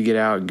 It was good to get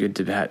out, good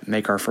to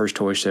make our first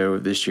toy show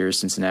this year in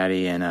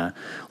Cincinnati, and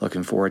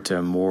looking forward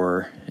to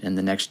more in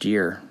the next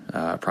year,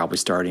 probably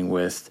starting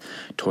with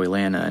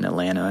Toylanta in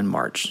Atlanta in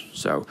March.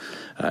 So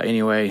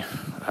anyway,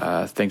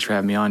 thanks for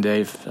having me on,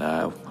 Dave.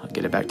 I'll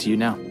get it back to you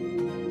now.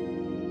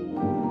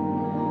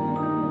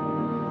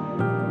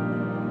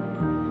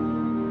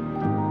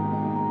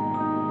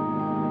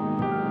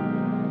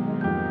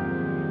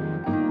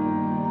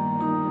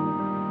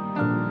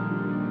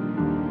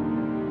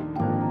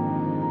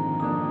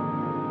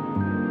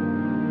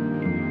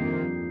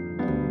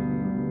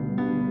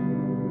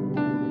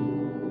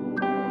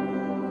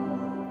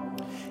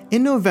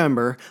 In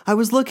November, I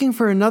was looking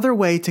for another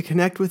way to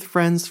connect with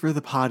friends through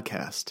the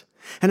podcast,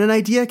 and an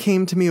idea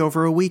came to me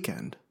over a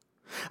weekend.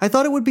 I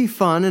thought it would be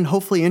fun and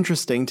hopefully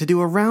interesting to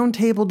do a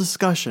roundtable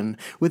discussion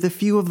with a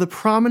few of the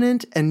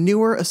prominent and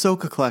newer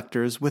Ahsoka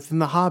collectors within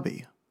the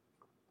hobby.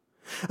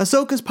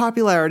 Ahsoka's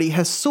popularity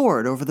has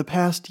soared over the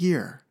past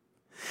year.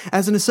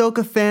 As an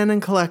Ahsoka fan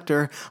and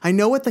collector, I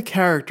know what the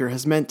character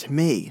has meant to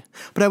me,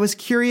 but I was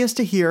curious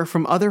to hear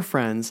from other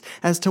friends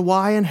as to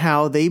why and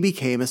how they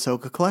became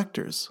Ahsoka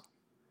collectors.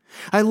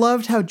 I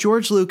loved how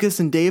George Lucas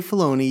and Dave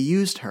Filoni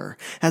used her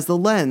as the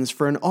lens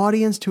for an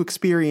audience to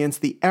experience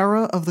the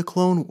era of the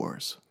Clone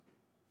Wars.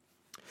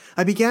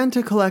 I began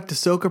to collect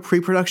Ahsoka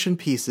pre-production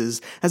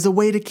pieces as a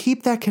way to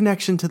keep that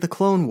connection to the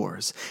Clone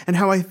Wars and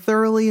how I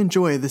thoroughly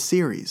enjoy the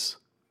series.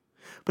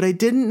 But I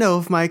didn't know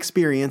if my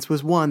experience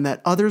was one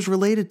that others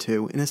related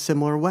to in a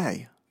similar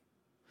way.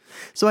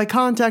 So I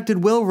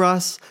contacted Will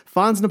Russ,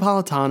 Fonz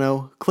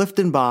Napolitano,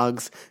 Clifton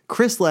Boggs,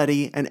 Chris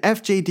Letty, and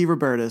F.J.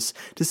 DeRobertis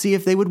to see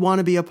if they would want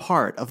to be a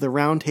part of the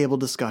roundtable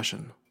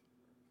discussion.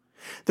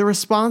 The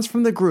response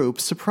from the group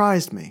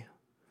surprised me.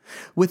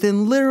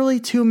 Within literally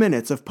 2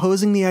 minutes of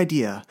posing the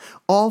idea,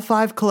 all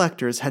 5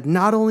 collectors had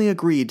not only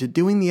agreed to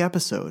doing the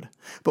episode,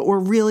 but were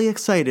really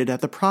excited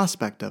at the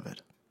prospect of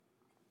it.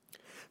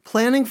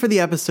 Planning for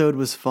the episode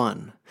was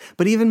fun,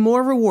 but even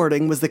more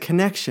rewarding was the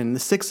connection the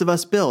 6 of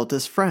us built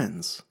as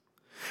friends.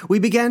 We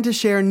began to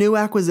share new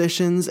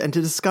acquisitions and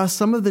to discuss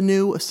some of the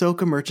new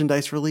Ahsoka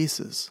merchandise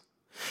releases.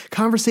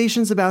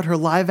 Conversations about her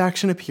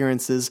live-action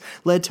appearances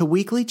led to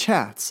weekly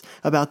chats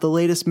about the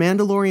latest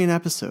Mandalorian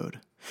episode,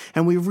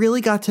 and we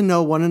really got to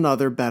know one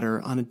another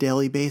better on a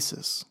daily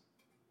basis.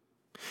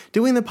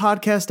 Doing the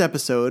podcast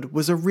episode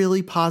was a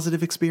really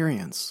positive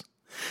experience.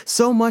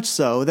 So much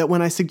so that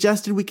when I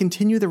suggested we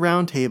continue the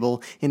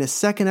roundtable in a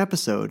second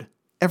episode,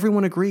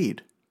 everyone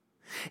agreed.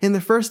 In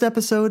the first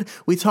episode,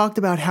 we talked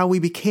about how we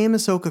became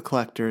Ahsoka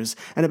collectors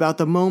and about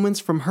the moments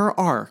from her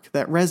arc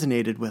that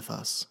resonated with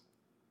us.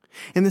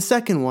 In the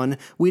second one,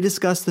 we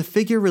discussed the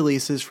figure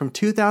releases from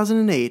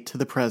 2008 to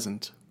the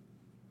present.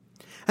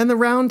 And the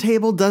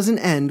roundtable doesn't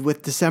end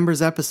with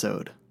December's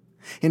episode.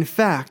 In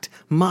fact,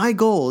 my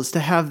goal is to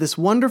have this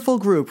wonderful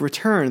group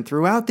return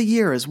throughout the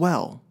year as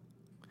well.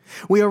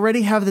 We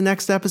already have the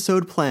next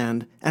episode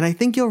planned, and I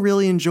think you'll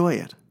really enjoy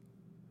it.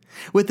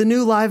 With the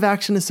new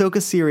live-action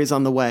Ahsoka series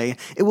on the way,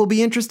 it will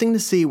be interesting to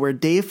see where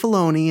Dave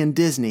Filoni and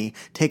Disney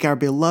take our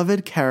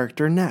beloved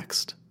character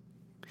next.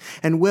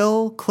 And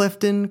Will,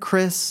 Clifton,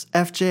 Chris,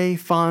 FJ,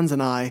 Fonz,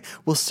 and I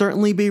will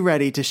certainly be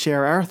ready to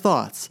share our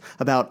thoughts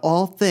about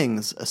all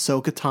things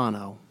Ahsoka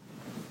Tano.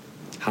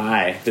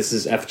 Hi, this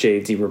is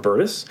FJ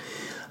DeRobertis.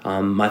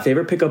 My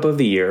favorite pickup of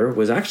the year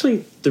was actually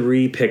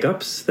 3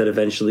 pickups that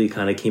eventually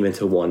kind of came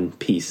into one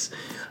piece.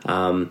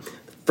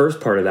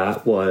 First part of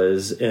that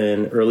was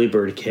an early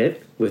bird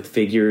kit with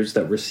figures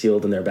that were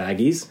sealed in their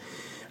baggies.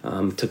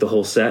 Took the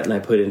whole set and I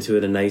put into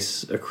it a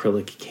nice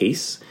acrylic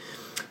case.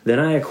 Then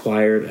I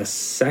acquired a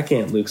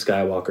second Luke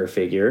Skywalker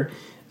figure,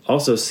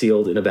 also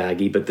sealed in a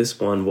baggie, but this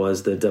one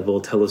was the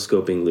double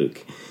telescoping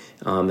Luke.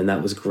 And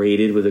that was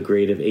graded with a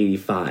grade of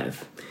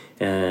 85.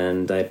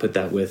 And I put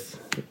that with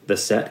the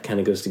set, kind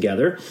of goes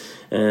together.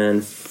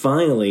 And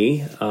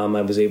finally,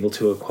 I was able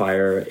to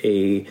acquire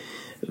a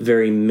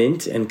very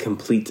mint and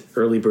complete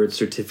early bird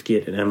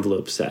certificate and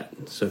envelope set.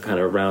 So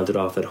kind of rounded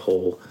off that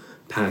whole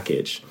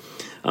package.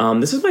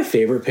 This is my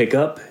favorite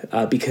pickup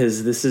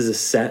because this is a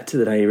set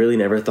that I really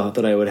never thought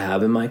that I would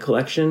have in my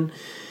collection.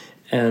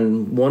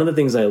 And one of the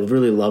things I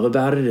really love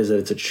about it is that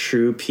it's a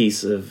true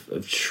piece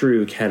of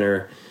true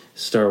Kenner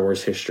Star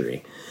Wars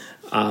history.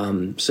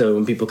 So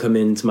when people come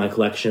into my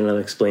collection and I'm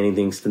explaining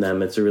things to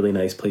them, it's a really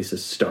nice place to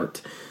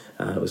start.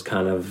 It was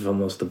kind of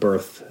almost the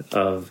birth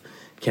of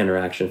Kenner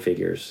action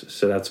figures.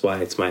 So that's why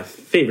it's my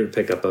favorite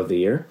pickup of the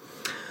year.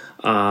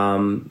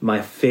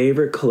 My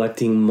favorite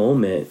collecting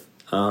moment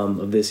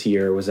of this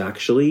year was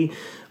actually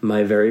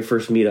my very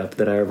first meetup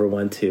that I ever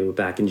went to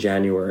back in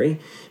January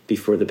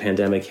before the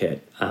pandemic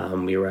hit.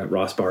 We were at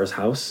Ross Barr's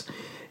house,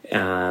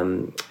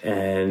 and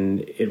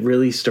it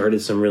really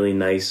started some really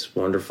nice,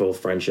 wonderful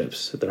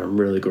friendships that I'm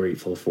really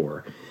grateful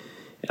for.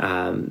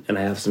 And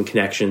I have some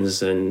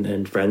connections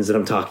and friends that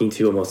I'm talking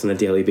to almost on a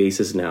daily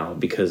basis now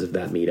because of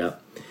that meetup.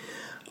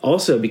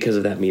 Also, because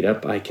of that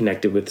meetup, I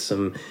connected with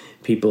some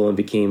people and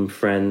became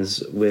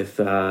friends with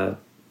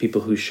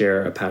people who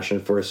share a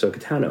passion for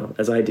Ahsoka Tano,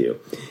 as I do,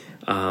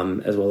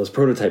 as well as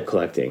prototype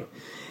collecting.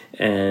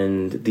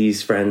 And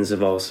these friends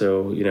have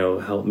also,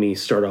 helped me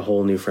start a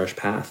whole new fresh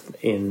path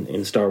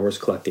in Star Wars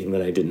collecting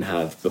that I didn't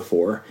have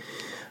before.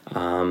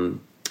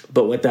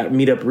 But what that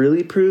meetup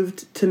really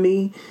proved to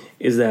me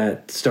is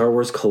that Star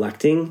Wars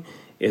collecting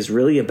is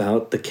really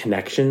about the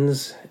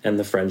connections and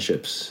the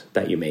friendships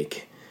that you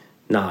make,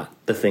 not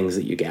the things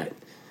that you get.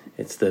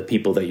 It's the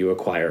people that you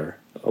acquire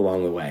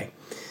along the way.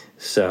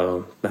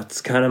 So that's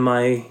kind of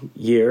my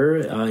year.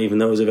 Even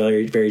though it was a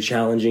very, very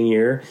challenging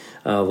year,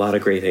 a lot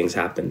of great things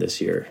happened this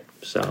year.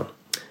 So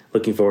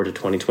looking forward to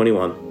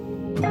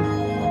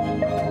 2021.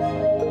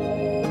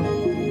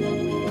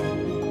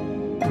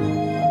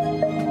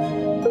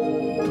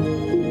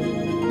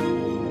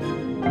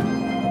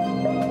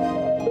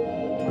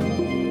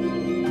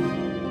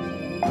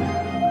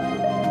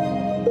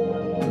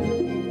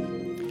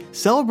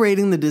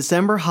 Celebrating the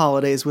December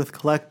holidays with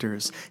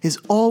collectors is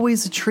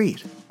always a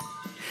treat.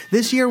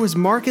 This year was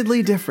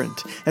markedly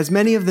different, as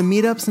many of the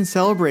meetups and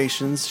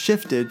celebrations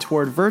shifted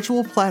toward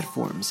virtual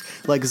platforms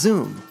like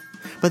Zoom,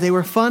 but they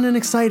were fun and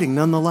exciting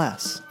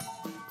nonetheless.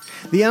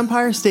 The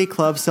Empire State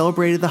Club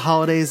celebrated the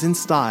holidays in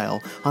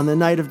style on the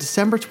night of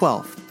December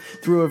 12th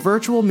through a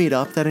virtual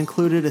meetup that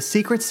included a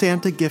Secret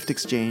Santa gift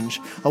exchange,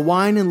 a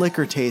wine and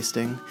liquor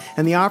tasting,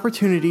 and the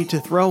opportunity to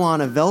throw on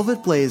a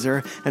velvet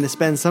blazer and to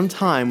spend some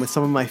time with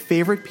some of my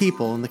favorite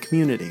people in the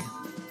community.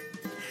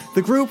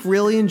 The group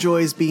really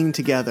enjoys being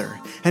together,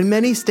 and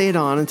many stayed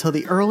on until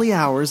the early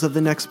hours of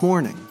the next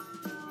morning.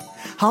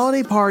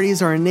 Holiday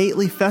parties are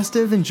innately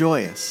festive and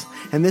joyous,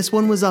 and this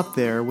one was up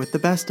there with the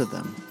best of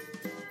them.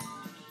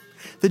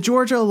 The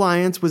Georgia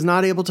Alliance was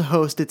not able to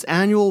host its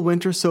annual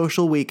winter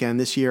social weekend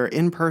this year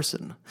in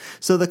person,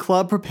 so the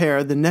club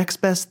prepared the next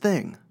best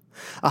thing,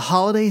 a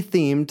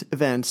holiday-themed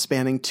event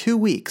spanning 2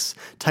 weeks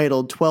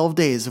titled 12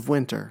 Days of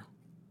Winter.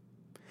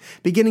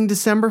 Beginning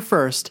December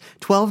 1st,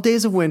 12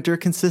 Days of Winter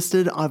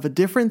consisted of a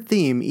different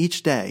theme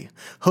each day,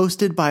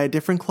 hosted by a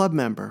different club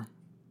member.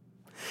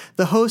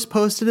 The host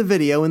posted a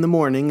video in the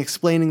morning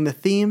explaining the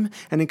theme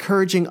and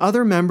encouraging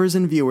other members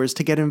and viewers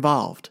to get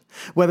involved,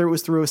 whether it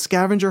was through a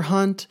scavenger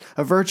hunt,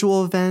 a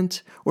virtual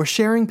event, or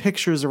sharing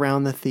pictures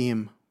around the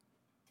theme.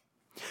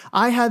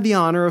 I had the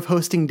honor of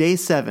hosting Day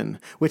 7,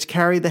 which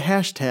carried the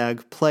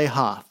hashtag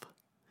PlayHoth.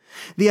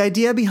 The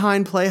idea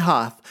behind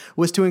PlayHoth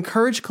was to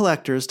encourage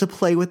collectors to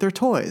play with their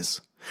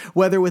toys,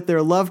 whether with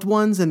their loved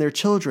ones and their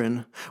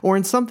children, or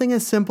in something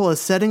as simple as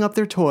setting up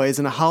their toys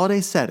in a holiday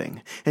setting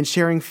and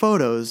sharing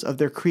photos of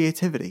their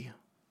creativity.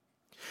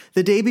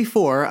 The day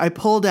before, I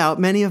pulled out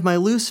many of my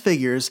loose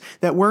figures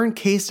that weren't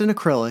cased in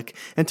acrylic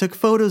and took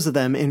photos of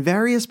them in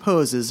various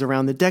poses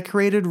around the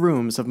decorated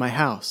rooms of my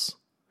house.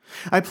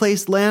 I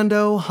placed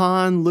Lando,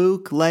 Han,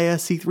 Luke, Leia,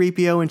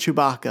 C-3PO, and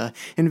Chewbacca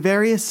in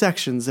various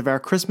sections of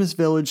our Christmas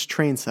Village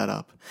train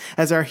setup,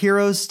 as our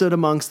heroes stood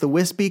amongst the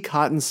wispy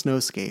cotton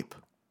snowscape.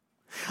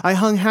 I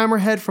hung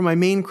Hammerhead from my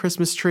main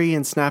Christmas tree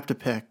and snapped a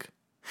pic.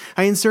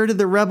 I inserted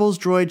the Rebels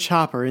droid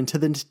Chopper into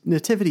the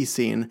nativity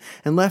scene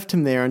and left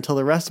him there until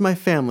the rest of my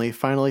family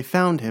finally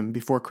found him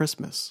before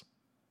Christmas.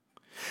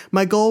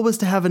 My goal was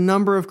to have a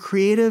number of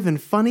creative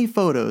and funny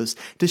photos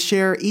to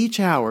share each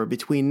hour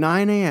between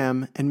 9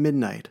 a.m. and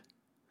midnight.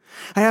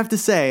 I have to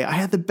say, I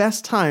had the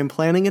best time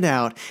planning it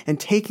out and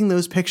taking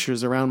those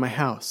pictures around my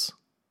house.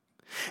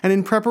 And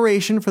in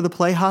preparation for the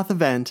PlayHoth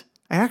event,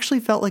 I actually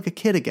felt like a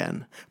kid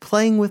again,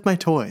 playing with my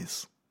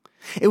toys.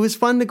 It was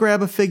fun to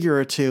grab a figure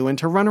or two and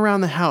to run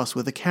around the house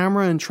with a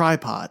camera and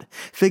tripod,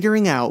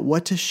 figuring out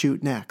what to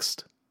shoot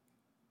next.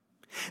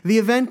 The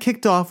event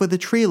kicked off with a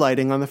tree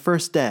lighting on the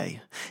first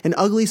day, an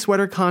ugly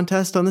sweater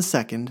contest on the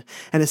second,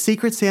 and a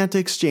Secret Santa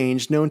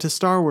exchange known to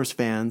Star Wars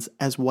fans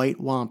as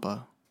White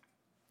Wampa.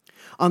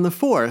 On the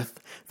fourth,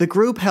 the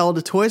group held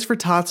a Toys for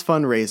Tots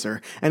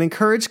fundraiser and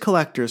encouraged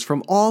collectors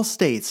from all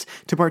states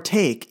to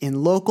partake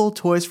in local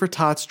Toys for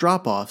Tots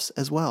drop-offs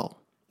as well.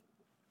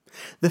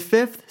 The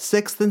 5th,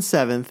 6th, and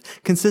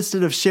 7th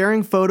consisted of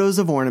sharing photos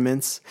of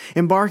ornaments,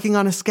 embarking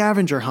on a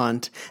scavenger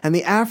hunt, and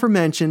the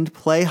aforementioned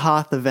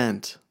PlayHoth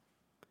event.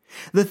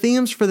 The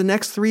themes for the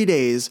next 3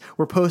 days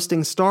were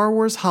posting Star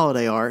Wars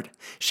holiday art,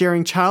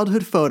 sharing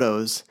childhood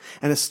photos,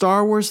 and a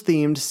Star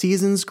Wars-themed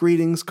Season's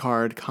Greetings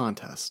card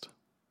contest.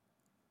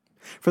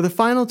 For the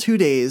final 2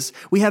 days,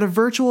 we had a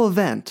virtual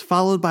event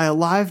followed by a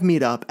live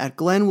meetup at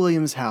Glenn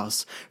Williams'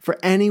 house for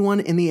anyone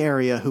in the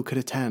area who could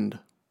attend.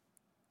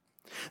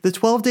 The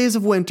 12 Days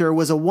of Winter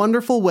was a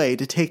wonderful way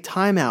to take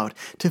time out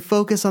to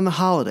focus on the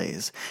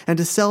holidays and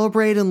to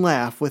celebrate and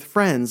laugh with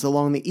friends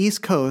along the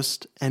East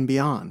Coast and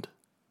beyond.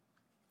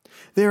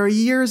 There are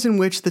years in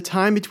which the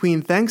time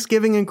between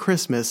Thanksgiving and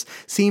Christmas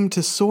seemed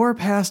to soar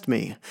past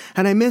me,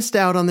 and I missed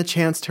out on the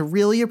chance to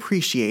really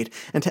appreciate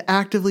and to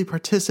actively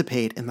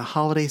participate in the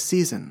holiday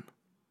season.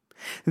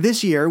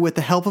 This year, with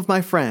the help of my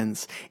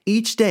friends,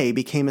 each day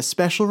became a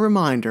special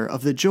reminder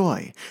of the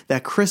joy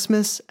that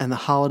Christmas and the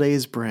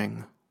holidays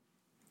bring.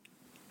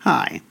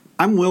 Hi,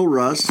 I'm Will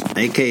Russ,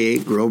 aka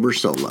Grover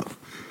Solo.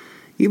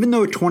 Even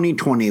though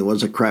 2020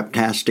 was a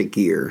craptastic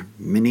year,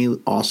 many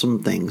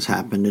awesome things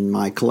happened in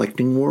my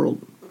collecting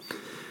world.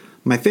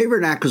 My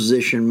favorite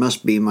acquisition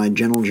must be my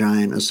Gentle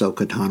Giant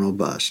Ahsoka Tano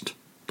bust.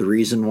 The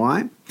reason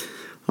why?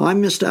 Well, I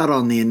missed out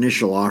on the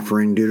initial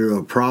offering due to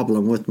a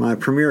problem with my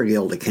Premier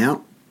Guild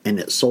account, and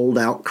it sold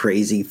out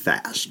crazy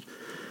fast.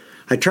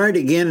 I tried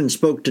again and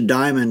spoke to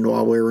Diamond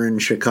while we were in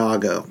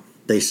Chicago.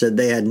 They said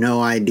they had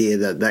no idea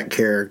that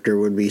character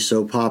would be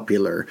so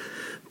popular,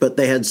 but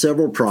they had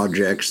several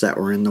projects that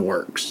were in the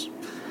works.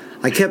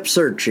 I kept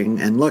searching,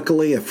 and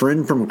luckily a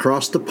friend from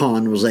across the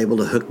pond was able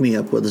to hook me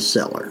up with a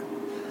seller.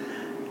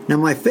 Now,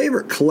 my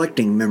favorite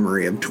collecting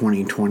memory of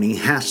 2020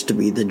 has to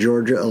be the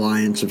Georgia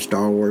Alliance of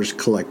Star Wars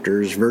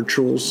Collectors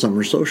Virtual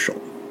Summer Social.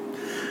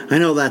 I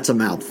know that's a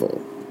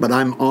mouthful, but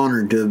I'm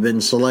honored to have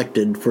been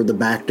selected for the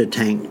Back to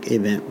Tank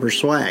event for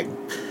swag.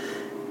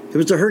 It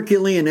was a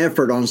Herculean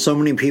effort on so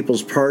many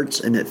people's parts,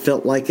 and it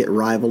felt like it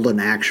rivaled an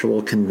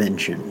actual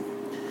convention.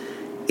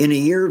 In a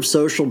year of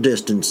social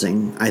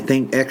distancing, I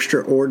think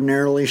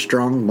extraordinarily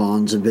strong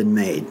bonds have been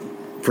made.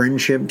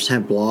 Friendships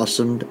have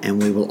blossomed,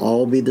 and we will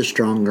all be the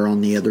stronger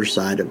on the other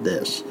side of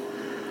this.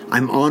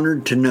 I'm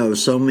honored to know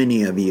so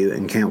many of you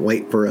and can't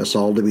wait for us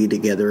all to be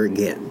together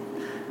again.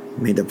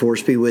 May the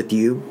Force be with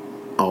you,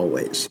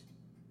 always.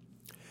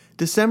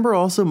 December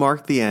also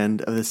marked the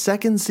end of the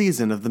second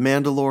season of The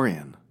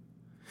Mandalorian.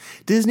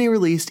 Disney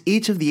released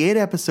each of the 8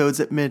 episodes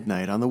at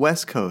midnight on the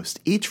West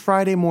Coast each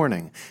Friday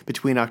morning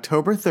between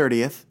October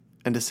 30th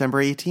and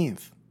December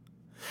 18th.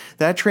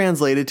 That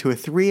translated to a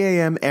 3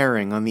 a.m.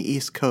 airing on the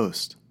East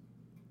Coast.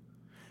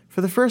 For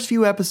the first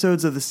few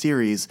episodes of the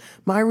series,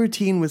 my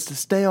routine was to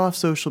stay off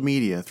social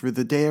media through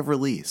the day of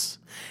release,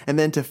 and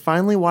then to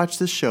finally watch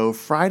the show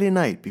Friday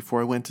night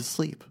before I went to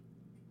sleep.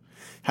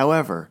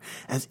 However,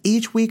 as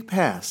each week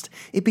passed,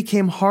 it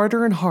became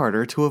harder and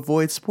harder to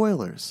avoid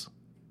spoilers.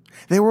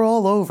 They were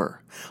all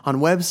over, on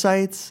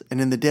websites and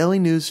in the daily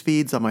news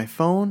feeds on my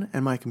phone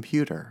and my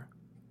computer.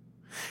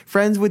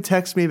 Friends would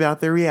text me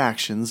about their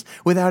reactions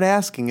without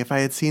asking if I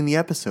had seen the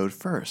episode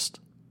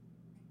first.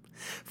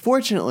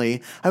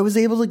 Fortunately, I was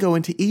able to go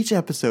into each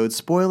episode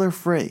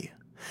spoiler-free,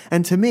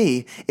 and to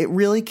me, it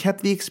really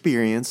kept the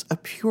experience a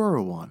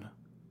purer one.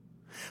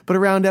 But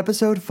around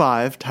episode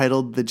 5,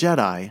 titled The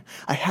Jedi,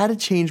 I had to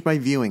change my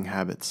viewing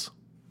habits.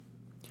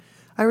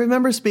 I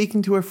remember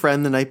speaking to a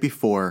friend the night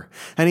before,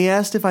 and he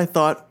asked if I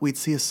thought we'd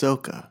see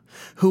Ahsoka,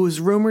 who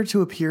was rumored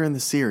to appear in the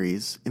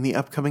series in the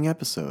upcoming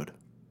episode.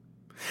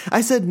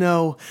 I said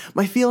no.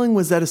 My feeling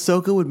was that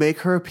Ahsoka would make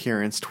her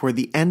appearance toward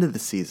the end of the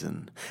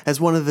season, as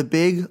one of the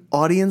big,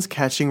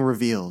 audience-catching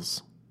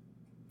reveals.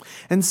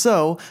 And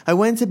so, I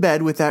went to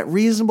bed with that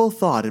reasonable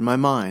thought in my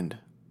mind.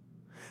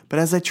 But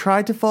as I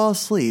tried to fall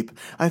asleep,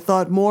 I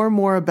thought more and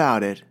more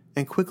about it,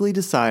 and quickly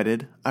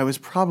decided I was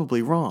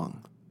probably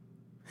wrong.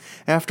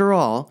 After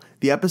all,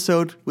 the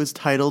episode was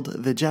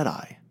titled The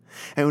Jedi,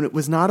 and it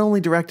was not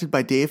only directed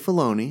by Dave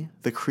Filoni,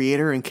 the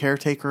creator and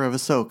caretaker of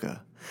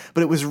Ahsoka,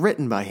 but it was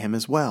written by him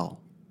as well.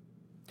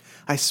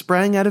 I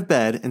sprang out of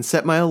bed and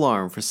set my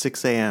alarm for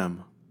 6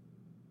 a.m.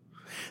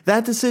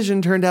 That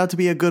decision turned out to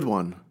be a good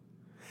one.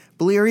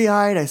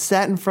 Bleary-eyed, I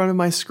sat in front of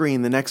my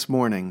screen the next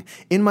morning,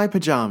 in my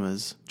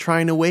pajamas,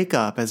 trying to wake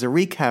up as a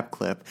recap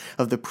clip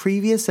of the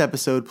previous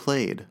episode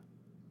played.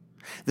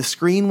 The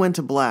screen went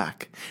to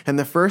black, and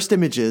the first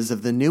images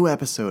of the new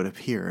episode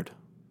appeared.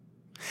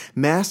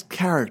 Masked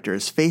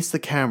characters faced the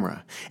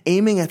camera,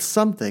 aiming at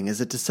something as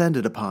it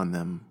descended upon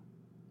them.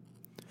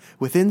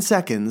 Within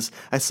seconds,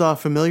 I saw a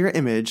familiar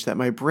image that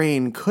my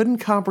brain couldn't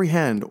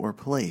comprehend or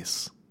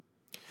place.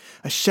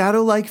 A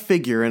shadow-like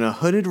figure in a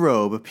hooded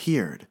robe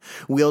appeared,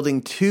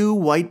 wielding 2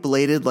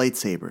 white-bladed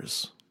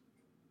lightsabers.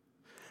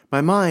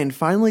 My mind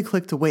finally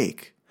clicked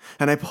awake,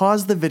 and I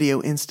paused the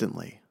video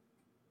instantly.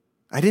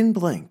 I didn't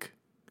blink.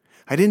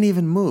 I didn't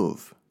even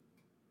move.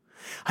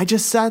 I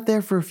just sat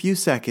there for a few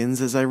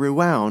seconds as I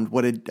rewound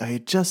what I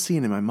had just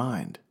seen in my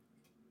mind.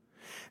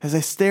 As I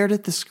stared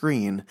at the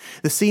screen,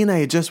 the scene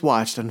I had just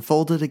watched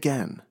unfolded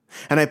again,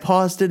 and I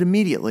paused it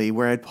immediately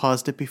where I'd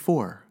paused it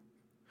before.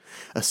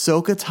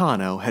 Ahsoka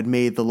Tano had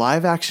made the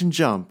live-action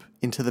jump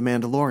into The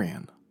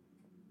Mandalorian.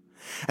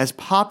 As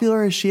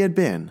popular as she had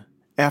been,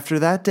 after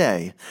that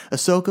day,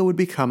 Ahsoka would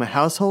become a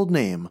household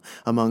name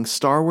among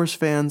Star Wars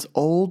fans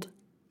old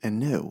and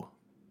new.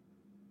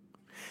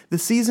 The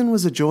season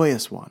was a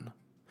joyous one.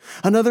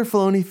 Another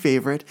Filoni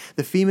favorite,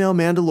 the female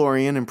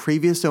Mandalorian and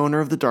previous owner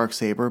of the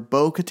Darksaber,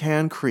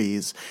 Bo-Katan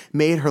Kryze,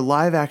 made her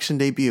live-action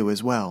debut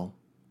as well.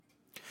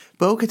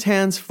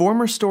 Bo-Katan's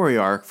former story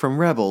arc from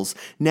Rebels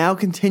now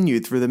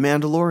continued through The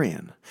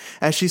Mandalorian,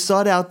 as she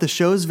sought out the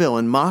show's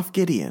villain Moff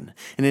Gideon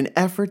in an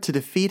effort to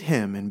defeat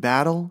him in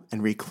battle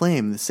and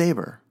reclaim the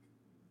saber.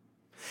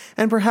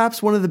 And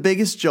perhaps one of the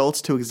biggest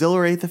jolts to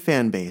exhilarate the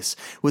fanbase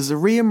was the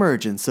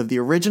re-emergence of the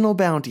original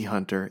bounty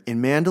hunter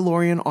in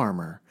Mandalorian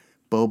armor,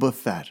 Boba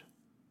Fett.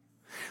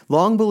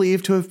 Long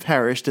believed to have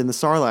perished in the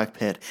Sarlacc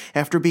pit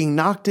after being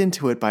knocked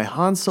into it by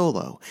Han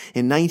Solo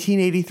in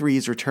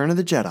 1983's Return of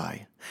the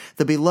Jedi,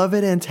 the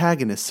beloved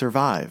antagonist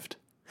survived,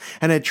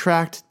 and had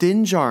tracked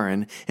Din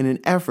Djarin in an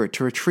effort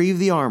to retrieve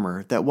the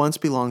armor that once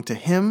belonged to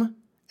him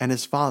and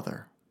his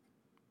father.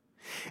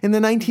 In the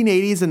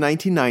 1980s and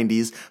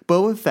 1990s,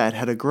 Boba Fett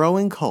had a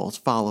growing cult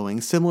following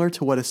similar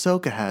to what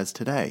Ahsoka has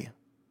today.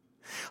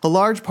 A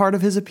large part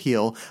of his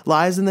appeal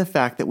lies in the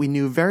fact that we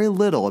knew very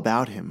little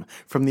about him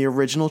from the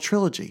original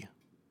trilogy.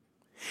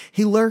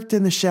 He lurked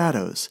in the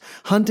shadows,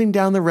 hunting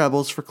down the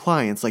rebels for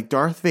clients like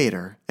Darth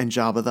Vader and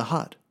Jabba the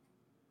Hutt.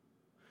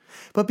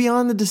 But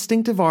beyond the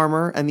distinctive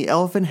armor and the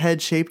elephant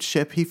head-shaped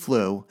ship he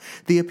flew,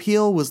 the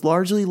appeal was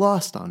largely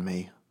lost on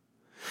me.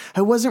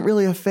 I wasn't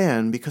really a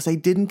fan because I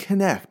didn't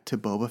connect to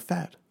Boba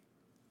Fett.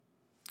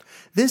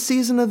 This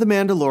season of The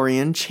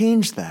Mandalorian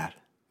changed that.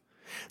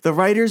 The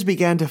writers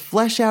began to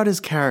flesh out his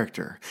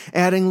character,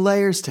 adding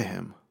layers to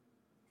him.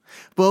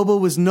 Boba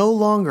was no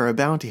longer a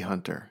bounty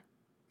hunter.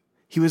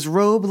 He was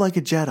robed like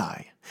a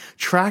Jedi,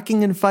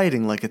 tracking and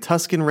fighting like a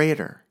Tusken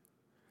Raider.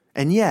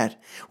 And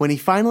yet, when he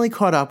finally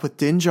caught up with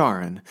Din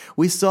Djarin,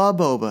 we saw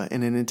Boba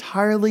in an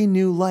entirely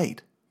new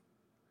light.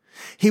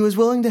 He was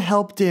willing to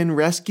help Din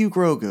rescue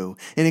Grogu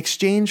in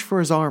exchange for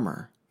his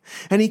armor,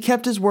 and he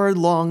kept his word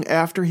long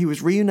after he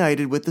was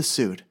reunited with the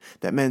suit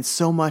that meant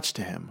so much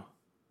to him.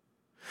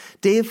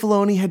 Dave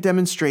Filoni had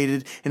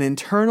demonstrated an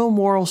internal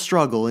moral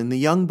struggle in the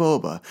young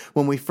Boba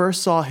when we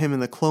first saw him in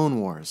the Clone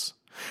Wars,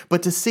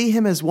 but to see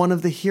him as one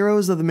of the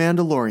heroes of The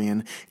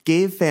Mandalorian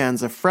gave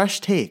fans a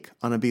fresh take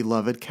on a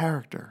beloved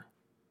character.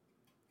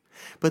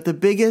 But the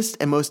biggest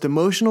and most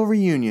emotional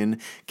reunion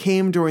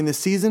came during the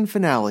season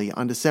finale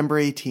on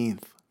December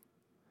 18th.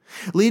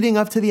 Leading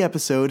up to the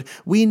episode,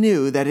 we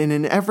knew that in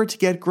an effort to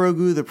get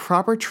Grogu the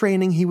proper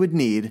training he would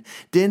need,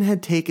 Din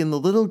had taken the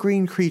little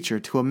green creature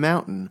to a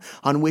mountain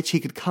on which he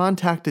could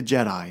contact a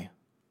Jedi.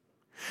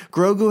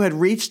 Grogu had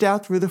reached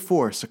out through the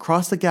Force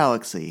across the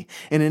galaxy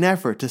in an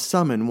effort to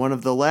summon one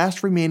of the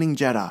last remaining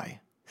Jedi,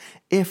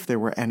 if there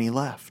were any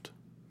left.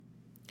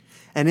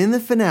 And in the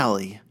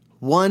finale,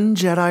 one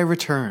Jedi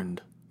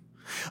returned.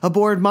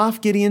 Aboard Moff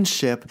Gideon's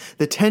ship,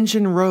 the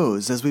tension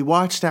rose as we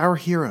watched our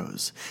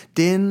heroes,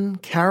 Din,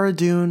 Cara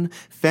Dune,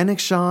 Fennec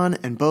Shand,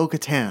 and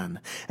Bo-Katan,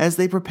 as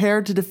they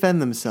prepared to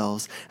defend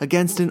themselves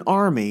against an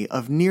army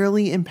of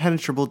nearly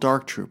impenetrable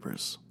dark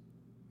troopers.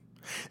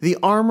 The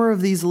armor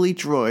of these elite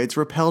droids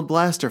repelled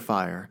blaster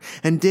fire,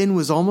 and Din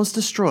was almost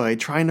destroyed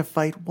trying to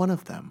fight one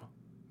of them.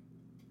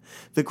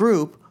 The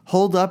group,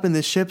 holed up in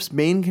the ship's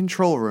main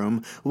control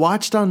room,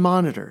 watched on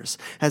monitors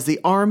as the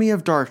army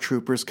of dark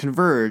troopers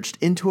converged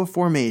into a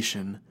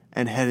formation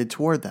and headed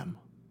toward them.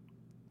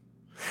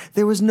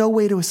 There was no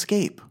way to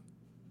escape.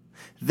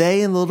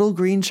 They and the little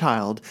green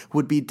child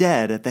would be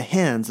dead at the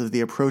hands of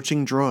the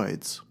approaching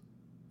droids.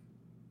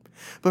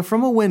 But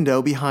from a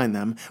window behind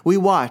them, we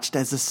watched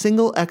as a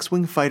single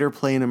X-Wing fighter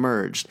plane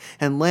emerged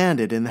and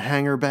landed in the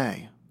hangar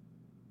bay.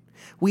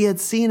 We had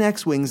seen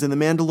X-Wings in The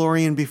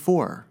Mandalorian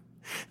before.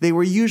 They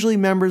were usually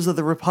members of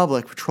the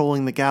Republic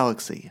patrolling the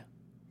galaxy.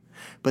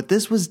 But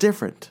this was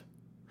different.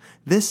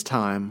 This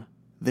time,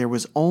 there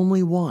was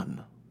only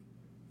one.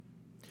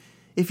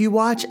 If you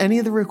watch any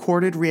of the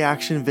recorded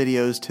reaction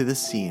videos to this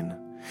scene,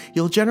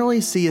 you'll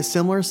generally see a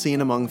similar scene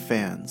among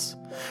fans,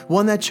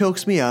 one that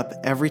chokes me up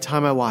every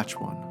time I watch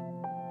one.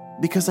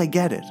 Because I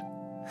get it.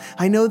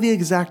 I know the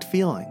exact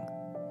feeling.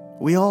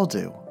 We all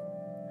do.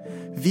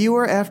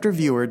 Viewer after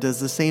viewer does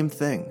the same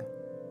thing.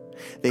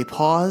 They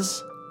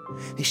pause,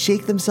 they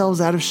shake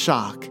themselves out of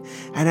shock,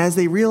 and as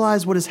they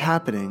realize what is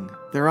happening,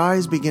 their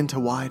eyes begin to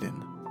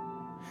widen.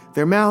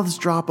 Their mouths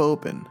drop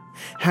open,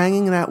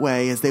 hanging that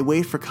way as they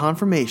wait for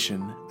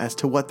confirmation as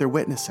to what they're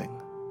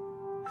witnessing.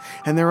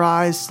 And their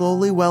eyes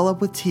slowly well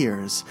up with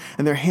tears,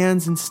 and their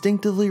hands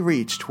instinctively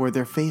reach toward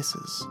their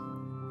faces.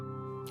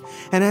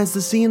 And as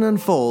the scene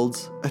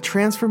unfolds, a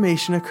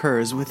transformation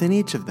occurs within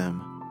each of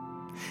them.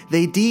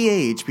 They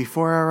de-age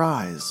before our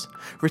eyes,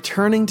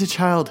 returning to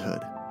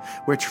childhood,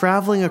 where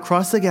traveling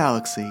across the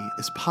galaxy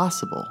is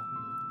possible,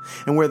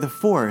 and where the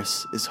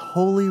Force is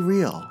wholly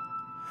real,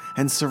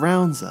 and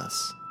surrounds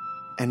us,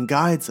 and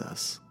guides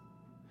us.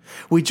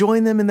 We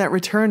join them in that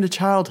return to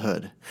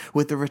childhood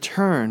with the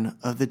return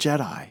of the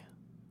Jedi.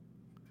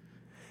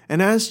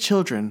 And as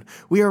children,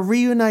 we are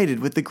reunited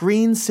with the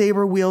green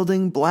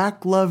saber-wielding,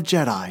 black-gloved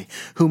Jedi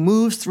who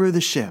moves through the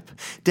ship,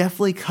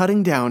 deftly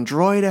cutting down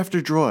droid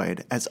after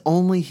droid as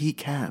only he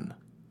can.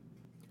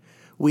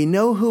 We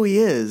know who he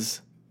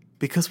is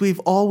because we've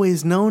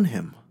always known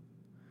him.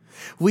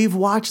 We've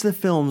watched the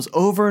films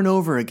over and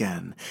over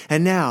again,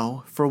 and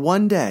now, for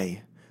one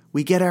day,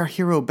 we get our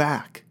hero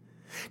back,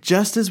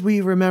 just as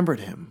we remembered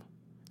him,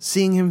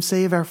 seeing him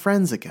save our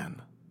friends again.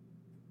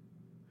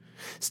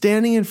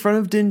 Standing in front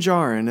of Din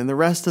Djarin and the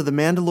rest of the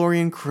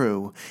Mandalorian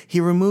crew, he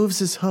removes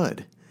his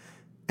hood,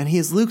 and he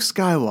is Luke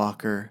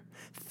Skywalker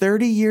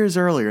 30 years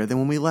earlier than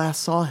when we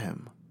last saw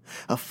him,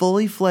 a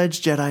fully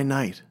fledged Jedi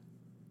Knight.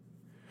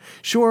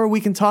 Sure, we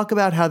can talk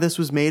about how this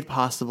was made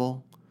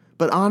possible,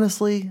 but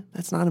honestly,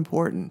 that's not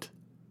important.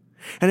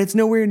 And it's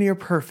nowhere near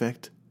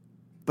perfect,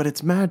 but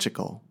it's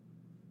magical.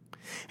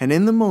 And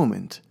in the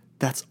moment,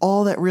 that's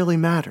all that really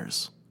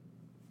matters.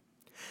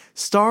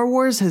 Star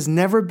Wars has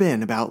never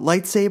been about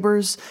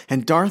lightsabers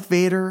and Darth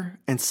Vader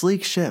and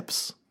sleek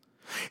ships.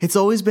 It's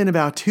always been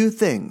about two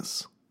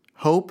things: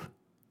 hope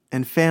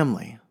and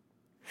family.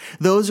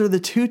 Those are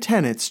the two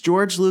tenets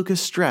George Lucas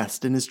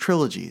stressed in his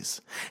trilogies,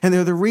 and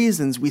they're the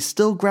reasons we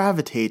still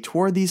gravitate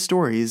toward these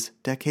stories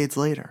decades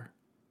later.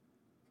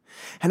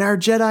 And our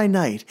Jedi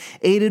Knight,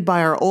 aided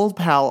by our old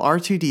pal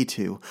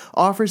R2-D2,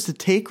 offers to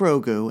take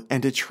Grogu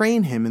and to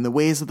train him in the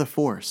ways of the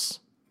Force.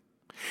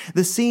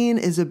 The scene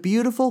is a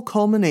beautiful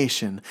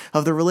culmination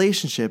of the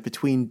relationship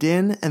between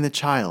Din and the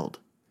child,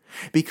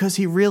 because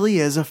he really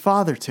is a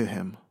father to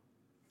him.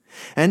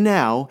 And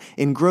now,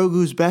 in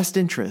Grogu's best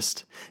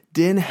interest,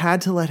 Din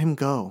had to let him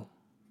go.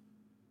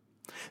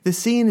 The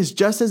scene is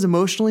just as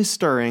emotionally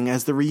stirring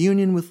as the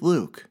reunion with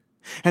Luke,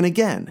 and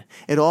again,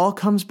 it all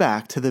comes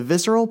back to the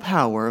visceral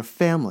power of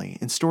family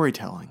in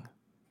storytelling.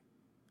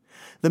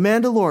 The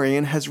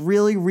Mandalorian has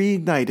really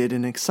reignited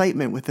an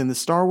excitement within the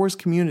Star Wars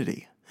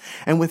community,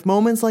 and with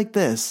moments like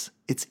this,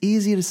 it's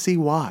easy to see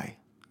why.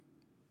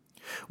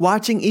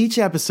 Watching each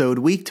episode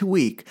week to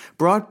week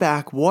brought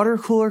back water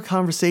cooler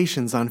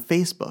conversations on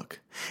Facebook,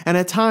 and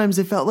at times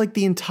it felt like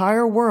the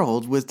entire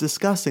world was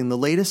discussing the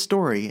latest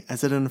story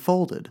as it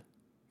unfolded.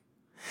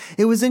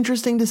 It was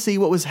interesting to see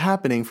what was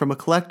happening from a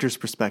collector's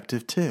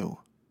perspective, too.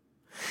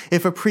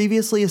 If a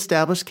previously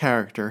established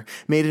character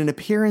made an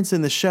appearance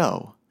in the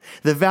show,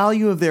 the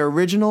value of their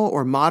original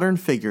or modern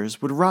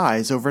figures would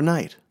rise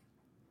overnight.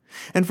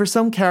 And for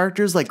some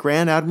characters like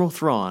Grand Admiral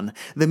Thrawn,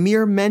 the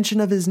mere mention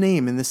of his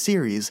name in the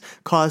series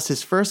caused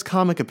his first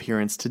comic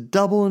appearance to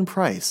double in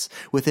price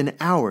within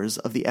hours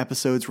of the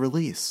episode's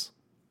release.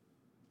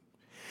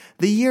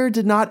 The year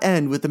did not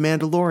end with The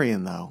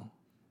Mandalorian, though.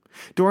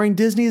 During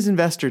Disney's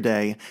Investor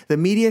Day, the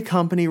media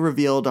company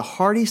revealed a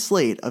hearty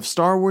slate of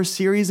Star Wars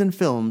series and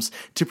films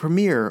to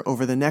premiere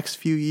over the next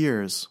few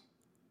years.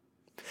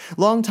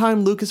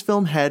 Longtime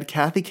Lucasfilm head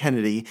Kathy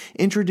Kennedy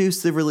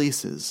introduced the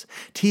releases,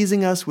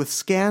 teasing us with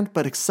scant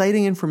but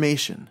exciting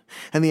information,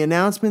 and the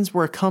announcements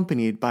were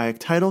accompanied by a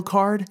title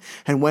card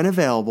and, when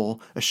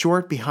available, a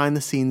short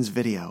behind-the-scenes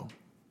video.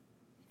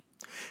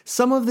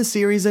 Some of the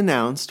series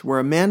announced were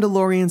a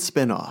Mandalorian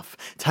spin-off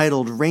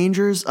titled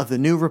Rangers of the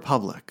New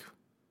Republic,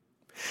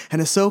 an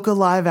Ahsoka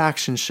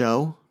live-action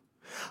show,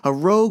 a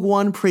Rogue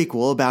One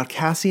prequel about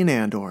Cassian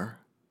Andor,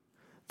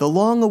 the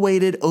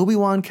long-awaited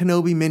Obi-Wan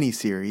Kenobi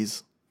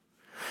miniseries,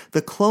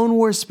 the Clone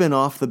Wars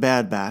spin-off The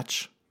Bad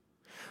Batch,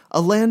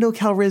 a Lando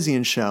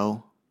Calrissian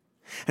show,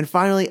 and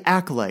finally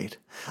Acolyte,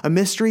 a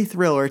mystery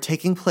thriller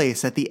taking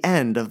place at the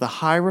end of the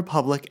High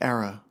Republic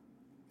era.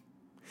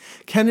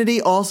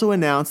 Kennedy also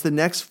announced the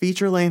next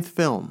feature-length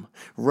film,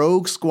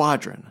 Rogue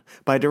Squadron,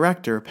 by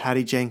director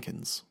Patty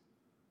Jenkins.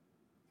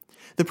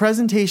 The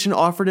presentation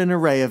offered an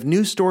array of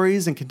new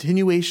stories and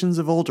continuations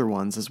of older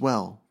ones as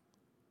well.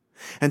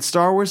 And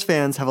Star Wars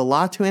fans have a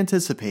lot to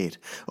anticipate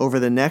over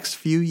the next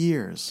few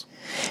years.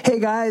 Hey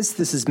guys,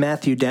 this is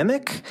Matthew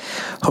Demick.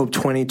 Hope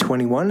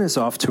 2021 is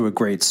off to a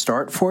great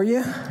start for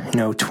you.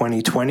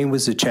 2020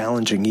 was a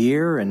challenging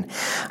year, and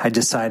I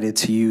decided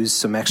to use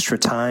some extra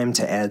time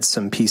to add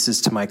some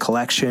pieces to my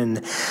collection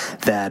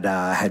that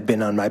had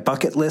been on my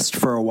bucket list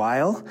for a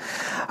while.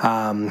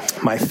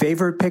 My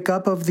favorite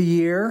pickup of the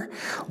year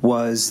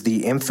was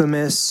the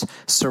infamous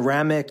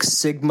ceramic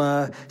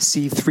Sigma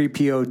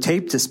C3PO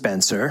tape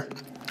dispenser,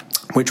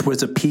 which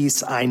was a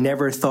piece I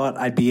never thought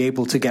I'd be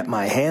able to get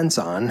my hands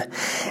on,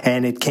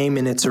 and it came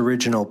in its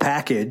original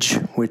package,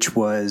 which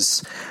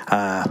was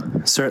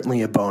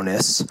certainly a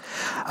bonus.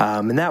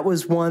 And that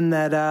was one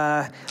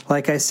that,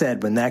 like I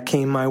said, when that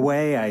came my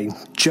way, I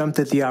jumped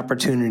at the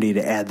opportunity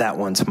to add that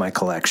one to my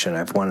collection.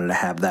 I've wanted to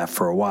have that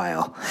for a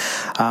while.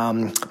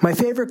 My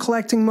favorite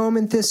collecting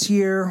moment this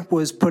year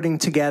was putting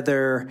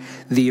together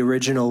the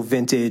original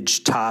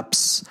vintage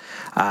Topps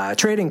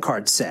trading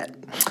card set.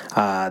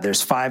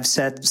 There's 5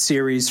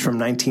 series from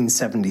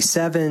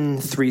 1977,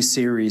 3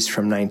 series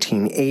from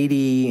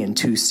 1980, and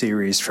 2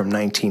 series from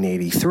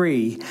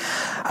 1983.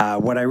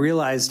 What I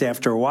realized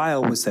after a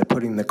while was that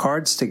putting the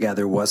cards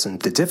together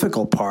wasn't the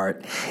difficult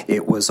part,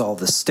 it was all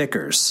the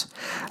stickers.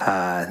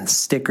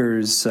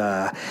 Stickers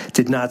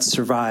did not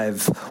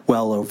survive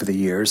well over the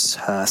years.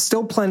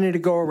 Still plenty to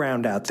go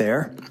around out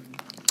there.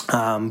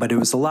 But it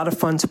was a lot of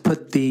fun to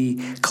put the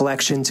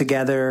collection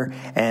together,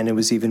 and it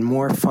was even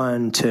more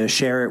fun to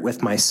share it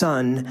with my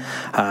son,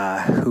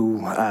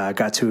 who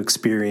got to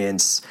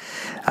experience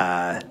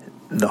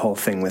the whole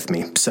thing with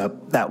me. So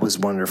that was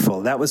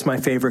wonderful. That was my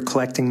favorite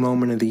collecting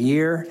moment of the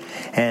year,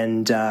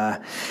 and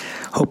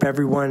hope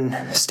everyone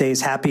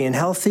stays happy and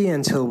healthy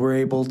until we're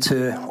able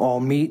to all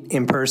meet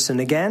in person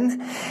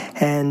again,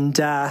 and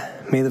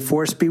may the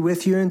Force be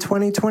with you in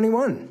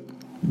 2021.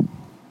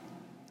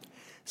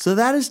 So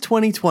that is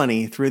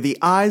 2020 through the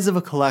eyes of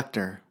a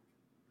collector.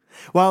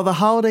 While the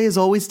holidays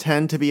always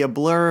tend to be a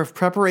blur of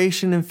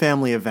preparation and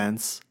family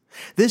events,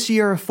 this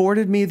year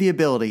afforded me the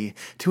ability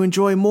to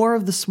enjoy more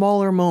of the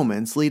smaller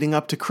moments leading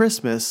up to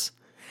Christmas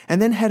and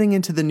then heading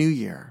into the new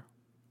year.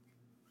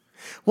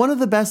 One of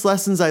the best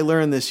lessons I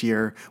learned this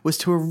year was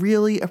to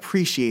really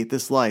appreciate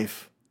this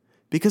life,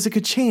 because it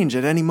could change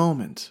at any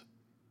moment.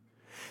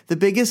 The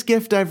biggest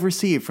gift I've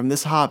received from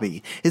this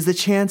hobby is the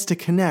chance to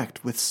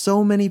connect with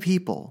so many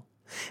people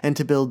and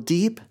to build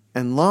deep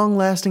and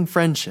long-lasting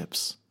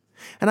friendships.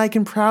 And I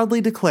can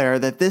proudly declare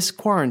that this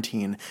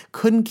quarantine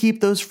couldn't keep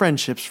those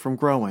friendships from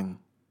growing.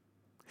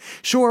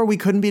 Sure, we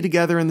couldn't be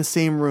together in the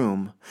same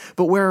room,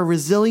 but we're a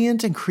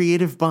resilient and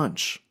creative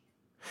bunch.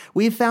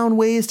 We've found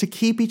ways to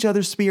keep each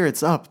other's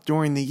spirits up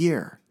during the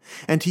year,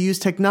 and to use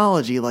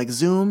technology like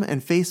Zoom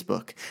and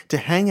Facebook to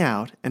hang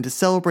out and to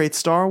celebrate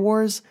Star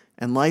Wars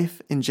and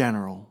life in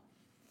general.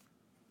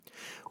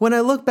 When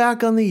I look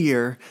back on the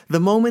year, the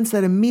moments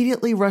that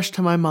immediately rush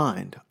to my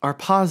mind are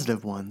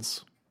positive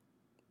ones.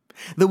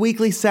 The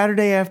weekly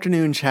Saturday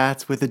afternoon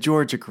chats with the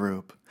Georgia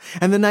group,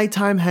 and the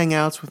nighttime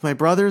hangouts with my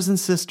brothers and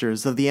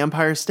sisters of the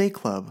Empire State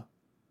Club.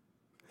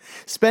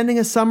 Spending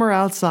a summer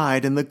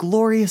outside in the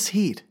glorious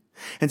heat,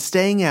 and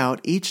staying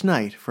out each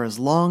night for as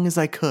long as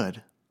I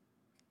could.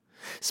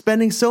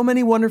 Spending so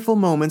many wonderful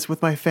moments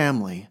with my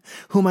family,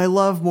 whom I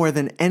love more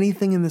than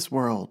anything in this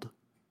world.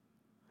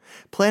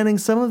 Planning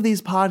some of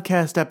these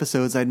podcast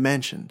episodes I'd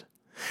mentioned,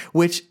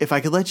 which, if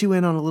I could let you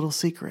in on a little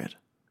secret,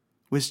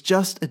 was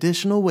just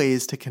additional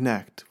ways to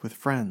connect with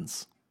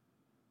friends.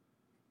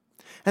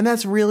 And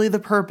that's really the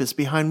purpose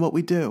behind what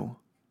we do.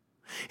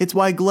 It's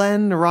why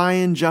Glenn,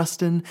 Ryan,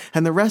 Justin,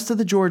 and the rest of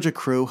the Georgia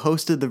crew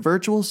hosted the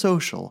virtual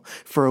social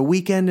for a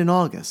weekend in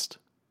August.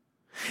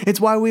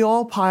 It's why we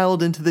all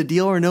piled into the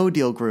Deal or No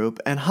Deal group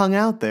and hung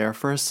out there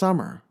for a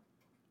summer.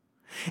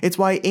 It's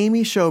why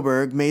Amy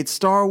Schoberg made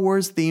Star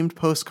Wars-themed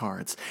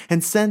postcards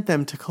and sent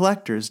them to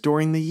collectors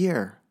during the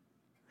year.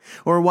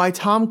 Or why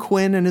Tom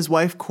Quinn and his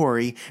wife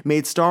Corey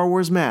made Star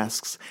Wars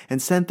masks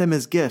and sent them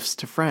as gifts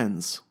to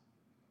friends.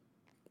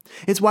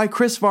 It's why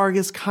Chris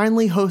Vargas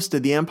kindly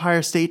hosted the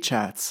Empire State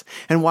Chats,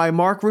 and why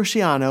Mark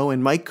Rusciano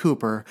and Mike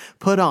Cooper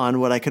put on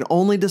what I can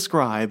only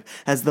describe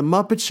as the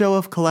Muppet Show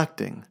of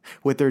collecting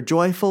with their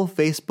joyful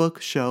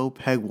Facebook show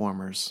peg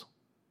warmers.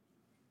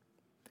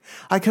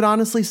 I could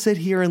honestly sit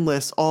here and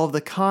list all of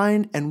the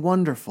kind and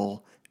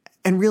wonderful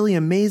and really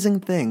amazing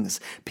things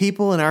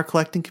people in our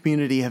collecting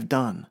community have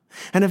done,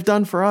 and have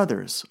done for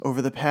others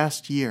over the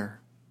past year.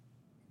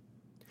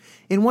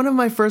 In one of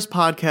my first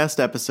podcast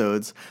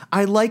episodes,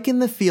 I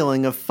likened the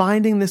feeling of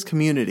finding this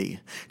community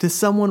to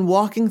someone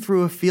walking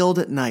through a field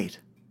at night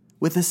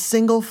with a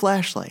single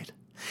flashlight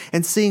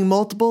and seeing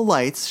multiple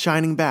lights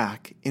shining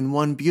back in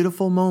one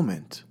beautiful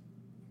moment.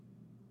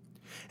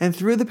 And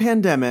through the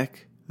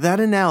pandemic, that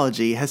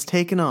analogy has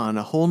taken on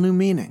a whole new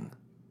meaning.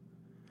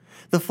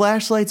 The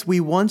flashlights we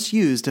once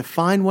used to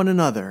find one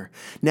another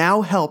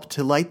now help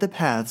to light the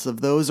paths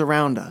of those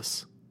around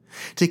us,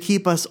 to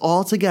keep us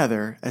all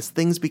together as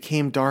things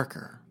became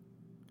darker.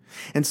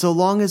 And so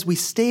long as we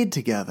stayed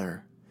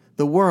together,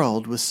 the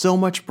world was so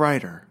much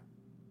brighter.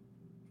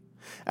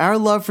 Our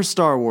love for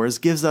Star Wars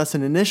gives us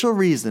an initial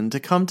reason to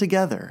come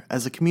together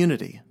as a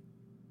community.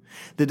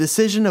 The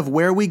decision of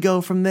where we go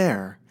from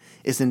there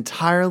is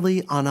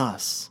entirely on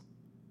us.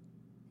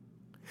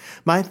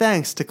 My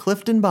thanks to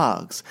Clifton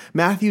Boggs,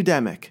 Matthew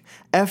Demick,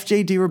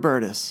 F.J.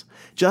 DeRobertis,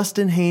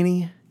 Justin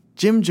Haney,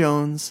 Jim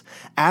Jones,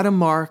 Adam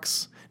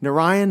Marks,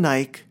 Narayan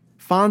Naik,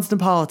 Fonz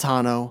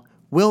Napolitano,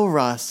 Will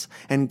Russ,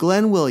 and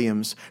Glenn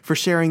Williams for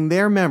sharing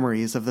their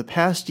memories of the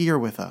past year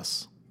with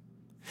us.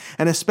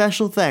 And a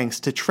special thanks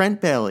to Trent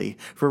Bailey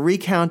for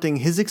recounting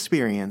his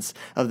experience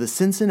of the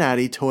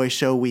Cincinnati Toy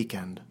Show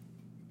weekend.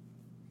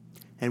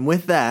 And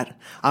with that,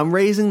 I'm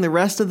raising the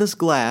rest of this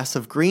glass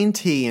of green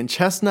tea and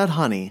chestnut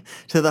honey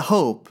to the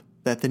hope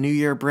that the new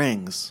year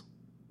brings.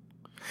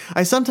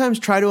 I sometimes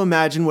try to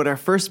imagine what our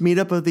first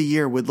meetup of the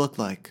year would look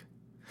like.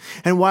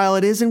 And while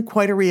it isn't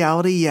quite a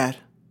reality yet,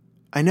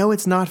 I know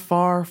it's not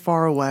far,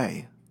 far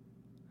away.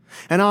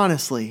 And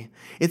honestly,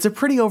 it's a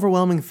pretty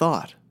overwhelming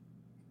thought.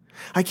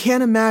 I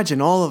can't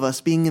imagine all of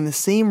us being in the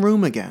same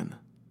room again.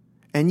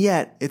 And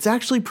yet, it's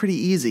actually pretty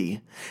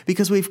easy,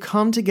 because we've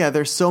come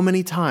together so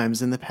many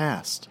times in the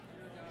past.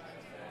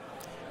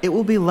 It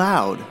will be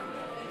loud,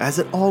 as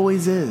it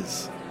always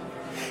is.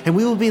 And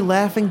we will be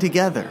laughing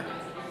together,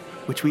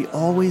 which we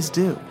always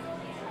do.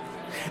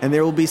 And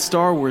there will be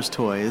Star Wars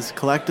toys,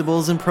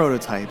 collectibles, and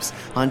prototypes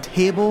on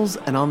tables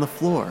and on the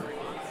floor,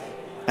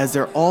 as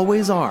there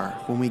always are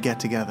when we get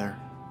together.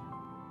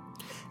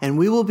 And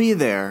we will be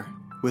there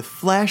with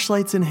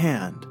flashlights in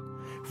hand,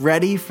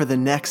 ready for the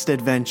next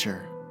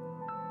adventure.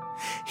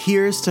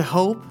 Here's to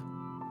hope,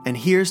 and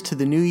here's to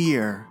the new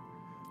year,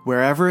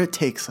 wherever it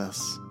takes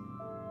us.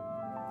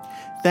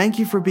 Thank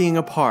you for being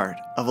a part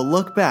of a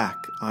look back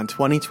on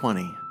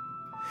 2020.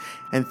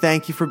 And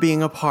thank you for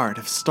being a part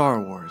of Star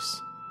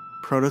Wars,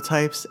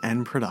 Prototypes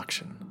and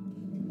Production.